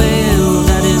 'Tis a wail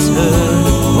that is heard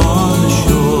upon the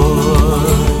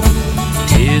shore.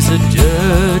 'Tis a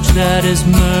dirge that is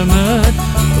murmured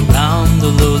around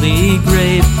the lowly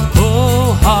grave.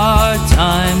 Oh, hard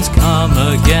times come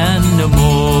again no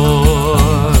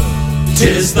more.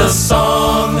 'Tis the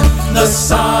song, the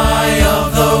sigh of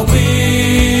the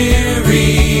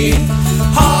weary.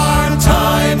 Hard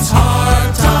times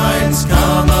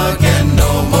come again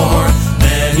no more.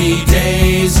 Many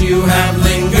days you have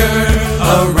lingered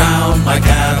around my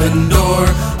cabin door.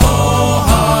 Oh,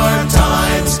 hard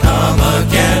times come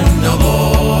again no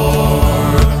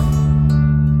more.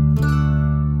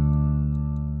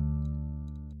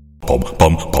 Bum,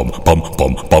 bum, bum, bum.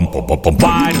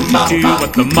 Why don't you do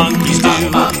what the monkeys do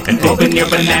and open your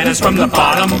bananas from the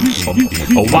bottom?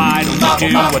 Why don't you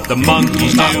do what the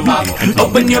monkeys do and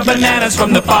open your bananas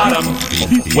from the bottom?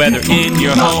 Whether in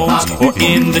your homes or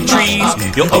in the trees,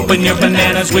 you'll open your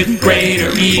bananas with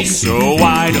greater ease. So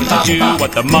why don't you do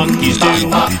what the monkeys do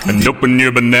And open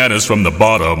your bananas from the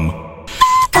bottom.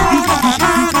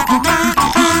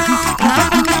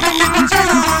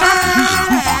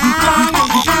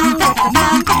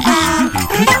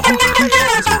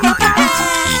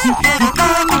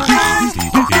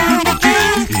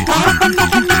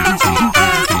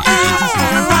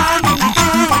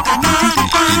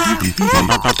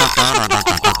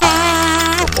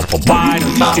 Why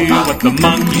don't you do what the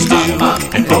monkeys do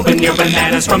and open your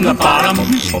bananas from the bottom?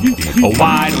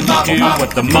 Why don't you do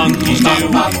what the monkeys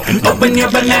do and open your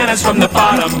bananas from the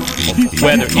bottom?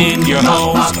 Whether in your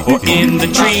homes or in the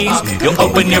trees, you'll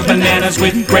open your bananas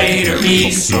with greater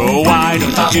ease. So why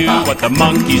don't you do what the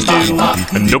monkeys do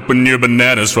And open your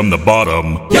bananas from the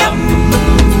bottom.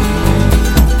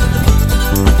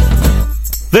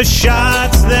 The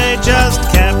shots, they just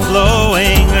kept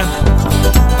flowing.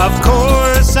 Of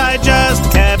course, I just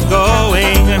kept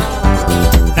going.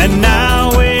 And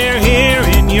now we're here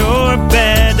in your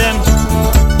bed.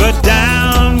 But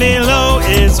down below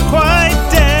is quite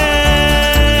dead.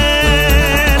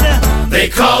 They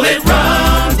call it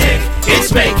rum dick,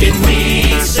 it's making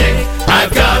me sick.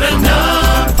 I've got a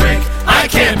numb prick, I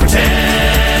can't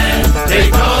pretend. They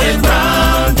call it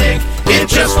rum dick, it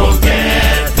just won't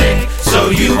get thick. So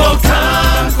you won't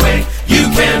come quick, you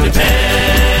can depend.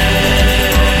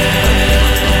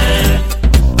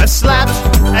 I slapped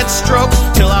and stroked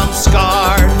till I'm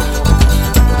scarred.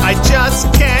 I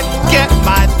just can't get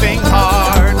my thing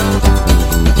hard.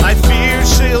 I fear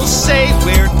she'll say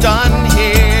we're done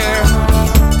here,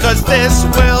 'cause this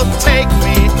will take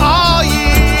me all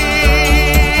year.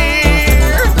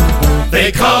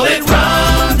 They call it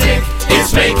rum dick,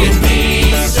 it's making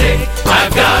me sick.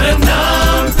 I've got a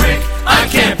numb prick, I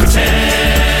can't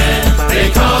pretend. They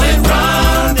call it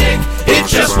rum dick, it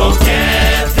just won't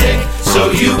get thick. So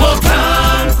you won't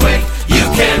come quick, you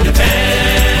can depend.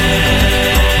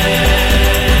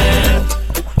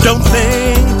 Don't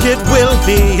think it will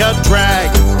be a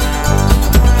drag.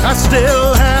 I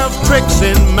still have tricks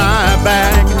in my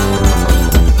bag.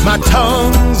 My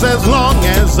tongue's as long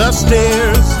as the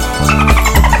stairs,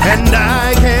 and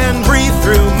I can breathe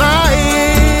through my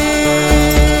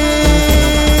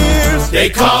ears. They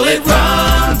call it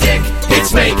rum dick,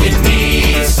 it's making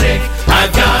me sick.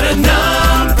 I've got a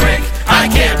numb prick, I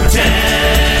can't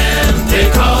pretend. They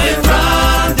call it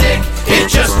rum dick, it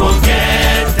just won't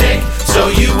get thick. So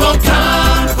you won't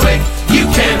come quick, you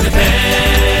can depend.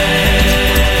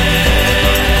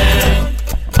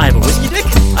 I have a whiskey dick,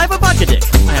 I have a vodka dick,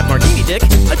 I have martini dick,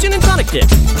 a gin and tonic dick,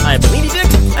 I have Bellini dick,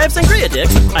 I have sangria dick,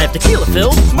 I have tequila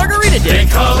filled margarita dick. They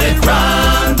call it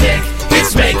rum dick,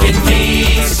 it's making me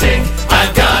sick.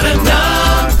 I've got a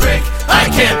numb prick, I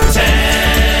can't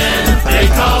pretend. They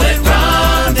call it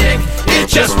rum dick, it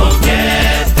just won't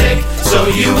get thick. So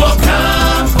you won't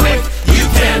come quick, you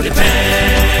can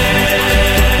depend.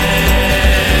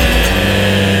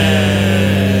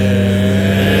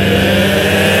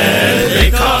 They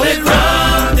call it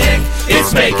rum dick,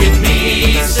 it's making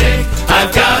me sick.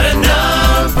 I've got a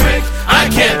numb prick, I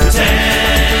can't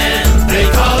pretend. They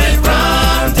call it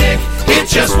rum dick, it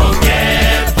just won't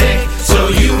get thick. So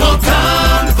you won't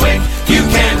come quick, you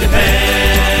can depend.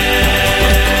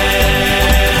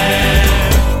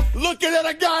 Looking at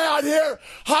a guy out here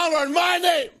hollering my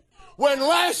name when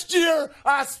last year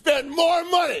I spent more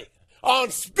money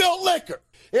on spilt liquor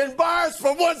in bars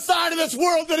from one side of this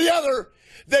world to the other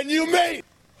than you made.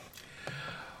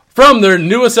 From their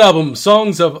newest album,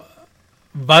 Songs of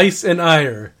Vice and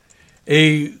Ire,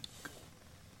 a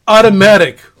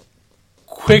automatic,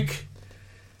 quick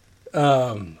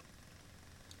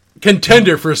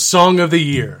contender for Song of the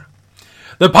Year.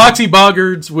 The Poxy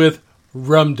Boggards with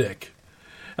Rum Dick.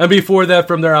 And before that,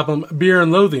 from their album Beer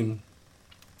and Loathing,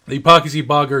 the Poxy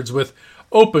Boggards with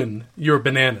Open Your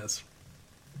Bananas.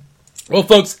 Well,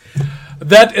 folks,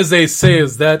 that, as they say,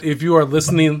 is that if you are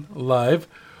listening live,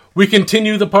 we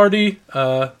continue the party.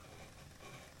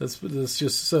 Let's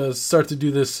just start to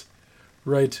do this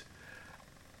right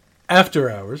after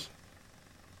hours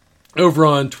over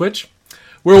on Twitch,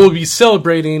 where we'll be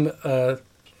celebrating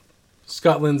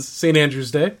Scotland's St.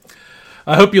 Andrew's Day.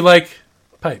 I hope you like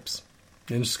pipes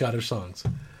and Scottish songs.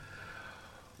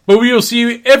 But we will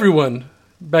see everyone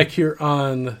back here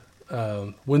on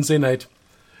Wednesday night.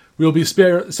 We will be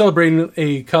celebrating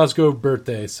a Cosgrove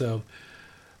birthday, so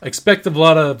expect a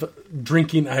lot of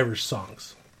drinking Irish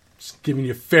songs. Just giving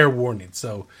you fair warning.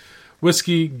 So,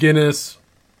 whiskey, Guinness,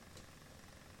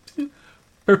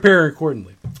 prepare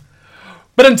accordingly.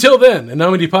 But until then,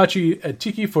 Anami Dipachi at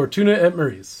Tiki Fortuna at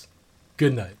Murray's.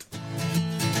 Good night.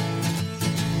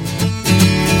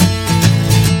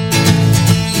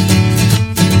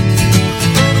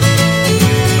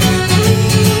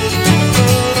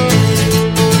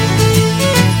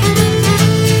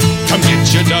 Come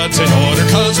get your duds in order,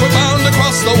 cause we're bound to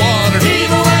cross the water. Heave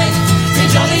away, me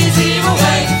jollies, heave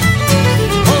away.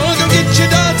 Oh, go get your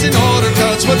duds in order,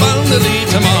 cause we're bound to leave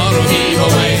tomorrow. Heave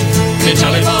away, me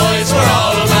jolly boys, we're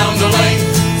all bound away.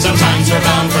 Sometimes we're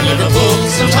bound for Liverpool,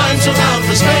 sometimes we're bound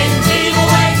for Spain. Heave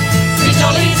away, me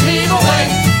jollies, heave away.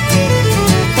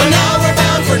 But now we're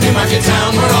bound for Newmarket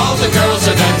Town, where all the girls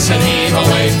are dancing. Heave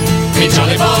away, me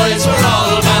jolly boys, we're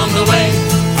all bound away.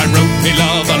 I wrote me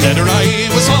love a letter, I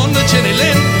was on the Jenny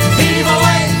Lynn. Heave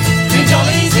away, me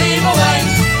jollies, heave away.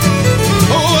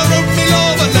 Oh, I wrote me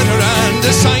love a letter and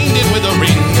I signed it with a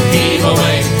ring. Heave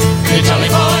away, me jolly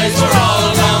boys, we're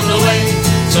all bound away.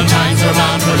 Sometimes we're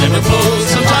bound for Liverpool,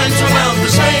 sometimes we're bound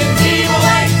for Spain. Heave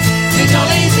away, me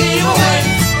jollies, heave away.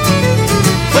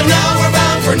 But now we're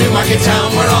bound for Newmarket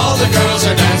Town, where all the girls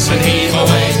are dancing. Heave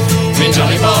away, me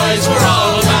jolly boys, we're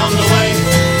all bound away.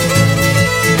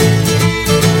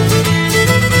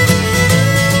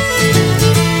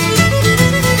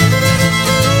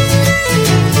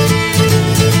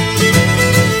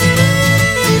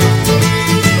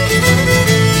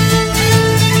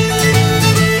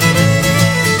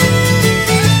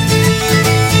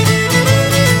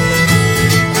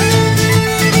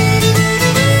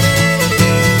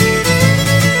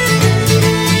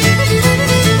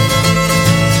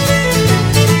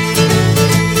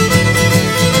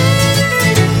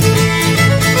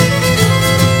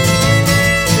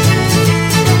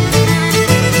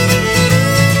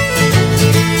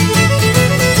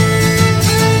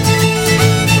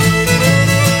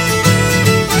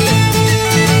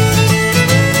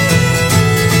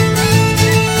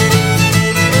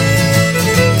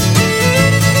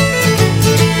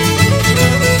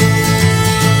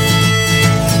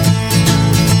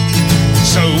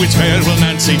 Farewell,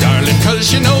 Nancy, darling,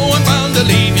 cause you know I'm bound to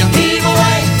leave you. Heave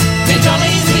away, me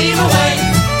jollies, heave away.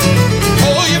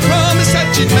 Oh, you promised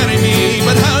that you'd marry me,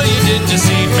 but how you did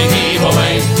deceive me. Heave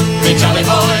away, me jolly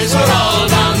boys, we're all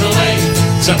bound away.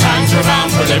 Sometimes we're bound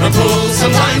for Liverpool,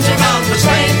 sometimes we're bound for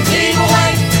Spain. Heave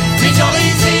away, me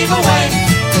jollies, heave away.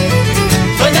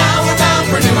 But now we're bound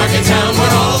for Newmarket Town,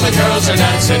 where all the girls are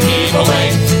dancing. Heave away,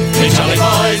 me jolly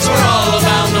boys, we're all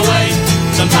bound away.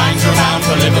 Sometimes we're bound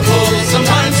for Liverpool,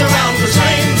 sometimes we're bound for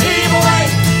Spain. Heave away,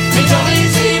 me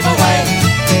jollies, heave away.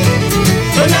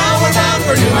 But now we're bound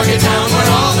for Newmarket Town, where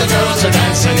all the girls are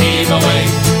dancing. Heave away,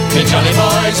 me jolly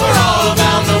boys, we're all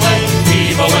bound away.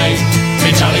 Heave away, me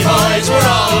jolly boys, we're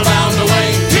all bound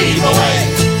away. Heave away,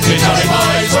 me jolly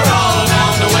boys, we're all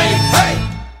bound away. Hey!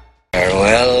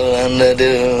 Farewell and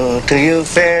adieu to you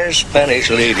fair Spanish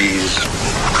ladies.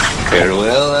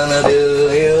 Farewell and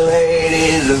adieu, you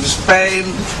ladies of Spain.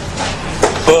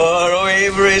 For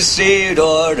we've received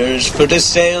orders for to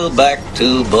sail back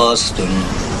to Boston,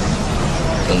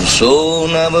 and so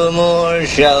never more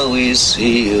shall we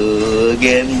see you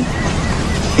again.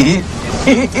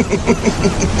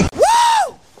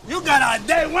 Woo! You got a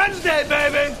day Wednesday,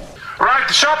 baby! Right,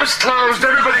 the shop is closed.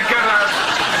 Everybody get out.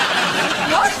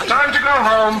 What? Time to go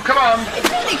home. Come on. It's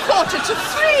only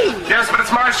 3:45. Yes, but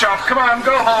it's my shop. Come on,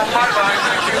 go home. Bye-bye.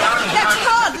 Thank you. That's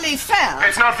hardly fair.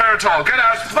 It's not fair at all. Get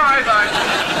out. Bye-bye.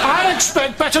 I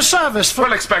expect better service for...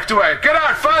 We'll expect away. Get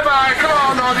out. Bye-bye. Come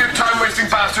on, all you time-wasting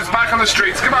bastards back on the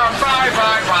streets. Come on.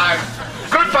 Bye-bye. Bye.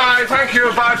 Goodbye. Thank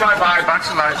you. Bye-bye. Bye. Back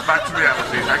to life. Back to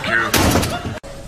reality. Thank you.